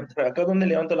sé levantar. Acá donde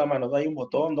levanto la mano, hay un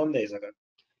botón, ¿dónde es acá?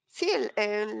 Sí,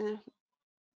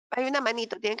 hay una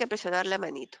manito, tienen que presionar la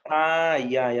manito. Ah,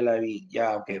 ya la vi.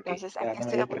 Ya, ok. Entonces Ya, aquí no me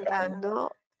estoy había percatado.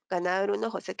 apuntando ganador 1,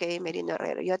 José Kevin Merino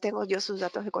Herrera. Ya tengo yo sus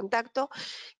datos de contacto.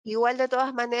 Igual de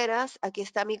todas maneras, aquí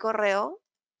está mi correo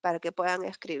para que puedan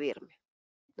escribirme,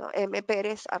 ¿no?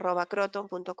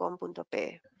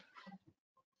 mperez@croton.com.pe.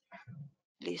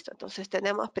 Listo, entonces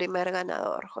tenemos primer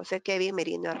ganador, José Kevin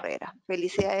Merino Herrera.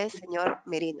 Felicidades, señor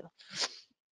Merino.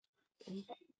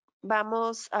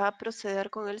 Vamos a proceder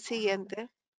con el siguiente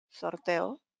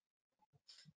sorteo.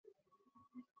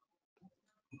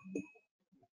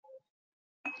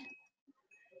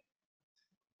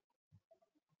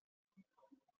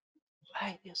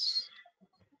 Ay, Dios.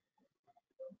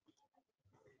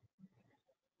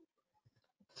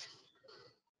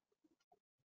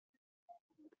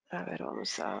 A ver,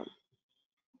 vamos a...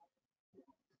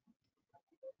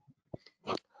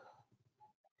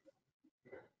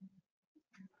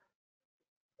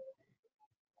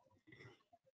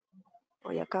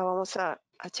 Hoy acá vamos a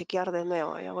chequear de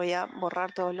nuevo. Ya voy a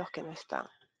borrar todos los que no están.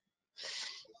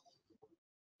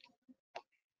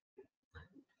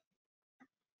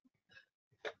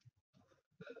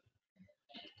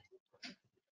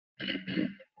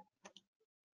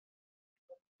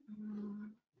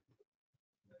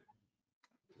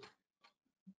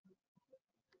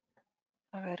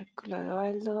 A ver,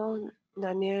 Clodoaldo,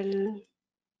 Daniel.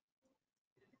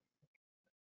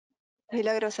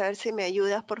 Milagros, a ver si me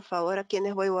ayudas, por favor, a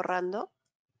quienes voy borrando.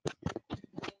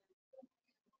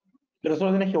 Pero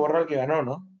solo tienes que borrar el que ganó,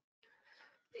 ¿no?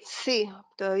 Sí,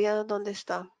 todavía, ¿dónde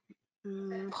está?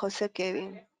 José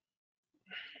Kevin.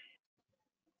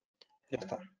 Ya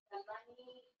está.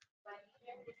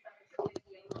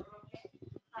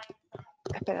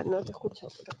 Espera, no te escucho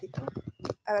un ratito.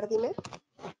 A ver, dime.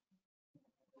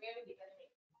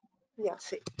 Ya,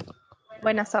 sí.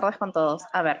 Buenas tardes con todos.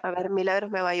 A ver, Milagros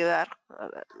me va a ayudar. A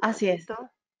ver, un así es. ratito.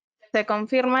 Se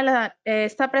confirma,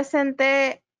 está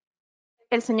presente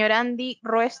el señor Andy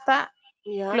Ruesta,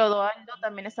 Ya. Clodoaldo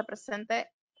también está presente.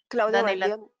 Claudio Daniela,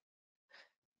 Valdión.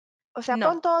 O sea, pon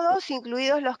no, todos,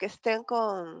 incluidos los que estén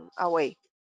con Away.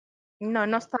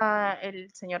 no está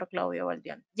el señor Claudio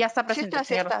Valdión. Ya está Sí presente está, el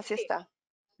sí señor. está, sí está.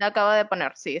 Le acaba de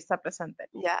poner, sí, está presente.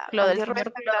 Ya, El Andy señor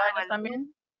Ruesta, Claudio Clodoaldo Valdión,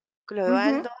 también.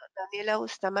 Clodoaldo, Daniela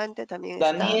Bustamante también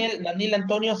está. Daniel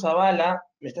Antonio Zavala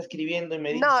me está escribiendo y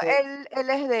me No, dice, él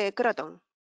es de Croton.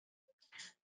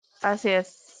 Así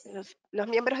es. Los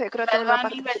miembros de Croton no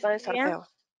Galvani participan del Valdivia. sorteo.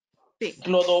 Sí,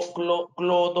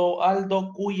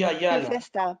 Clodoaldo Cuya Sí, sí Ayala.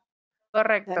 está.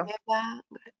 correcto. Daniela,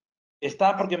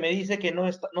 Está porque me dice que no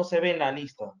está, no se ve en la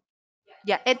lista.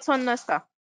 Ya, Edson no está.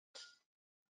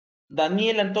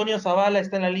 Daniel Antonio Zavala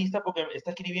está en la lista porque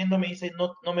está escribiendo, me dice,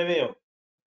 no me veo.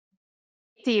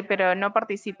 Sí, pero no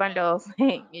participan los,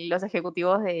 los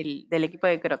ejecutivos del equipo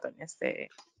de Croton.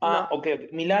 no, Ok.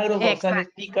 Milagros González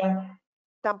Exacto. Pica,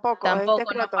 tampoco, es de Tampoco no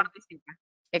Croton. participa.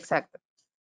 Exacto.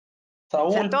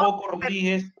 O sea, Saúl todo, Poco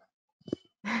Rodríguez,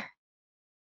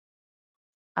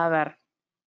 A ver,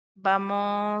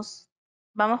 vamos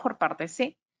por partes,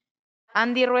 ¿sí?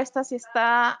 Andy Ruesta sí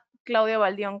está, Claudio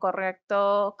Valdión,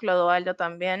 correcto, Clodoaldo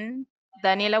también,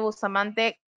 Daniela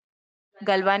Bustamante,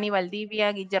 Galvani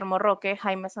Valdivia, Guillermo Roque,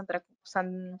 Jaime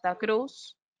Santa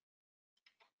Cruz,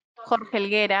 Jorge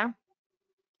Helguera,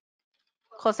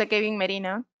 José Kevin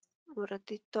Merino, un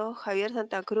ratito, Javier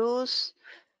Santa Cruz,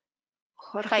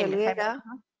 Jorge Jaime, Helguera,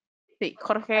 ¿no? Sí,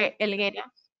 Jorge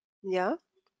Helguera, ya,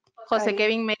 José Karin,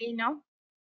 Kevin Merino,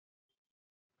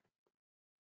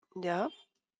 ya,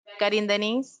 Karin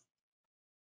Denise,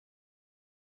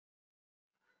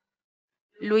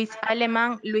 Luis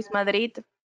Alemán, Luis Madrid,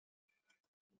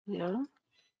 ya,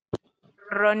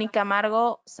 Ronnie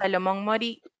Camargo, Salomón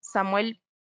Mori, Samuel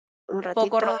un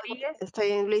Poco ratito, Rodríguez,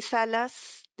 estoy en Luis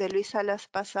Salas, de Luis Salas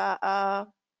pasa a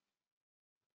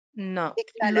no,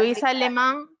 Nick Salas, Luis Nick Salas.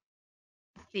 Alemán,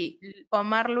 sí,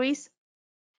 Omar Luis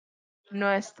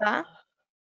no está,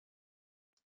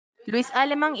 Luis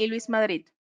Alemán y Luis Madrid.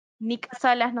 Nick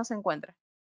Salas no se encuentra.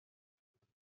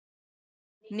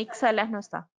 Nick Salas no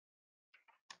está.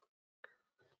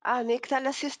 Ah, Nick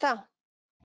Salas sí está.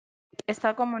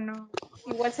 Está como no.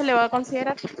 Igual se le va a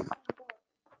considerar. O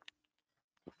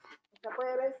sea,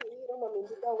 puede ver seguir un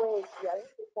momentito, güey, ya ves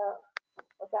que está.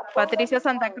 O sea, Patricia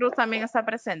póngalo Santa todo. Cruz también está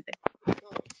presente.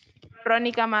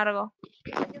 Ronnie Camargo.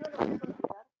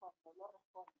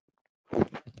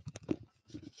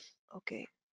 Ok,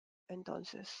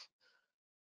 entonces,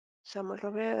 Samuel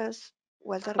Rodríguez,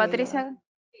 Walter Vega, Patricia,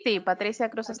 sí, Patricia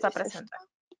Cruz está Patricia presente. está.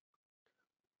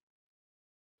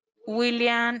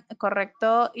 William,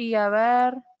 correcto. Y a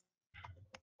ver,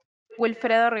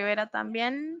 Wilfredo Rivera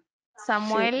también. Sí.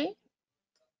 Samuel,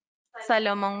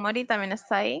 Salomón Mori también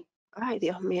está ahí. Ay,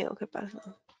 Dios mío, ¿qué pasa?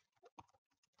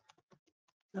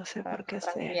 No sé A ver, por qué con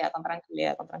se... tranquilidad, con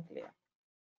tranquilidad, con tranquilidad.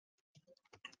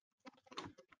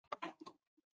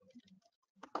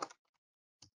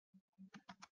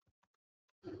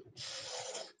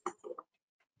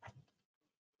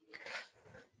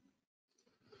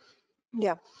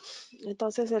 Ya,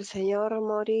 entonces el señor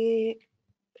Mori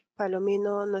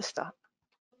Palomino no está.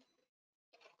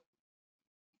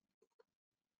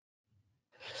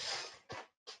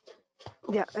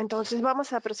 Ya, entonces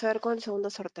vamos a proceder con el segundo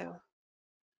sorteo.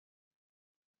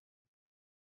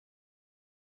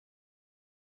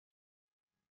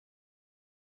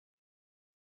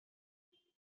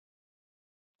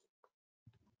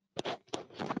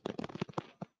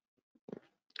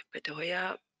 Te voy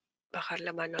a bajar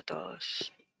la mano a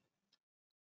todos.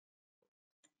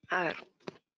 A ver,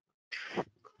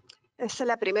 esta es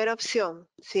la primera opción.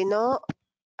 Si no,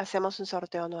 hacemos un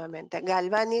sorteo nuevamente.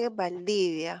 Galvani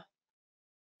Valdivia,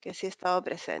 que sí ha estado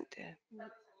presente.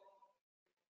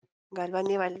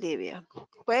 Galvani Valdivia.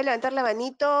 Puede levantar la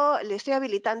manito, le estoy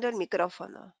habilitando el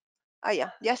micrófono. Ah,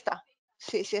 ya está.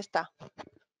 Sí, sí está.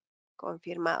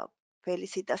 Confirmado.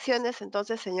 Felicitaciones,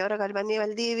 entonces, señora Galvani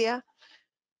Valdivia.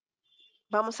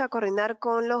 Vamos a coordinar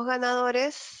con los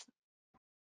ganadores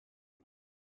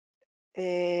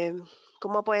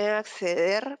cómo pueden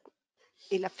acceder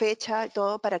y la fecha y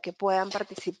todo para que puedan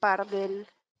participar del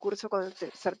curso con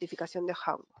certificación de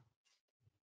Hanwha.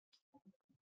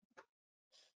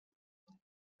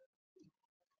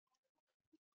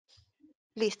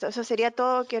 Listo, eso sería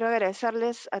todo. Quiero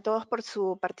agradecerles a todos por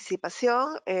su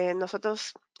participación.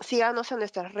 Nosotros síganos en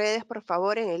nuestras redes, por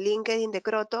favor, en el LinkedIn de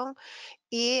KROTON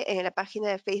y en la página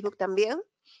de Facebook también.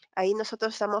 Ahí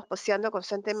nosotros estamos posteando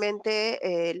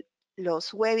constantemente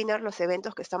los webinars, los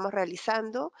eventos que estamos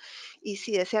realizando, y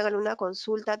si desean alguna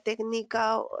consulta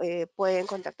técnica, pueden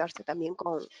contactarse también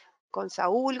con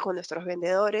Saúl, con nuestros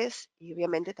vendedores y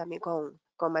obviamente también con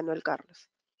Manuel Carlos,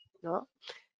 ¿no?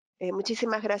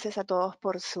 Muchísimas gracias a todos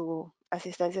por su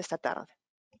asistencia esta tarde.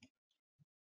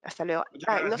 Hasta luego.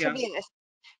 Muchas No se gracias. olviden,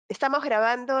 estamos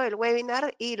grabando el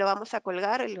webinar y lo vamos a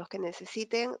colgar. Los que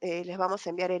necesiten, les vamos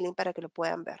a enviar el link para que lo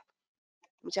puedan ver.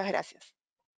 Muchas gracias.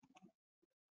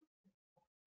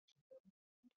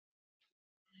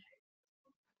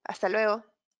 Hasta luego.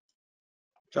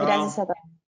 Chao. Gracias a todos.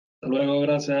 Hasta luego,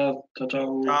 gracias. Chao,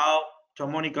 chao. Chao. Chao,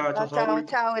 Mónica. Chao, Chao, Saúl.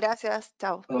 chao, gracias.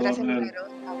 Chao. Chao, Gracias, Manuel. Milagros.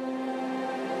 Chao.